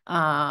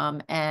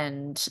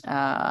 And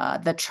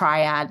the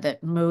triad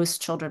that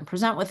most children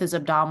present with is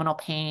abdominal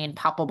pain,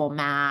 palpable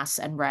mass,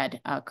 and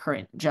red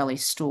currant jelly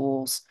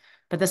stools.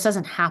 But this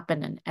doesn't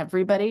happen in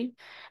everybody.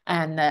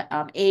 And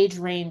the age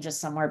range is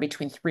somewhere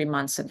between 3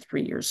 months and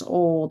 3 years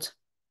old.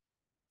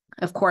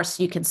 Of course,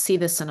 you can see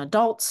this in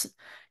adults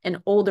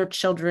and older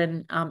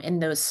children. In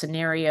those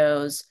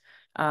scenarios,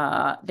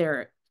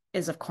 there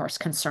is, of course,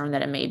 concern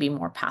that it may be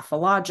more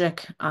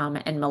pathologic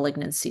and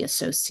malignancy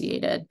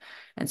associated.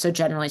 And so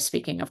generally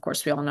speaking, of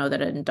course, we all know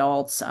that in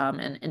adults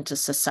and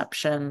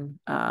intussusception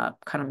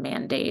kind of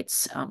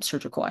mandates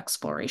surgical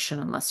exploration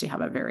unless you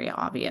have a very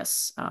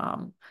obvious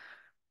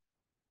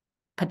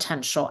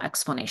potential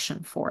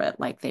explanation for it,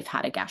 like they've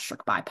had a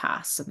gastric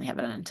bypass and they have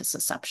an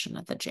intussusception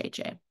at the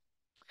JJ.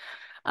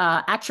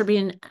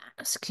 Atropine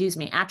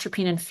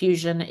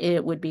infusion,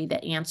 it would be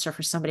the answer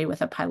for somebody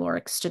with a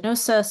pyloric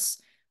stenosis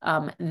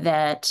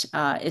that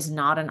is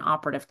not an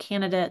operative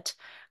candidate.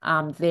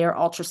 Their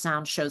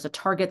ultrasound shows a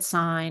target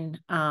sign.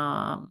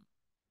 Their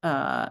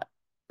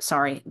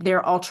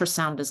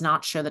ultrasound does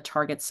not show the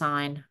target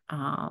sign.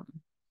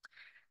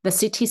 The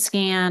CT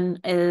scan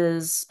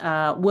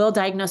will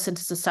diagnose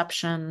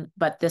intussusception,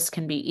 but this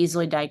can be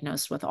easily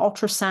diagnosed with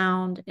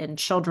ultrasound in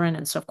children.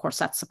 And so, of course,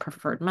 that's the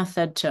preferred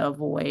method to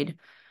avoid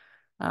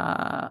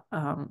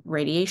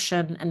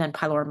radiation. And then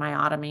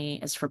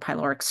pyloromyotomy is for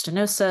pyloric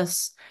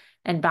stenosis.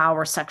 And bowel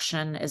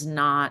resection is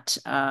not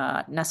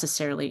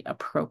necessarily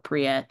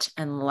appropriate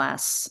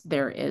unless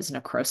there is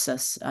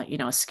necrosis,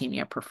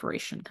 ischemia,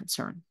 perforation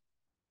concern.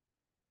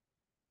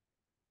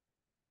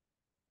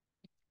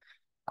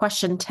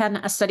 Question 10,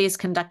 a study is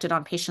conducted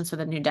on patients with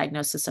a new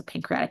diagnosis of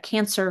pancreatic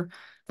cancer.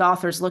 The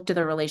authors looked at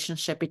the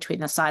relationship between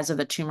the size of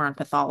the tumor and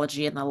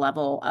pathology and the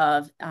level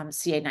of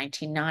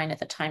CA19-9 at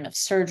the time of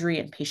surgery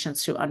in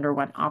patients who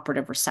underwent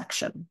operative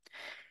resection.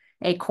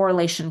 A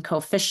correlation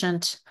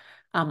coefficient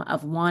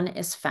of 1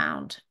 is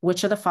found.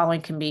 Which of the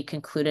following can be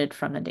concluded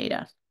from the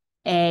data?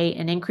 A,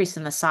 an increase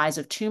in the size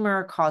of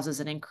tumor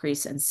causes an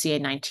increase in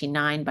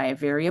CA19-9 by a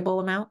variable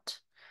amount.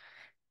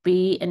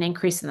 B, an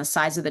increase in the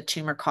size of the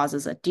tumor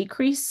causes a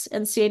decrease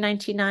in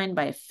CA19-9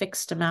 by a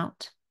fixed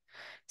amount.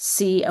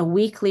 C, a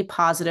weakly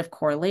positive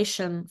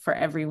correlation. For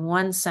every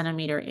 1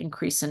 centimeter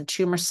increase in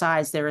tumor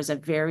size, there is a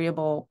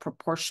variable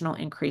proportional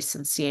increase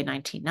in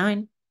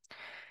CA19-9.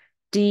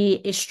 D,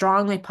 a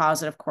strongly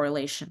positive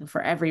correlation. For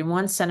every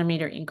 1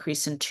 centimeter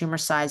increase in tumor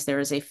size,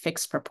 there is a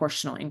fixed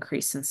proportional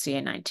increase in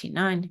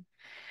CA19-9.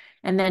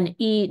 And then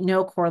E,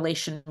 no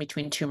correlation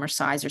between tumor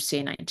size or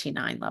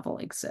CA19-9 level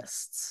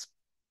exists.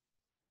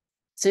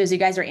 So as you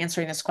guys are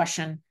answering this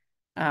question,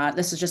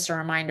 this is just a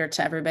reminder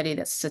to everybody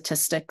that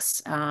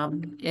statistics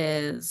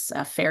is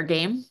a fair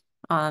game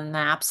on the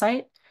app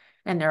site.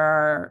 And there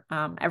are,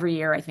 every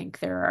year, I think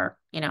there are,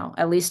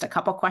 at least a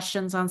couple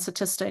questions on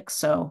statistics.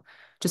 So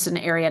just an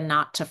area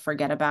not to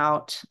forget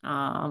about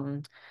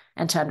and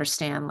to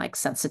understand like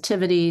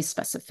sensitivity,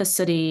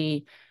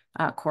 specificity,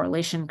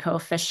 correlation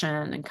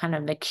coefficient, and kind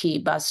of the key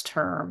buzz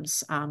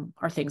terms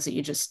are things that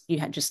you just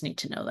need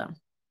to know them.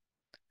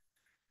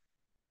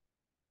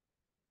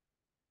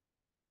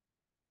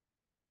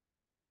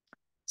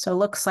 So it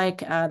looks like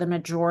the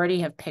majority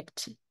have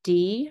picked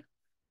D,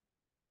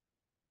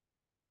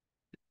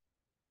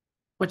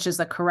 which is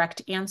the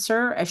correct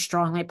answer. A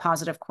strongly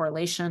positive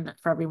correlation.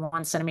 For every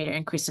 1 centimeter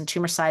increase in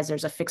tumor size,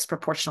 there's a fixed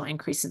proportional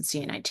increase in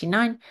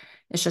CA19-9.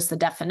 It's just the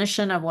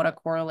definition of what a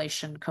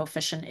correlation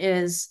coefficient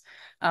is.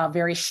 A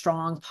very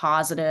strong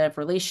positive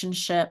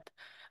relationship,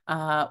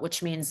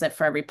 which means that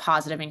for every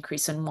positive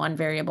increase in one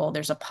variable,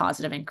 there's a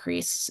positive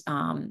increase,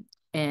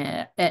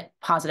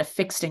 positive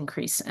fixed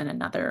increase in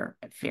another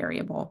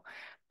variable.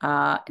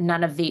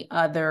 None of the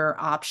other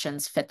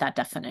options fit that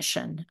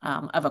definition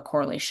of a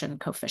correlation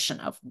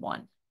coefficient of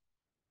 1.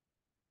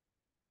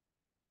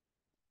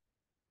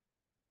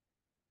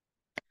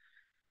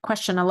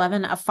 Question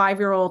 11, a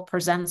 5-year-old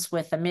presents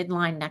with a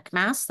midline neck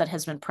mass that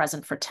has been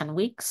present for 10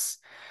 weeks.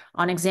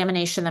 On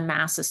examination, the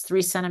mass is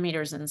 3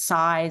 centimeters in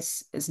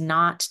size, is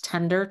not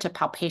tender to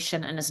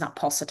palpation, and is not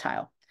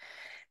pulsatile.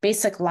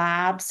 Basic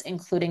labs,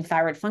 including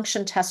thyroid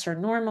function tests, are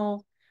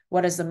normal.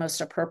 What is the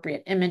most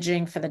appropriate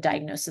imaging for the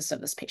diagnosis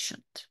of this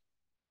patient?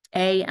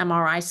 A,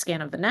 MRI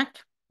scan of the neck.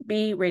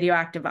 B,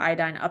 radioactive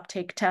iodine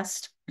uptake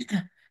test.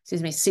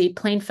 Excuse me. C,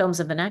 plain films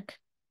of the neck.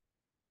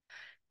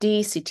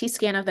 D, CT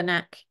scan of the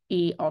neck.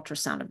 E,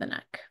 ultrasound of the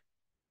neck.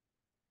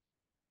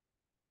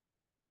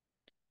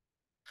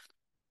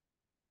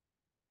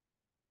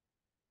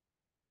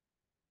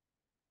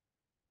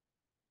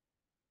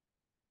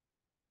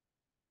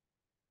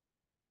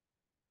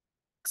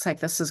 Looks like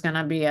this is going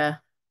to be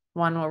a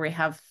one where we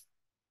have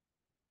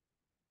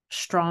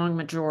strong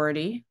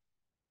majority.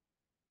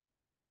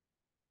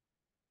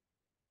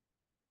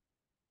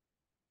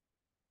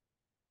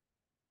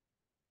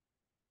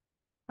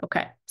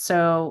 Okay,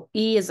 so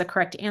E is the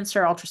correct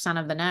answer, ultrasound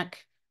of the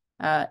neck.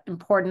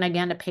 Important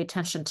again to pay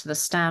attention to the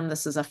stem.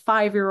 This is a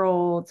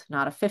 5-year-old,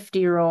 not a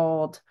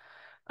 50-year-old,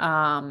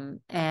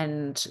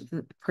 and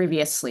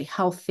previously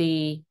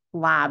healthy.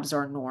 Labs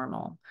are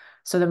normal.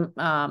 So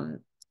the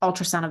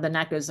ultrasound of the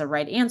neck is the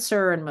right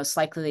answer, and most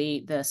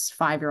likely this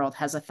 5-year-old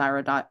has a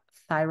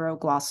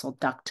thyroglossal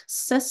duct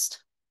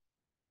cyst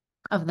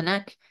of the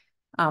neck.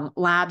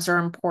 Labs are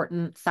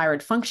important.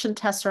 Thyroid function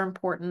tests are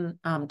important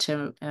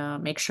to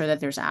make sure that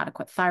there's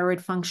adequate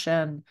thyroid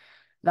function.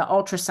 The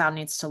ultrasound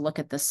needs to look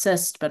at the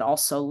cyst, but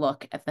also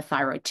look at the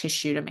thyroid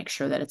tissue to make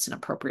sure that it's an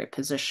appropriate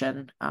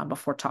position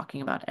before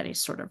talking about any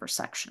sort of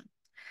resection.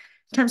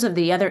 In terms of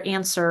the other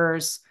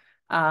answers,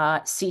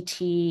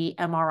 CT,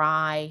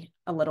 MRI,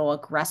 a little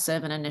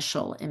aggressive in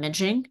initial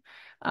imaging.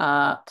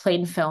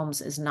 Plain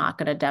films is not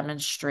going to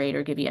demonstrate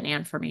or give you any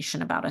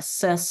information about a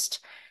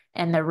cyst.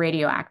 And the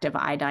radioactive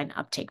iodine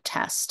uptake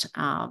test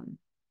can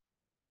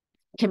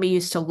be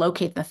used to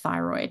locate the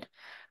thyroid,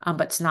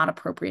 but it's not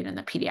appropriate in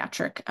the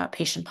pediatric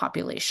patient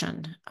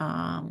population.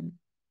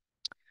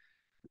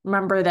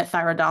 Remember that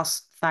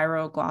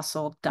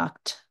thyroglossal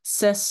duct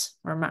cysts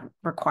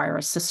require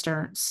a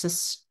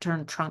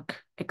cistern trunk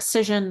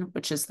excision,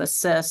 which is the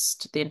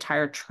cyst, the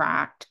entire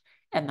tract,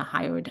 and the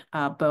hyoid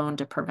bone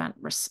to prevent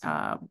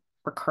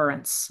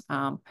recurrence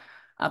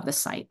of the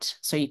site.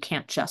 So you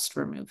can't just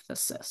remove the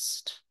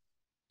cyst.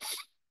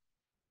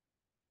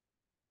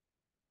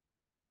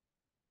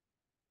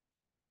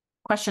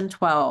 Question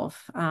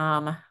 12.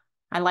 I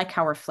like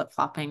how we're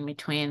flip-flopping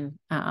between,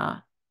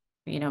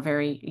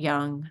 very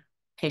young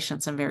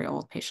patients and very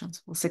old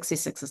patients. Well,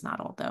 66 is not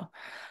old, though.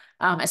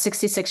 A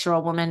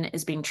 66-year-old woman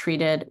is being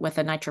treated with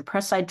a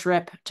nitroprusside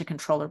drip to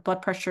control her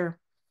blood pressure.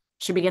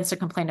 She begins to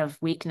complain of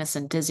weakness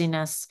and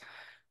dizziness.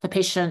 The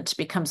patient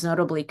becomes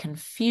notably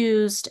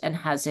confused and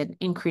has an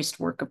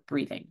increased work of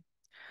breathing.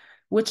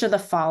 which of the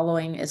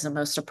following is the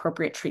most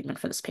appropriate treatment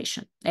for this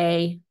patient?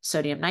 A,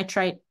 sodium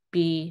nitrite,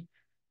 B,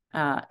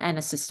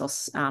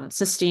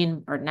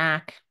 N-acetylcysteine or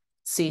NAC,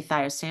 C,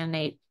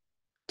 thiocyanate,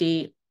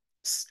 D,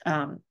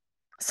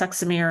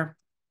 Succinylcholine,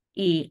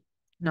 E,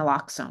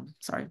 naloxone.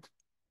 Sorry.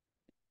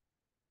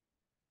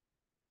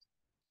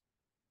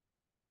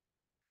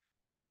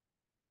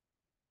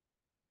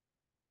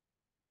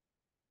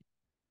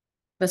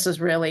 This is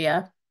really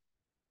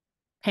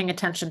paying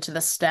attention to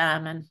the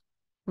stem and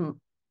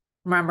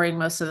remembering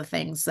most of the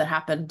things that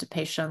happen to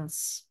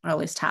patients, or at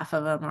least half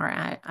of them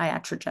are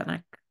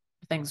iatrogenic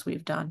things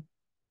we've done.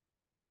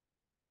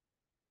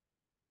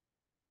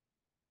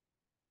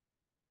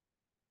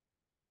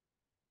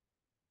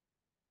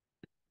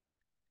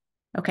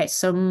 Okay,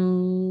 so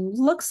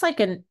looks like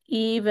an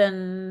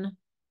even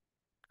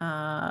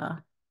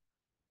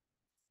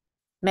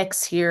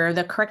mix here.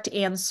 The correct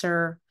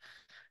answer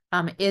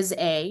is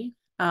A.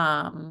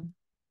 Am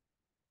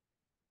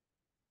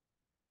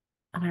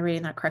I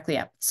reading that correctly?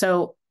 Yeah.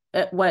 So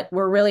what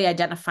we're really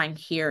identifying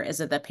here is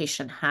that the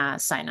patient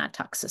has cyanide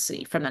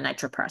toxicity from the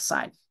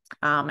nitroprusside.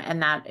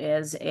 And that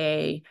is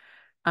a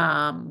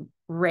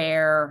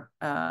rare,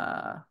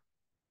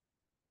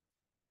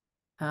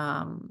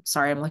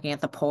 sorry, I'm looking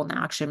at the poll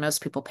now. Actually,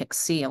 most people pick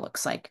C, it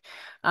looks like.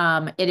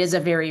 It is a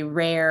very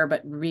rare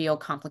but real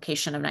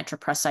complication of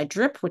nitroprusside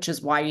drip, which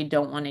is why you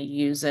don't want to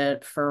use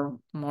it for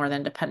more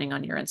than, depending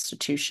on your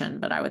institution,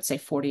 but I would say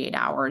 48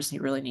 hours.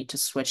 You really need to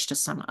switch to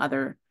some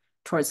other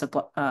towards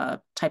a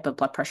type of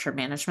blood pressure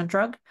management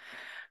drug.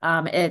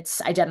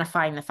 It's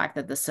identifying the fact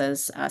that this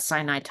is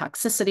cyanide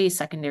toxicity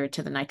secondary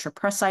to the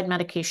nitroprusside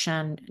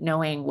medication,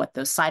 knowing what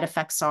those side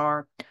effects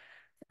are.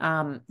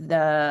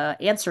 The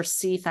answer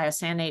C,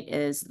 thiocyanate,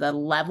 is the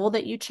level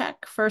that you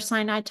check for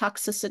cyanide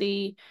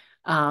toxicity.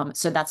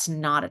 So that's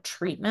not a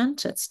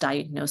treatment, it's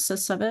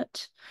diagnosis of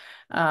it.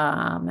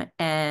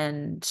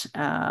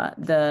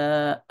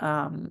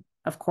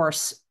 Of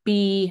course,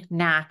 B,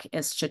 NAC,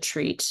 is to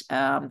treat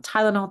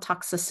Tylenol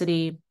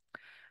toxicity.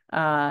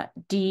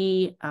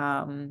 D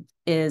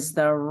is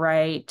the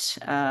right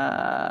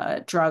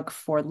drug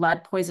for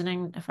lead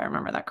poisoning, if I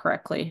remember that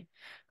correctly,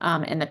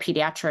 in the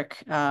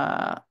pediatric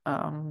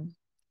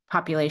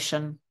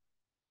population.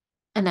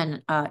 And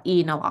then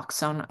E,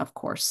 naloxone, of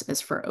course, is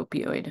for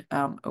opioid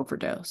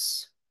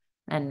overdose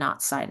and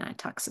not cyanide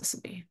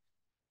toxicity.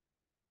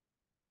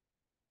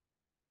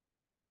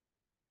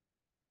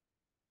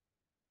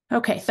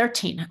 Okay,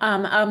 13.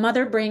 A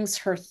mother brings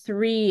her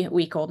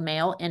 3-week-old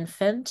male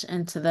infant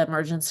into the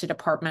emergency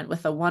department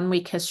with a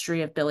 1-week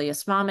history of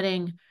bilious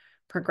vomiting,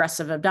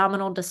 progressive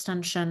abdominal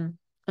distension.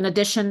 In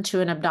addition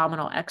to an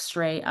abdominal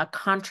X-ray, a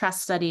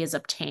contrast study is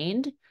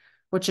obtained,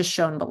 which is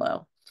shown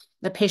below.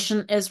 The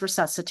patient is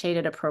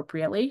resuscitated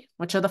appropriately.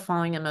 Which of the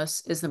following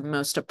is the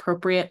most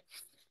appropriate,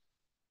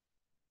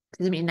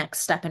 next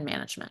step in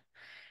management?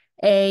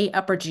 A,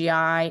 upper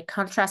GI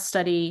contrast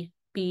study.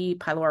 B,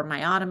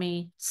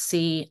 pyloromyotomy.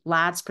 C,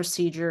 Ladd's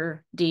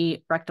procedure.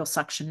 D, rectal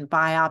suction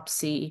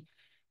biopsy.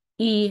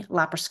 E,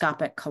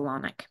 laparoscopic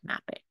colonic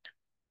mapping.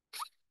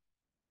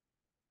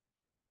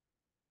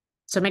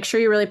 So make sure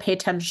you really pay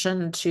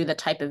attention to the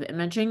type of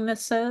imaging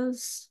this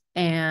is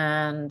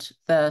and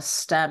the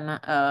stem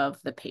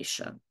of the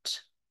patient.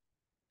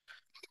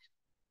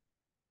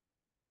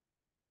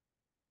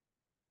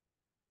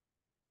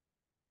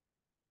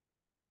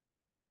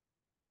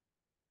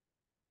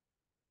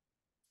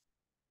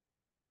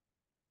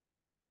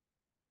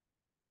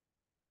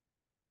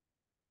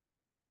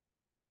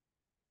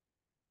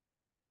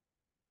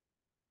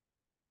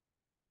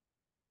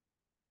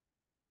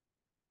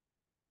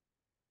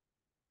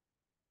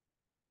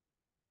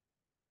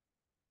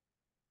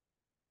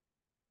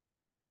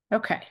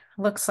 Okay,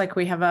 looks like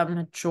we have a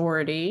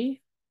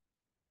majority,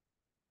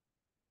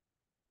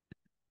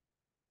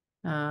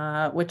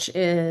 which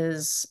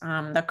is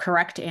the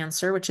correct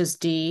answer, which is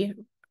D,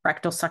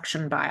 rectal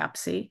suction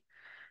biopsy.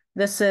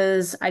 This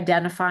is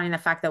identifying the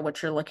fact that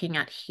what you're looking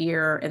at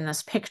here in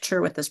this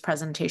picture with this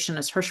presentation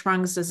is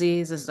Hirschsprung's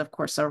disease. This is, of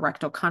course, a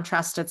rectal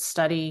contrasted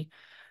study.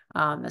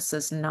 This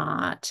is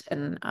not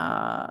an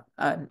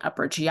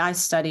upper GI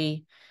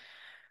study.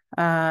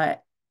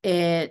 Knowing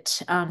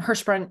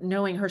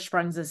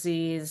Hirschsprung's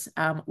disease,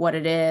 what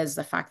it is,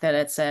 the fact that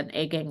it's an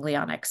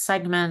aganglionic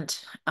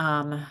segment,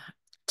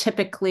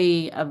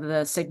 typically of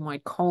the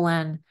sigmoid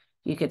colon.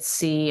 You could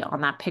see on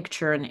that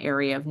picture an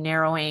area of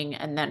narrowing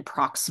and then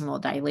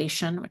proximal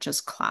dilation, which is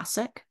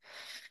classic.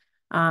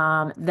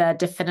 The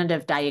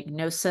definitive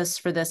diagnosis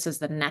for this is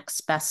the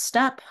next best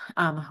step,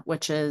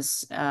 which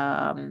is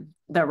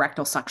the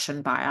rectal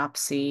suction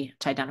biopsy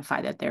to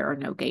identify that there are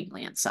no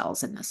ganglion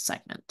cells in this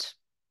segment.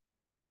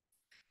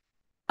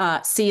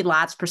 C,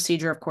 Ladd's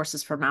procedure, of course,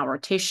 is for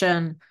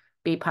malrotation.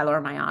 B,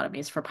 pyloromyotomy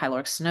is for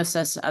pyloric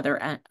stenosis. Other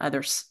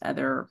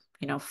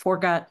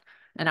foregut.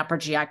 An upper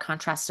GI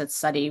contrasted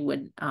study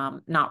would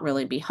not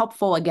really be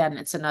helpful. Again,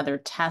 it's another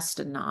test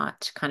and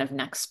not kind of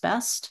next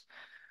best.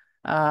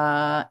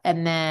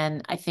 And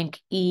then I think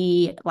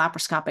E,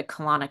 laparoscopic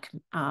colonic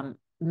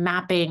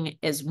mapping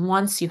is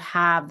once you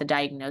have the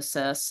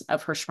diagnosis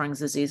of Hirschsprung's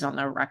disease on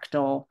the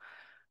rectal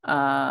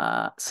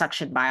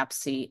suction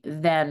biopsy,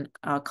 then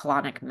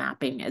colonic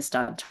mapping is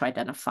done to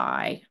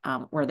identify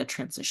where the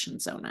transition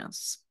zone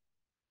is.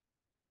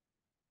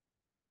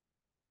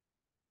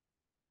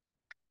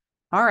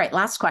 All right,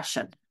 last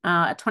question.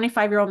 A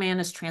 25-year-old man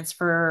is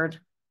transferred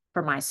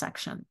for my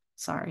section.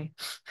 Sorry.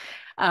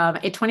 A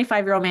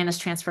 25-year-old man is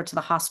transferred to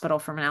the hospital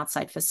from an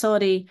outside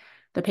facility.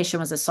 The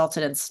patient was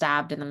assaulted and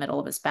stabbed in the middle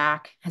of his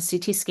back. His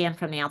CT scan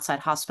from the outside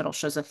hospital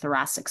shows a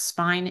thoracic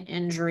spine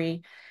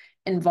injury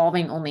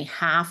involving only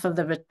half of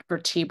the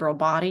vertebral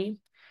body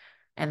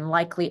and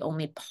likely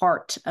only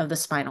part of the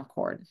spinal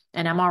cord.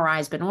 An MRI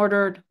has been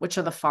ordered. Which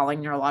of the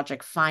following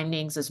neurologic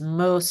findings is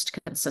most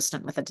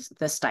consistent with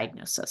this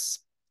diagnosis?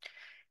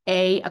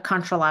 A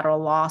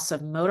contralateral loss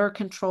of motor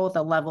control at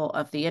the level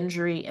of the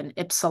injury, an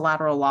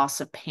ipsilateral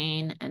loss of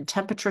pain and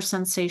temperature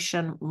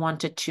sensation 1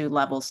 to 2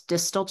 levels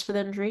distal to the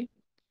injury.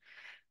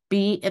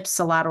 B,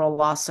 ipsilateral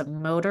loss of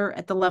motor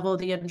at the level of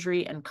the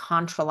injury and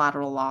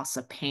contralateral loss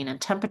of pain and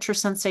temperature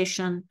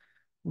sensation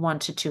 1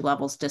 to 2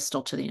 levels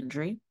distal to the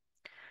injury.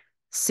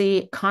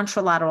 C,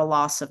 contralateral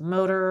loss of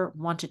motor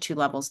 1 to 2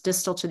 levels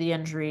distal to the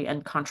injury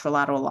and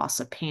contralateral loss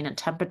of pain and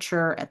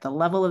temperature at the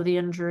level of the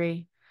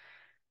injury.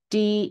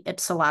 D,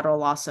 ipsilateral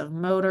loss of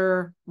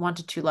motor 1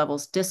 to 2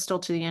 levels distal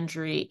to the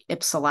injury,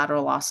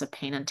 ipsilateral loss of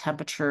pain and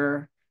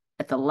temperature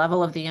at the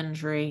level of the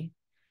injury.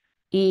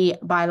 E,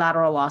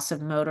 bilateral loss of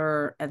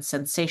motor and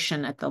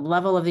sensation at the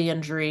level of the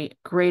injury,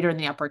 greater in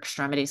the upper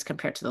extremities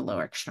compared to the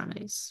lower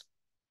extremities.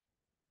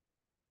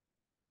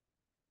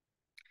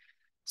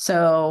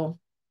 So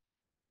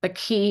the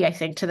key, I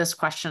think, to this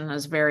question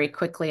is very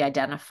quickly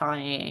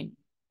identifying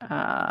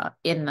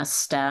in the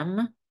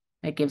stem.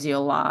 It gives you a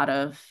lot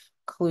of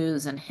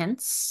clues and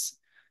hints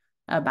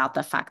about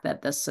the fact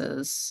that this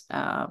is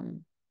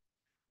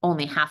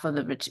only half of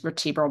the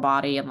vertebral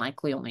body and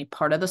likely only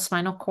part of the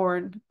spinal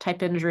cord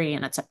type injury,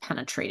 and it's a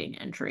penetrating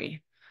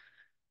injury.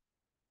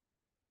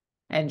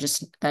 And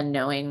just then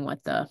knowing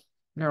what the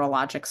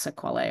neurologic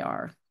sequelae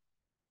are.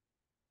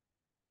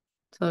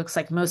 So it looks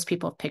like most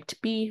people have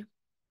picked B,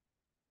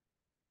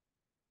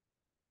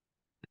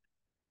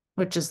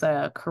 which is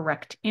the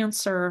correct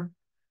answer.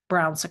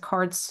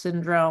 Brown-Séquard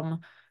syndrome,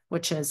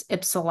 which is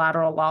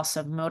ipsilateral loss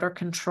of motor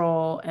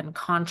control and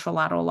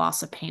contralateral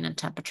loss of pain and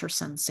temperature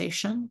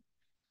sensation.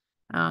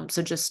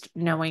 So just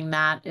knowing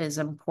that is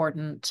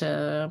important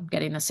to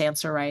getting this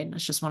answer right.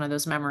 It's just one of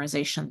those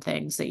memorization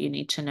things that you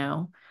need to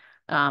know.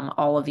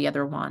 All of the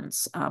other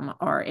ones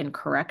are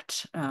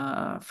incorrect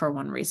for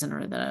one reason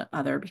or the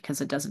other because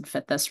it doesn't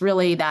fit this.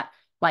 Really, that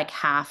like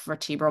half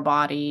vertebral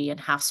body and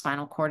half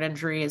spinal cord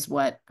injury is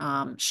what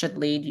should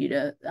lead you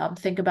to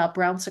think about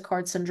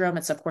Brown-Séquard syndrome.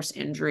 It's, of course,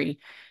 injury.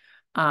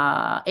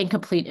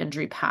 Incomplete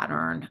injury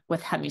pattern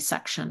with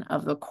hemisection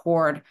of the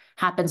cord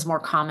happens more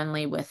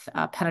commonly with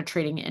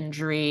penetrating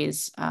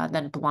injuries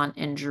than blunt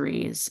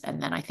injuries, and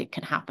then I think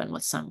can happen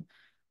with some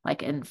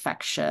like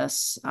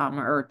infectious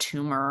or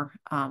tumor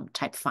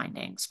type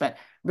findings, but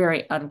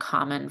very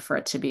uncommon for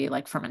it to be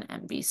like from an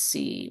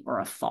MVC or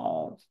a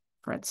fall,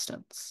 for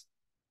instance.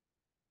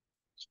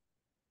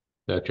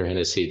 Dr.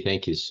 Hennessy,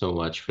 thank you so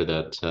much for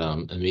that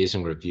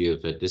amazing review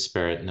of a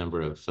disparate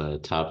number of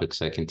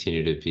topics. I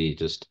continue to be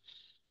just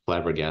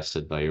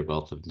flabbergasted by your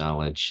wealth of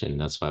knowledge, and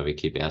that's why we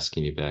keep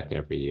asking you back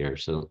every year.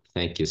 So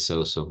thank you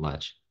so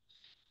much.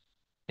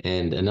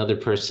 And another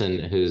person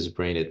whose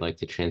brain I'd like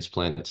to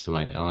transplant to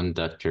my own,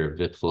 Dr.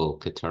 Vipul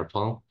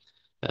Khattarpal.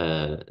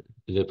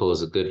 Vipul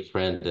is a good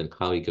friend and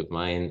colleague of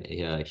mine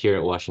here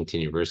at Washington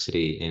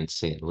University in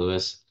St.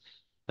 Louis.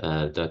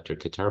 Dr.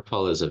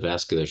 Khattarpal is a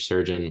vascular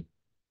surgeon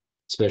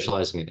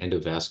specializing in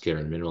endovascular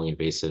and minimally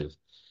invasive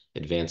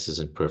advances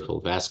in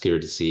peripheral vascular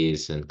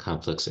disease and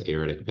complex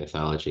aortic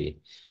pathology.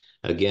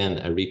 Again,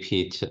 a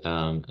repeat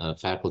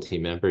faculty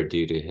member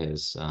due to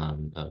his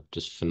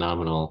just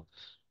phenomenal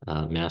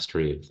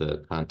mastery of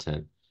the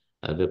content.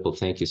 Vipul,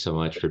 thank you so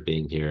much for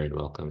being here and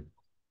welcome.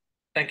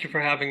 Thank you for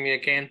having me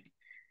again.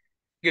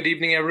 Good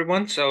evening,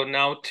 everyone. So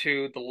now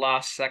to the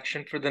last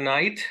section for the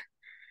night.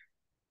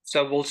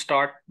 So we'll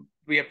start.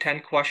 We have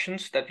 10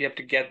 questions that we have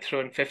to get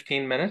through in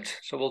 15 minutes.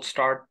 So we'll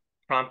start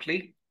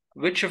promptly.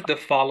 Which of the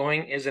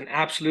following is an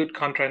absolute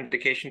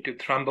contraindication to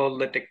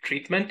thrombolytic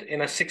treatment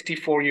in a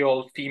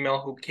 64-year-old female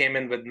who came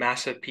in with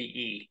massive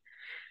PE?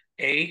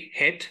 A,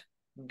 HIT,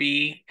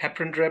 B,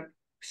 heparin drip,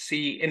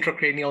 C,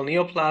 intracranial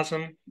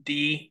neoplasm,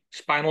 D,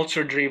 spinal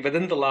surgery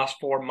within the last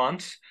 4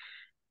 months,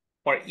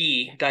 or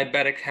E,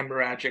 diabetic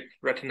hemorrhagic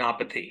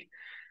retinopathy.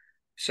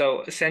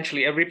 So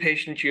essentially every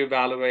patient you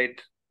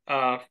evaluate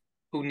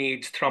who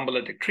needs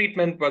thrombolytic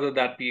treatment, whether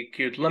that be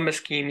acute limb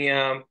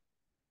ischemia,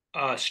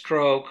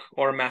 stroke,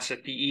 or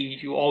massive PE,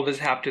 you always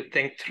have to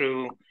think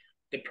through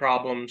the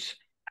problems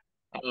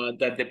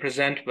that they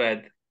present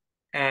with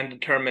and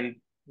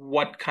determine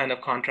what kind of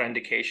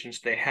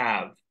contraindications they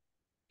have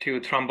to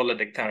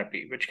thrombolytic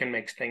therapy, which can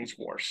make things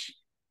worse.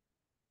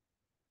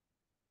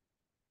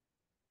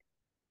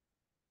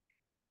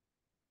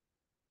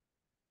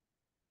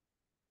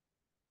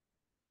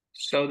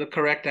 So the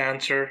correct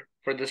answer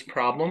for this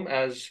problem,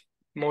 as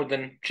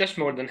just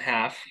more than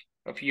half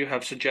of you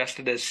have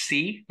suggested, is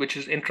C, which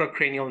is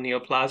intracranial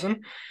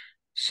neoplasm.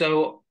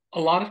 So a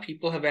lot of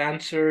people have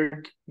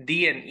answered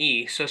D and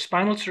E. So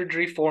spinal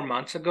surgery 4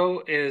 months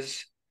ago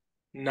is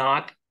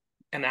not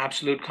an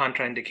absolute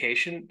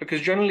contraindication,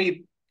 because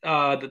generally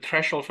the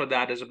threshold for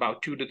that is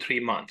about 2 to 3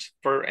 months.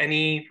 For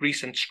any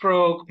recent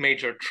stroke,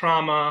 major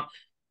trauma,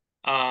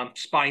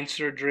 spine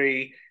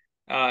surgery,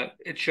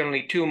 it's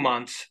generally 2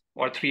 months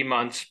or 3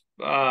 months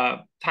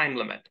time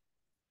limit.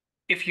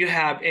 If you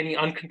have any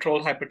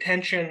uncontrolled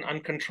hypertension,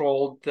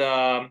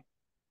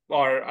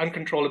 or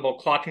uncontrollable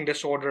clotting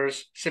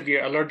disorders,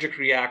 severe allergic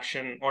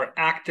reaction, or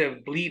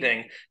active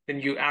bleeding, then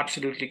you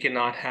absolutely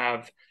cannot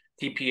have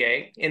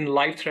TPA. In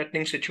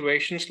life-threatening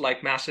situations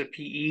like massive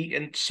PE,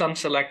 in some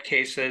select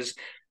cases,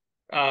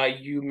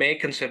 you may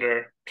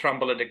consider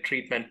thrombolytic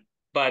treatment,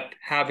 but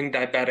having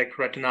diabetic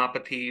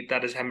retinopathy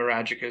that is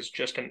hemorrhagic is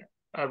just a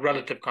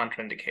relative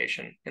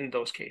contraindication in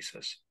those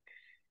cases.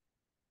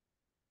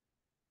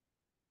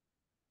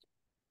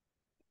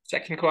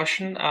 Second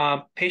question,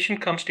 patient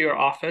comes to your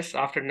office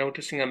after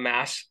noticing a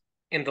mass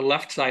in the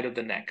left side of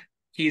the neck.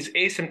 He's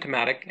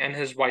asymptomatic and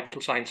his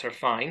vital signs are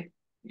fine.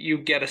 You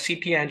get a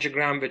CT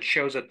angiogram which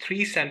shows a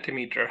 3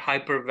 centimeter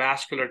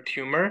hypervascular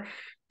tumor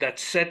that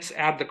sits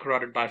at the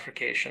carotid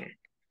bifurcation.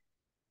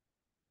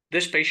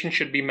 This patient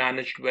should be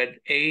managed with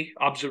A,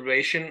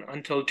 observation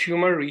until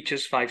tumor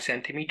reaches 5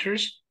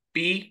 centimeters,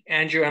 B,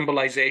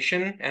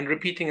 angioembolization and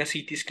repeating a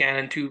CT scan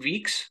in 2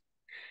 weeks,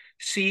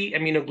 C,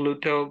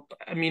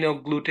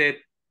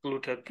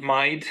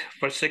 aminoglutamide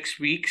for 6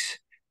 weeks,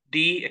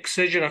 D,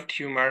 excision of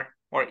tumor,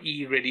 or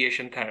E,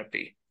 radiation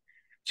therapy.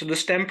 So the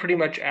STEM pretty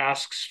much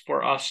asks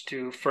for us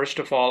to, first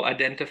of all,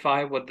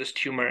 identify what this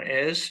tumor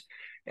is,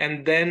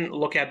 and then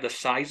look at the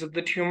size of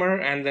the tumor,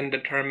 and then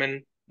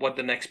determine what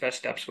the next best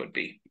steps would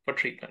be for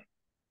treatment.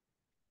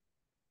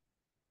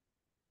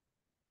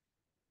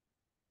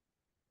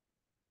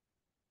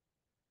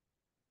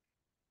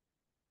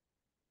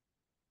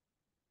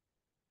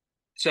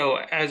 So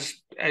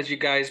as you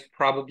guys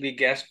probably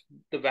guessed,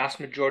 the vast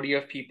majority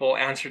of people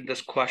answered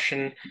this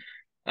question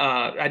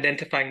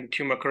identifying the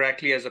tumor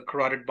correctly as a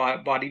carotid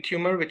body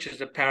tumor, which is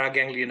a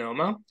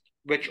paraganglionoma,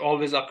 which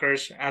always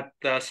occurs at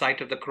the site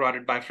of the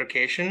carotid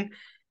bifurcation.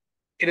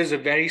 It is a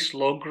very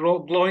slow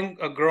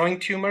growing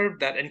tumor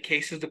that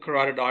encases the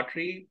carotid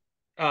artery,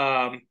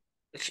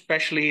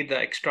 especially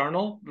the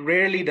external.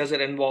 Rarely does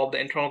it involve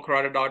the internal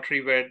carotid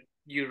artery where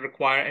you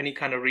require any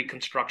kind of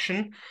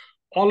reconstruction.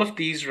 All of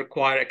these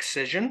require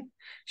excision.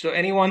 So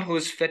anyone who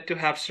is fit to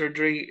have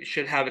surgery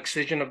should have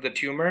excision of the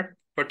tumor.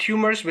 For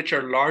tumors which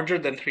are larger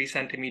than 3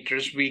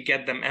 centimeters, we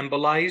get them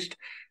embolized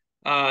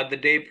the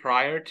day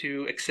prior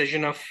to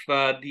excision of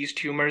these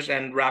tumors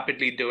and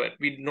rapidly do it.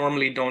 We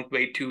normally don't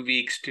wait 2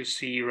 weeks to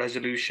see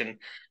resolution.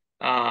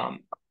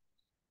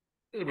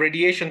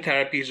 Radiation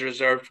therapy is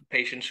reserved for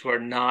patients who are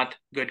not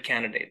good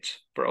candidates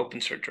for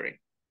open surgery.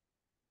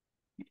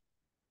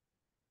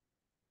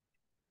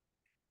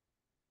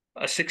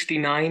 A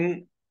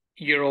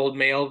 69-year-old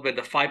male with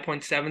a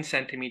 5.7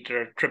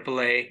 centimeter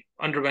AAA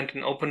underwent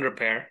an open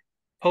repair.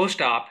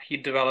 Post-op, he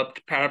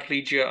developed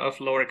paraplegia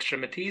of lower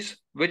extremities.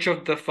 Which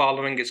of the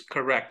following is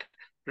correct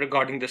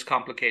regarding this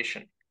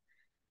complication?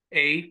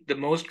 A, the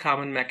most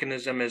common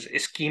mechanism is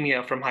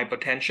ischemia from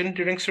hypotension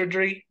during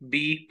surgery.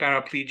 B,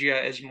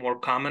 paraplegia is more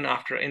common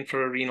after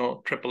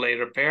infrarenal AAA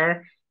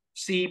repair.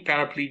 C,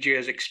 paraplegia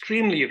is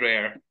extremely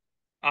rare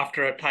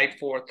after a type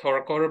 4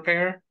 thoraco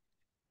repair.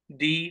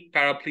 D,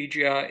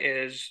 paraplegia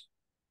is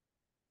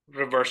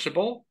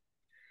reversible.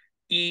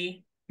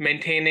 E,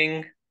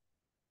 maintaining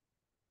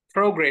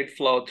prograde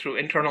flow through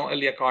internal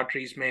iliac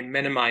arteries may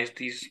minimize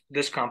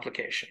this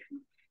complication.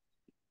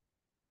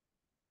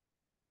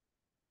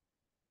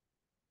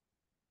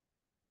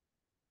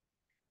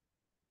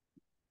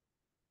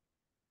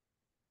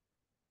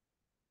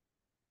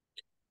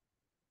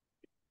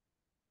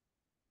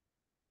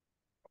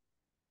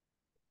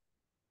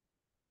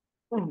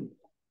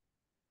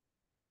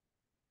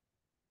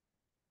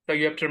 So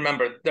you have to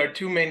remember, there are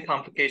 2 main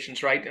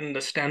complications, right, in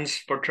the stems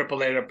for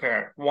AAA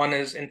repair. One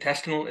is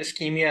intestinal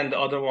ischemia and the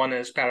other one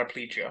is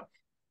paraplegia.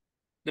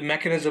 The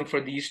mechanism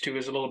for these 2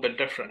 is a little bit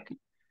different.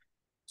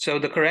 So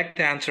the correct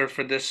answer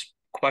for this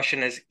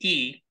question is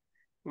E,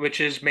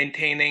 which is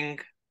maintaining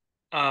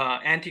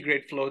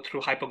antegrade flow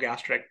through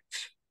hypogastric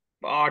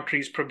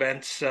arteries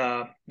prevents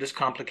this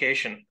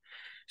complication.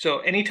 So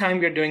anytime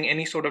we're doing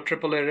any sort of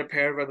AAA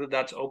repair, whether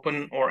that's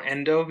open or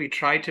endo, we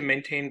try to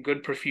maintain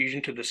good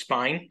perfusion to the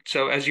spine.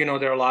 So as you know,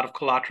 there are a lot of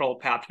collateral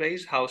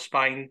pathways, how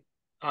spine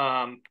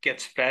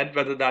gets fed,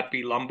 whether that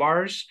be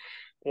lumbars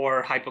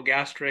or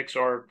hypogastrics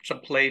or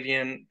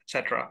subclavian,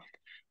 etc.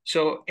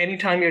 So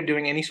anytime you're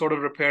doing any sort of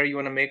repair, you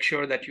want to make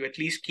sure that you at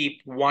least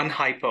keep one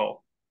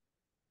hypo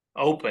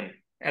open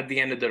at the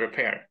end of the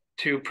repair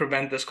to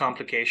prevent this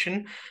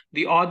complication.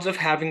 The odds of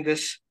having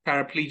this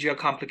paraplegia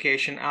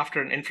complication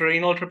after an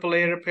infrarenal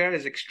AAA repair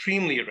is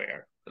extremely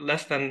rare,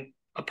 less than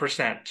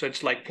 1%. So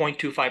it's like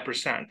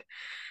 0.25%.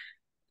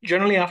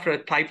 generally after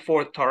a type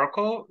 4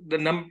 thoraco,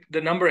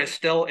 the number is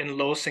still in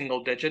low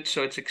single digits,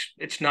 so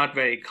it's not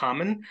very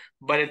common,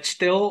 but it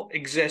still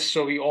exists.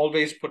 So we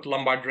always put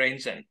lumbar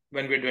drains in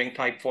when we're doing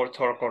type 4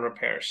 thoraco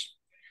repairs.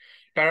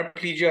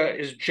 Paraplegia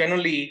is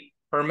generally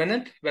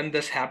permanent when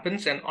this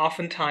happens, and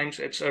oftentimes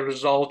it's a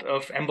result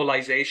of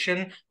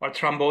embolization or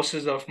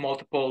thrombosis of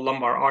multiple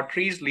lumbar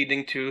arteries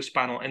leading to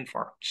spinal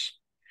infarcts.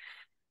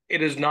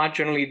 It is not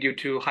generally due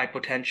to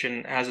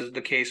hypotension, as is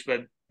the case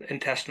with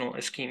intestinal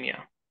ischemia.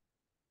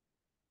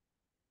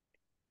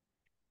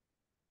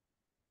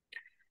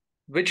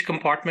 Which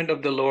compartment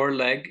of the lower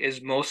leg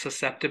is most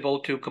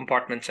susceptible to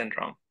compartment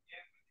syndrome?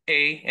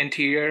 A,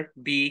 anterior,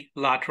 B,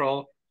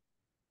 lateral,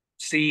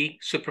 C,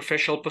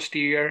 superficial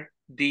posterior,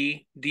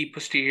 D, deep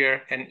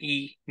posterior, and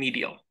E,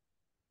 medial.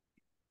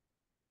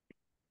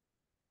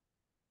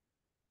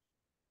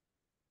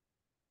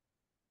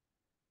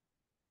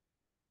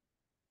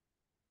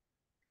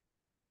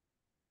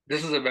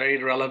 This is a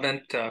very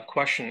relevant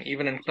question,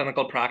 even in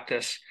clinical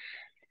practice,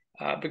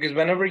 because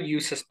whenever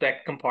you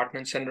suspect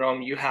compartment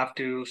syndrome, you have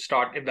to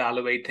start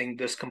evaluating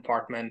this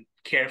compartment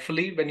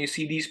carefully. When you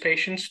see these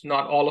patients,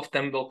 not all of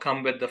them will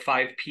come with the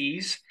 5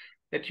 Ps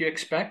that you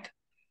expect.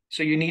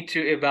 So you need to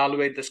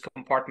evaluate this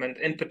compartment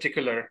in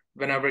particular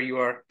whenever you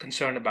are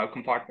concerned about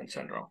compartment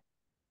syndrome.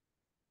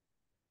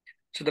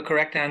 So the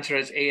correct answer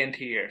is A,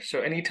 anterior.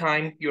 So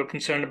anytime you're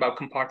concerned about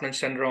compartment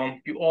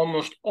syndrome, you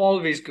almost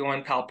always go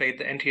and palpate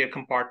the anterior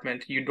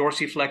compartment. You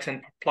dorsiflex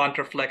and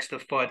plantar flex the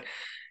foot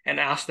and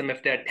ask them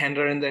if they're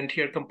tender in the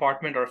anterior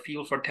compartment or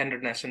feel for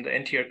tenderness in the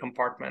anterior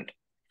compartment.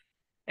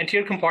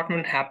 Anterior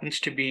compartment happens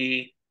to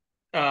be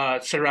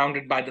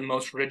surrounded by the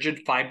most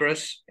rigid,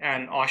 fibrous,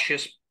 and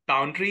osseous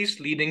boundaries,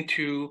 leading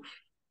to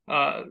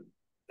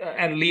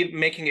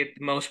making it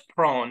most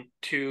prone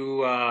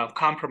to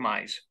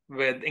compromise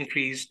with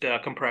increased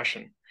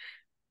compression.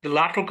 The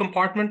lateral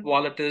compartment,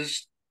 while it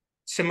is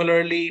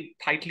similarly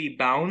tightly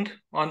bound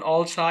on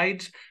all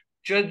sides,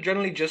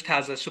 generally just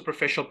has a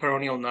superficial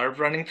peroneal nerve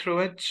running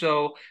through it,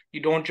 so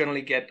you don't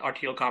generally get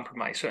arterial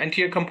compromise. So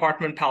anterior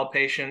compartment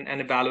palpation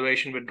and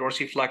evaluation with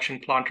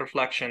dorsiflexion, plantar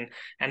flexion,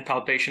 and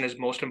palpation is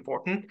most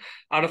important.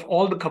 Out of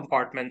all the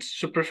compartments,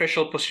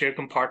 superficial posterior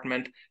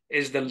compartment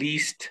is the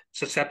least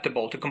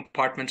susceptible to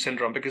compartment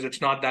syndrome because it's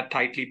not that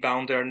tightly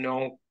bound. There are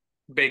no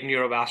big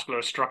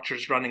neurovascular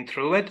structures running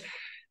through it,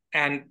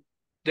 and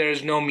there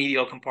is no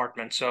medial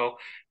compartment, so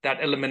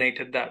that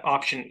eliminated that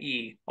option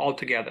E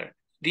altogether.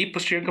 Deep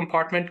posterior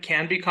compartment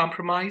can be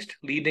compromised,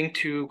 leading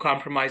to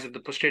compromise of the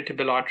posterior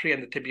tibial artery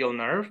and the tibial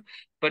nerve,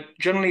 but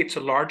generally it's a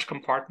large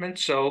compartment,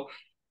 so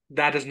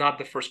that is not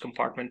the first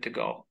compartment to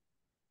go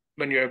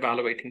when you're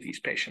evaluating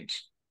these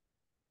patients.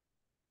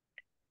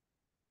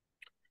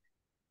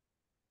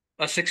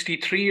 A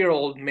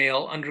 63-year-old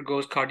male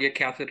undergoes cardiac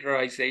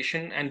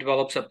catheterization and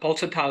develops a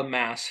pulsatile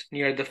mass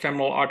near the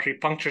femoral artery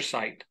puncture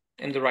site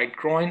in the right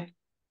groin.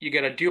 You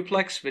get a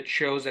duplex, which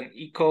shows an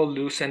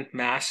echolucent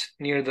mass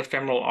near the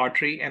femoral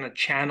artery and a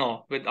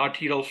channel with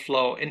arterial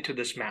flow into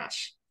this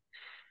mass.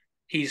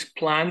 He's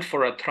planned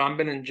for a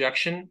thrombin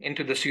injection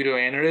into the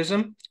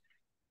pseudoaneurysm.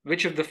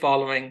 Which of the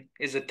following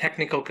is a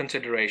technical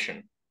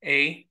consideration?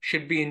 A,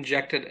 should be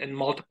injected in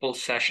multiple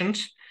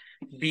sessions.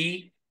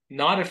 B,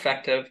 not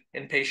effective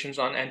in patients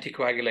on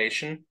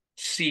anticoagulation.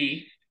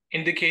 C,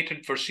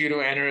 indicated for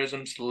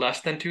pseudoaneurysms less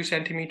than 2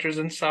 centimeters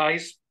in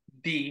size.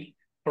 D,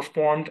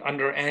 performed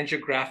under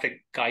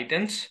angiographic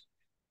guidance.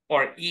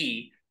 Or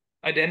E,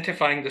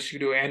 identifying the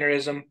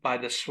pseudoaneurysm by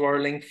the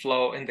swirling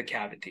flow in the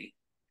cavity.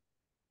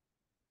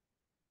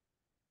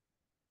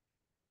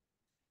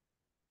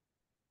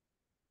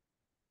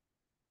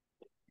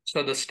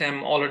 So the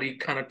stem already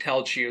kind of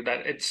tells you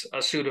that it's a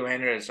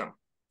pseudoaneurysm.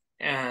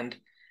 And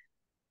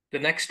the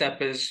next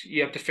step is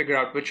you have to figure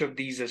out which of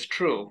these is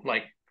true.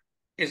 Like,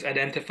 is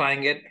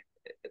identifying it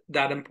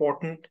that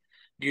important?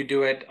 Do you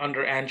do it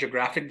under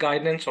angiographic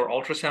guidance or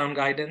ultrasound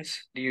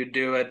guidance? Do you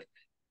do it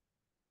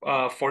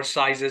for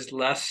sizes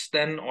less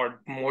than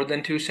or more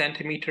than 2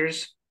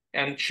 centimeters?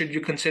 And should you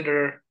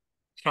consider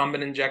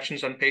thrombin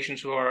injections on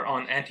patients who are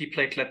on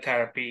antiplatelet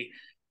therapy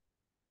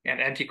and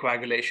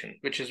anticoagulation,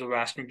 which is a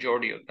vast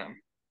majority of them?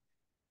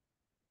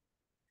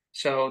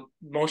 So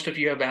most of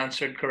you have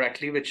answered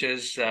correctly, which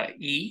is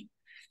E.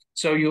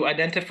 So you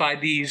identify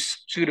these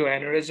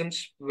pseudoaneurysms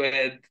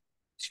with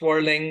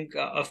swirling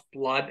of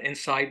blood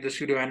inside the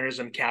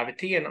pseudoaneurysm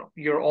cavity, and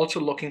you're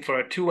also looking for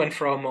a to and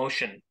fro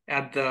motion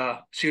at the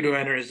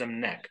pseudoaneurysm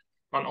neck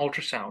on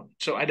ultrasound.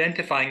 So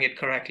identifying it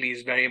correctly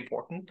is very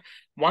important.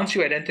 Once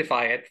you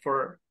identify it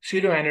for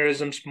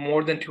pseudoaneurysms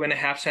more than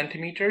 2.5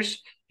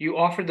 centimeters, you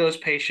offer those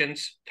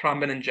patients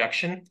thrombin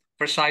injection.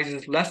 For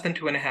sizes less than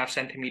 2.5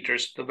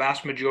 centimeters, the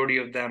vast majority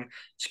of them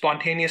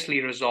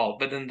spontaneously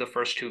resolve within the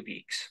first 2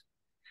 weeks.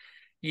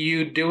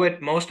 You do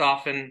it most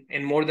often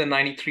in more than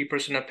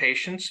 93% of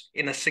patients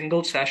in a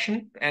single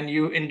session, and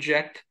you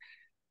inject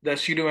the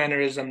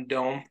pseudoaneurysm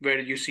dome where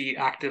you see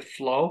active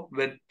flow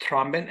with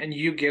thrombin, and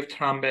you give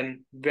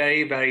thrombin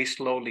very, very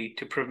slowly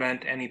to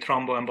prevent any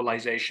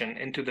thromboembolization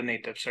into the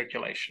native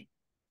circulation.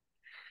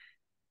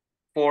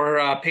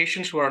 For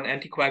patients who are on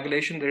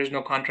anticoagulation, there is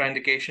no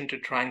contraindication to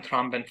trying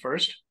thrombin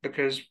first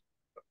because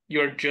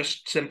you're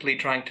just simply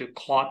trying to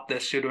clot the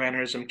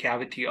pseudoaneurysm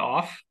cavity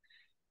off,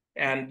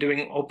 and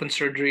doing open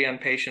surgery on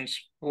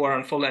patients who are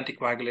on full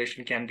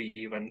anticoagulation can be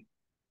even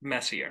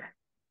messier.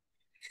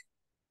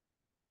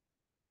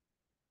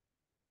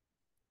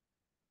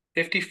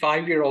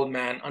 55-year-old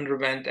man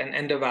underwent an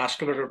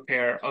endovascular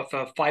repair of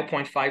a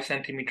 5.5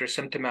 centimeter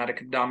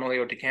symptomatic abdominal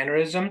aortic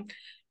aneurysm.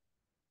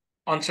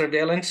 On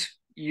surveillance,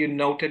 you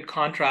noted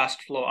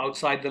contrast flow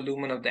outside the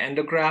lumen of the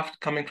endograft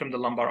coming from the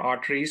lumbar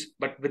arteries,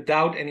 but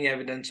without any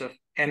evidence of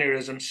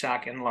aneurysm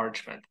sac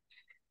enlargement.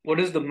 What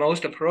is the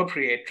most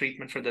appropriate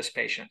treatment for this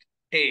patient?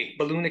 A,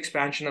 balloon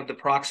expansion of the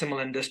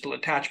proximal and distal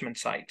attachment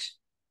sites.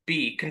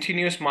 B,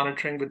 continuous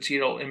monitoring with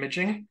serial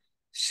imaging.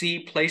 C,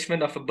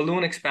 placement of a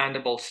balloon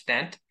expandable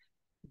stent.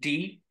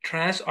 D,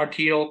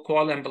 transarterial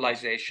coil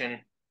embolization.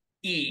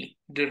 E,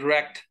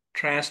 direct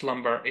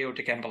translumbar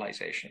aortic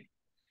embolization.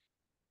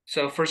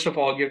 So first of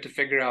all, you have to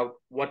figure out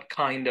what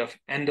kind of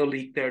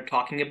endoleak they're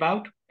talking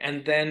about,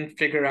 and then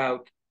figure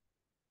out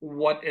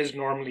what is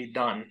normally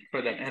done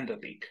for that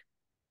endoleak.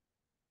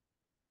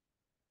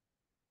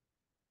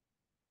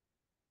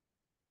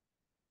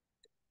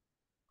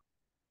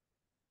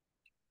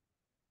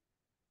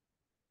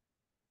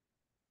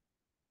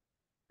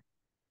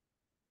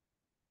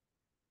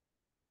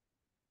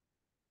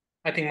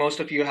 I think most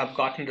of you have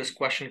gotten this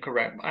question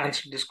correct,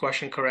 answered this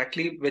question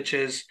correctly, which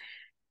is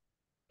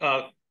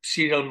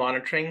serial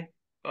monitoring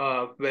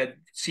with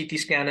CT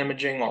scan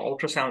imaging or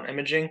ultrasound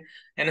imaging.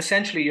 And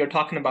essentially, you're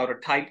talking about a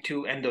type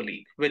 2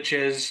 endoleak, which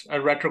is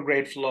a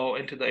retrograde flow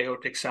into the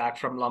aortic sac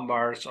from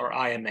lumbars or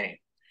IMA.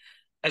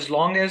 As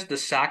long as the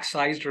sac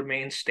size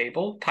remains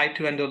stable, type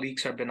 2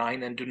 endoleaks are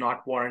benign and do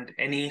not warrant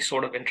any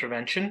sort of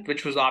intervention,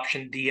 which was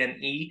option D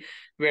and E,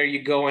 where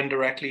you go in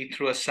directly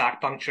through a sac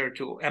puncture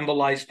to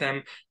embolize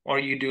them, or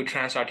you do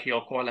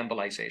transarterial coil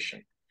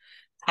embolization.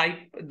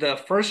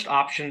 The first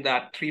option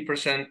that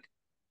 3%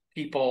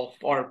 people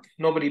or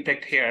nobody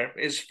picked here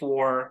is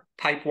for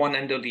type 1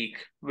 endoleak,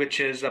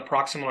 which is a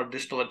proximal or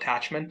distal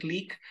attachment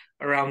leak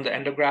around the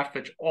endograft,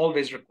 which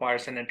always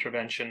requires an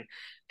intervention.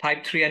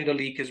 Type 3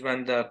 endoleak is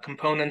when the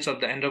components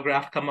of the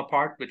endograft come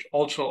apart, which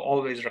also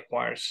always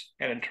requires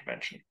an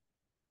intervention.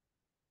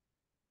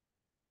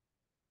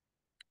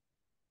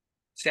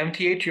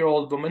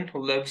 78-year-old woman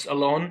who lives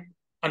alone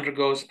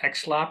undergoes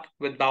XLAP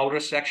with bowel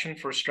resection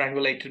for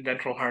strangulated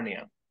ventral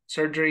hernia.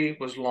 Surgery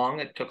was long,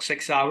 it took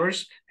 6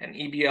 hours, and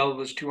EBL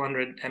was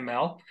 200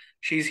 ml.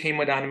 She's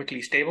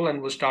hemodynamically stable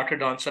and was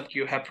started on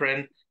sub-Q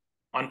heparin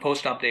on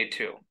post-op day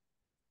 2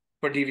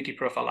 for DVT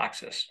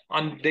prophylaxis.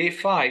 On day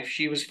 5,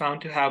 she was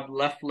found to have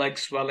left leg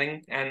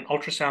swelling, and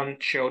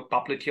ultrasound showed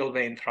popliteal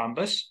vein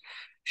thrombus.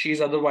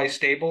 She's otherwise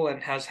stable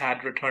and has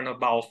had return of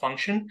bowel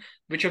function.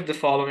 Which of the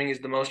following is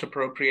the most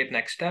appropriate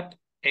next step?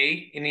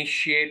 A,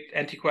 initiate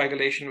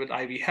anticoagulation with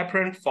IV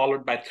heparin,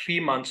 followed by 3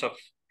 months of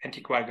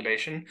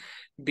anticoagulation.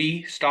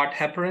 B, start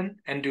heparin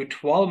and do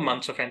 12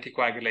 months of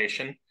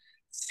anticoagulation.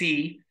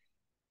 C,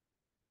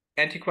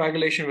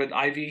 anticoagulation with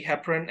IV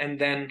heparin and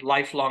then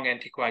lifelong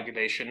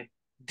anticoagulation.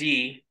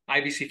 D,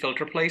 IVC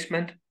filter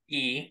placement.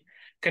 E,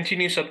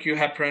 continue sub-Q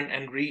heparin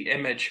and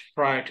re-image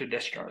prior to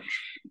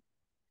discharge.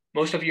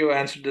 Most of you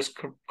answered this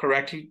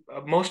correctly.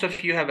 Most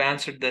of you have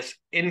answered this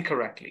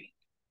incorrectly.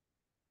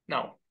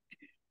 No.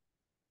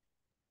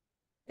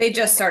 They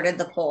just started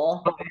the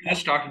poll. Oh, they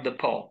just started the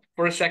poll.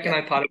 For a second,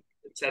 I thought it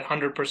said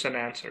 100%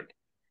 answered.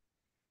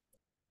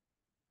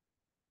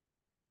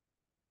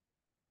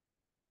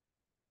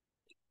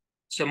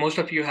 So most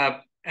of you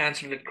have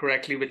answered it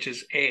correctly, which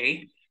is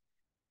A.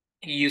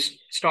 You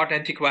start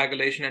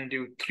anticoagulation and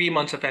do 3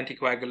 months of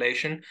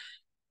anticoagulation.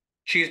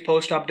 She is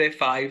post-op day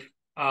 5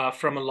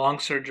 from a long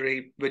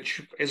surgery,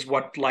 which is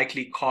what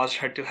likely caused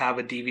her to have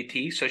a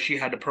DVT. So she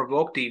had a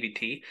provoked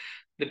DVT.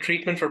 The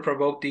treatment for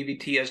provoked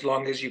DVT, as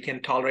long as you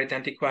can tolerate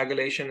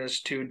anticoagulation,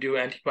 is to do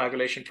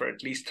anticoagulation for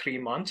at least 3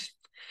 months.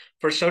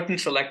 For certain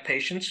select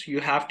patients,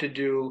 you have to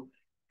do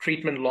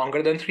treatment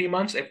longer than 3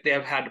 months if they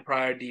have had a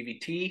prior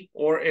DVT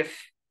or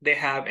if they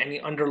have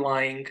any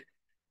underlying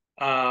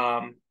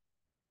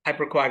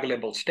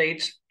hypercoagulable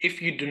states.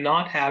 If you do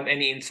not have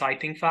any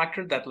inciting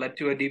factor that led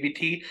to a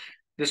DVT,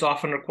 this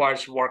often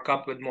requires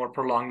workup with more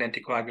prolonged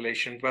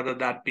anticoagulation, whether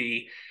that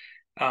be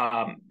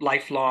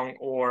lifelong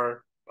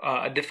or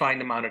a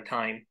defined amount of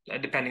time,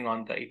 depending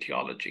on the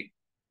etiology.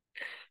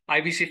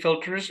 IVC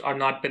filters are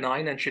not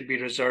benign and should be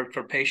reserved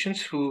for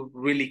patients who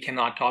really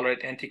cannot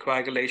tolerate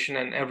anticoagulation,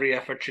 and every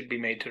effort should be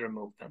made to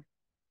remove them.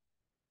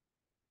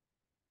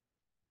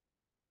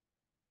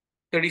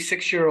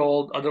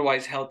 36-year-old,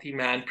 otherwise healthy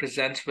man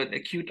presents with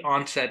acute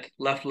onset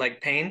left leg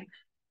pain.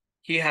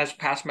 He has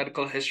past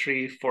medical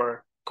history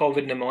for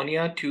COVID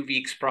pneumonia 2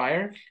 weeks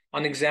prior.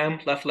 On exam,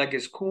 left leg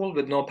is cool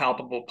with no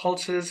palpable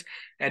pulses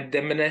and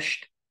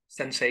diminished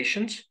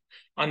sensations.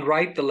 On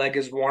right, the leg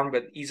is warm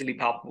with easily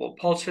palpable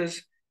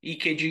pulses.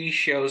 EKG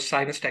shows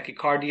sinus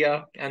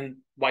tachycardia and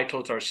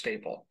vitals are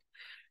stable.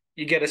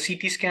 You get a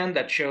CT scan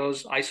that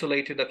shows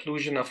isolated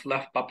occlusion of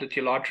left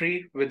popliteal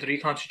artery with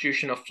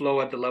reconstitution of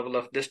flow at the level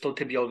of distal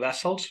tibial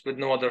vessels with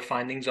no other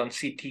findings on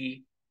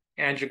CT,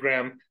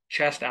 angiogram,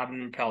 chest,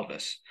 abdomen,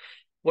 pelvis.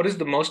 What is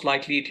the most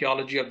likely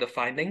etiology of the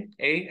finding?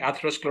 A,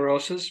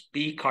 atherosclerosis,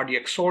 B,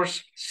 cardiac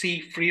source,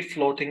 C,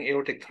 free-floating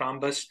aortic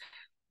thrombus,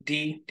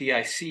 D,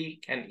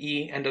 DIC, and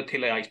E,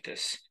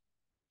 endotheliitis.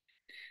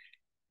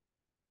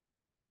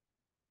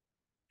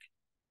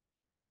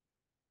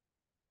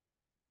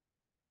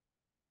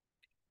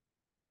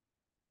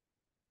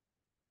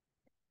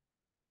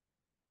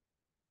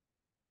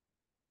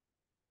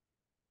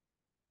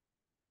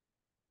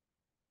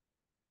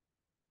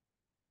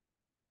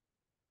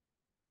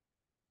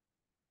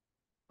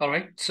 All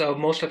right, so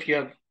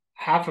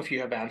half of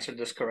you have answered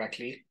this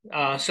correctly.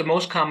 So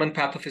most common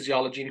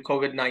pathophysiology in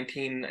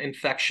COVID-19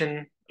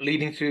 infection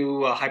leading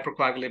to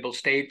hypercoagulable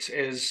states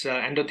is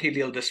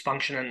endothelial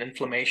dysfunction and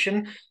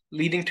inflammation,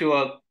 leading to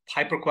a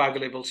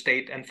hypercoagulable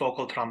state and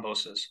focal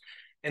thrombosis.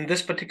 In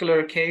this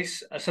particular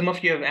case, some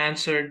of you have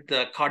answered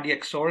the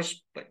cardiac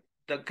source, but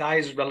the guy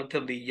is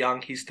relatively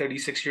young. He's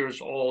 36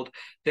 years old.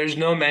 There's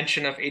no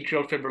mention of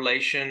atrial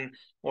fibrillation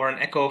or an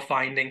echo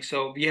finding,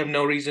 so we have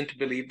no reason to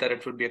believe that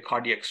it would be a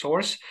cardiac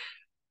source.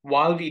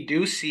 While we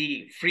do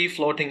see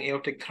free-floating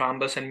aortic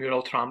thrombus and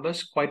mural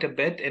thrombus quite a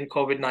bit in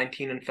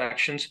COVID-19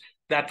 infections,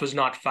 that was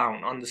not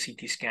found on the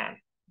CT scan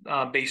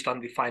based on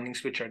the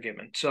findings which are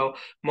given. So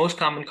most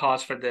common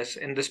cause for this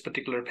in this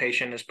particular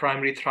patient is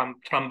primary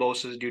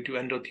thrombosis due to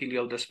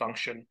endothelial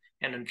dysfunction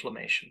and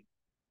inflammation.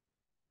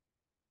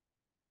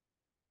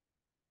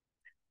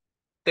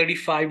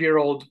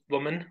 35-year-old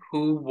woman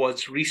who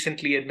was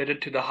recently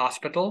admitted to the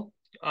hospital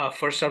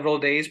for several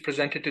days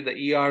presented to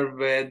the ER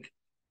with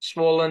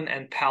swollen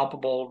and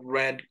palpable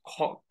red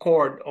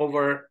cord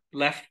over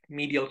left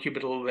medial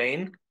cubital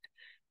vein,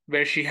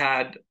 where she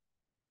had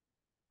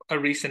a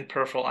recent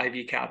peripheral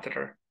IV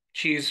catheter.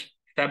 She's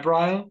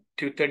febrile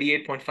to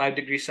 38.5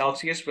 degrees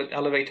Celsius with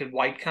elevated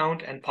white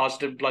count and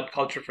positive blood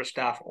culture for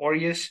Staph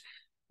aureus.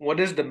 What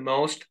is the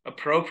most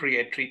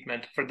appropriate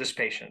treatment for this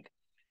patient?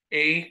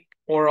 A,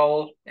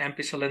 oral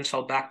ampicillin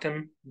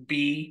sulbactam,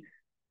 B,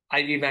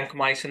 IV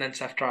vancomycin and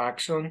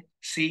ceftriaxone,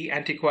 C,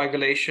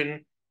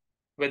 anticoagulation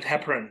with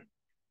heparin,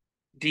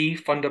 D,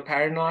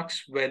 fondaparinux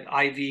with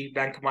IV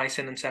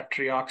vancomycin and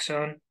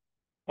ceftriaxone,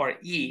 or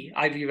E,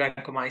 IV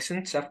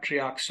vancomycin,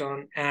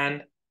 ceftriaxone,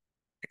 and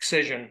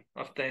excision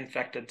of the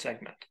infected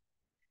segment.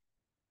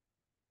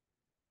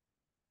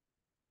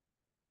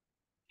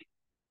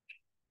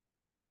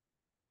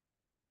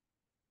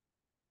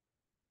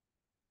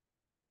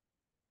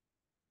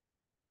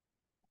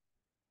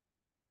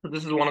 So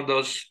this is one of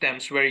those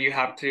stems where you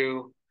have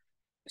to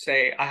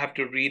say, I have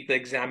to read the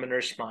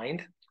examiner's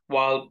mind.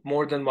 While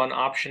more than one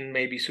option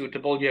may be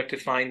suitable, you have to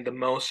find the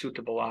most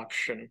suitable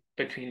option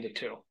between the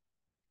two.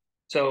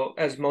 So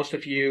as most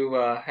of you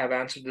have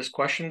answered this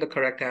question, the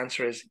correct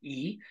answer is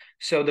E.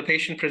 So the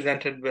patient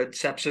presented with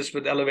sepsis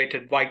with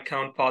elevated white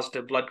count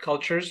positive blood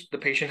cultures. The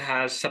patient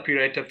has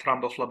suppurative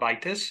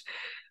thrombophlebitis.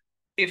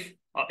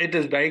 It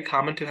is very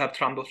common to have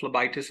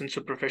thrombophlebitis in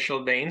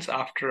superficial veins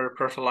after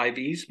peripheral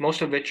IVs,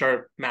 most of which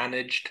are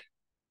managed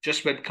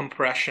just with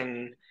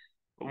compression,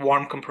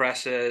 warm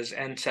compresses,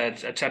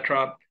 NSAIDs,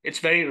 etc. It's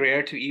very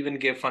rare to even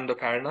give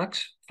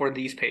fondaparinux for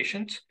these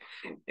patients.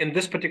 In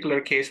this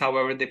particular case,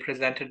 however, they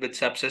presented with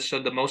sepsis, so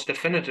the most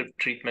definitive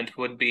treatment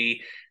would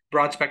be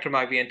broad-spectrum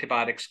IV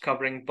antibiotics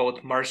covering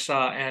both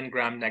MRSA and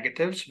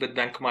gram-negatives with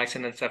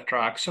vancomycin and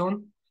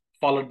ceftriaxone,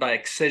 followed by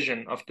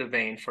excision of the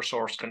vein for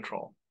source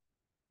control.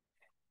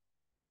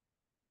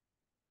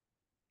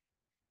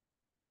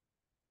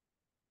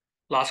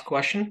 Last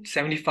question,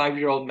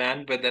 75-year-old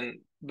man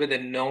with a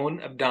known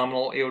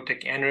abdominal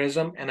aortic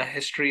aneurysm and a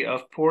history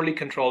of poorly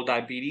controlled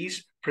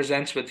diabetes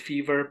presents with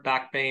fever,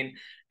 back pain,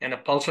 and a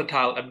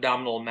pulsatile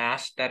abdominal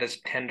mass that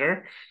is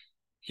tender.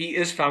 He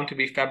is found to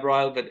be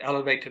febrile with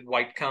elevated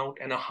white count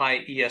and a high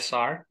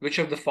ESR. Which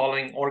of the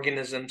following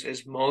organisms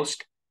is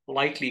most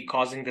likely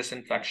causing this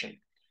infection?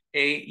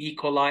 A, E.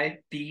 coli,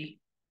 B,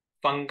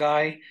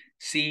 fungi,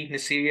 C,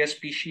 Neisseria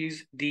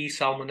species, D,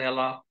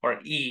 Salmonella,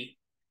 or E,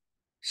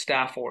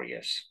 Staph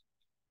aureus.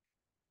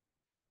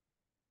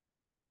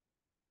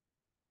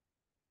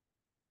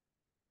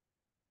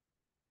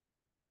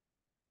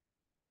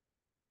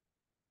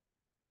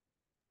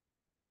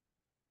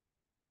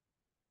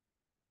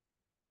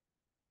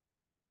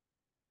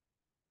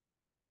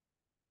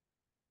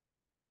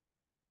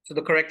 So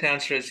the correct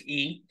answer is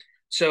E.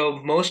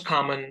 So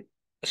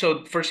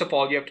first of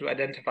all, you have to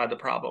identify the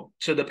problem.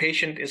 So the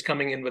patient is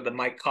coming in with a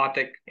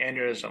mycotic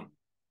aneurysm,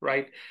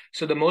 right?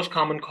 So the most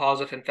common cause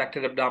of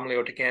infected abdominal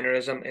aortic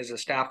aneurysm is a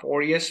Staph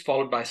aureus,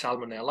 followed by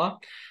Salmonella.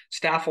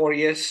 Staph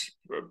aureus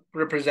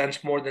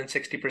represents more than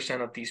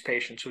 60% of these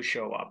patients who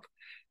show up.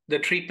 The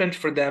treatment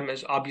for them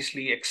is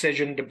obviously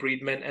excision,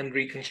 debridement, and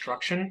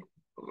reconstruction,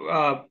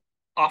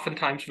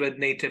 oftentimes with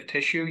native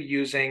tissue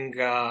using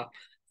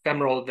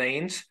femoral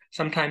veins.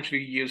 Sometimes we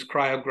use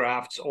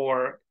cryografts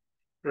or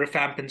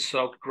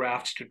rifampin-soaked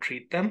grafts to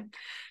treat them.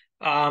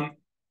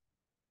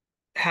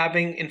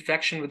 having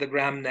infection with a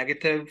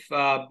gram-negative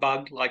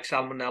bug like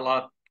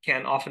Salmonella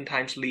can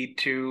oftentimes lead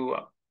to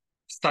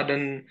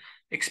sudden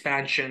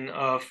expansion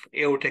of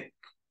aortic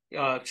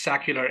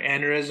saccular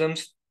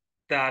aneurysms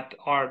that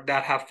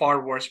have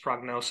far worse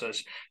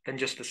prognosis than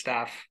just the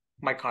staph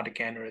mycotic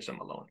aneurysm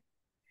alone.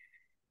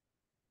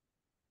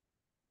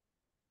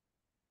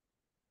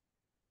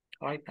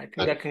 All right, I think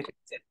that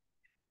concludes it.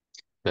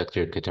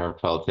 Dr.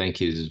 Kattarapal, thank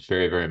you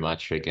very, very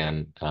much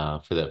again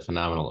for that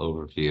phenomenal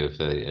overview of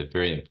a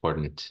very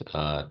important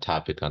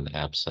topic on the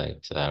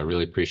ABSITE. I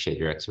really appreciate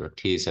your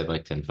expertise. I'd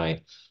like to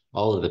invite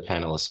all of the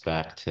panelists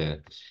back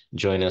to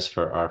join us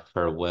for our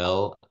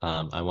farewell.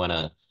 I want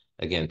to,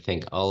 again,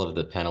 thank all of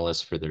the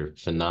panelists for their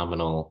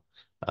phenomenal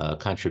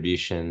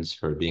contributions,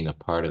 for being a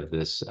part of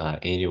this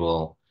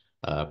annual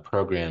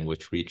program,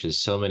 which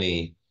reaches so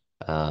many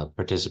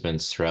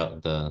participants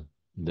throughout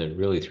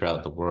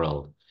throughout the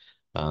world.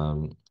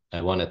 I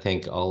want to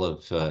thank all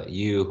of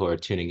you who are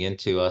tuning in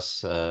to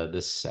us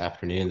this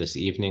afternoon, this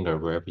evening, or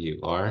wherever you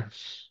are,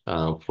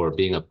 for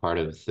being a part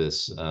of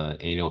this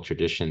annual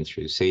tradition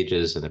through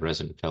SAGES and the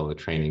Resident Fellow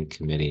Training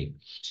Committee.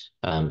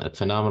 A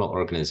phenomenal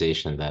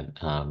organization that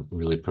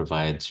really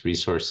provides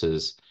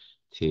resources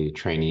to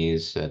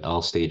trainees at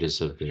all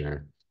stages of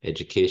their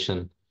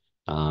education,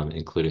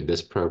 including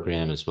this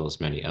program as well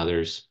as many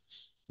others.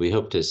 We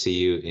hope to see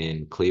you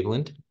in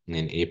Cleveland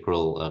in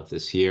April of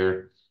this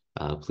year.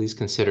 Please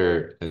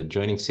consider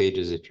joining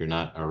SAGES if you're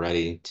not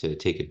already, to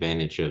take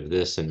advantage of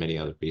this and many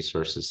other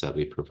resources that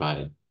we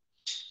provide.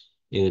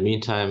 In the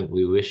meantime,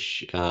 we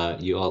wish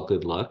you all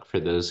good luck for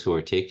those who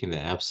are taking the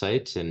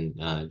ABSITE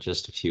in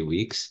just a few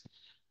weeks.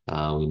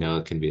 We know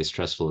it can be a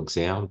stressful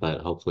exam,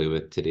 but hopefully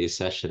with today's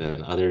session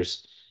and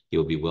others,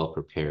 you'll be well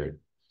prepared.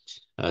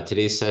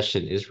 Today's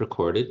session is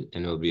recorded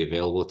and will be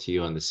available to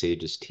you on the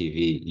SAGES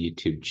TV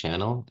YouTube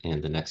channel in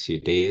the next few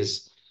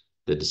days.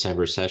 The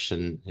December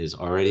session is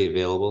already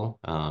available,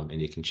 and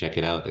you can check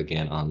it out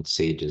again on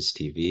SAGES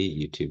TV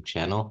YouTube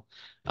channel.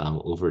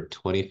 Over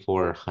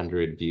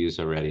 2,400 views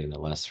already in the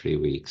last 3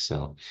 weeks,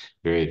 so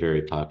very,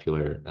 very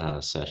popular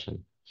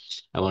session.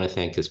 I want to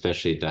thank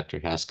especially Dr.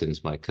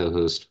 Haskins, my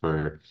co-host,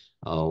 for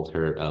all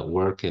her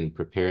work in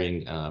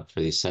preparing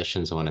for these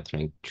sessions. I want to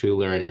thank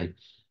TrueLearn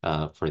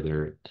for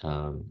their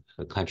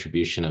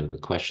contribution of the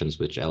questions,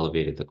 which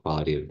elevated the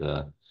quality of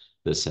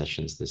the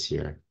sessions this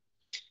year.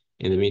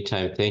 In the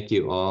meantime, thank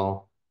you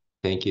all.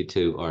 Thank you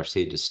to our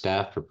SAGES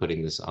staff for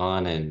putting this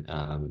on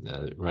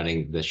and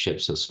running the ship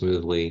so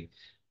smoothly.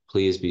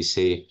 Please be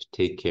safe,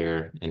 take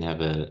care, and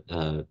have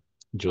a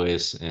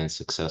joyous and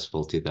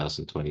successful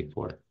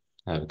 2024.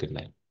 Have a good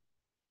night.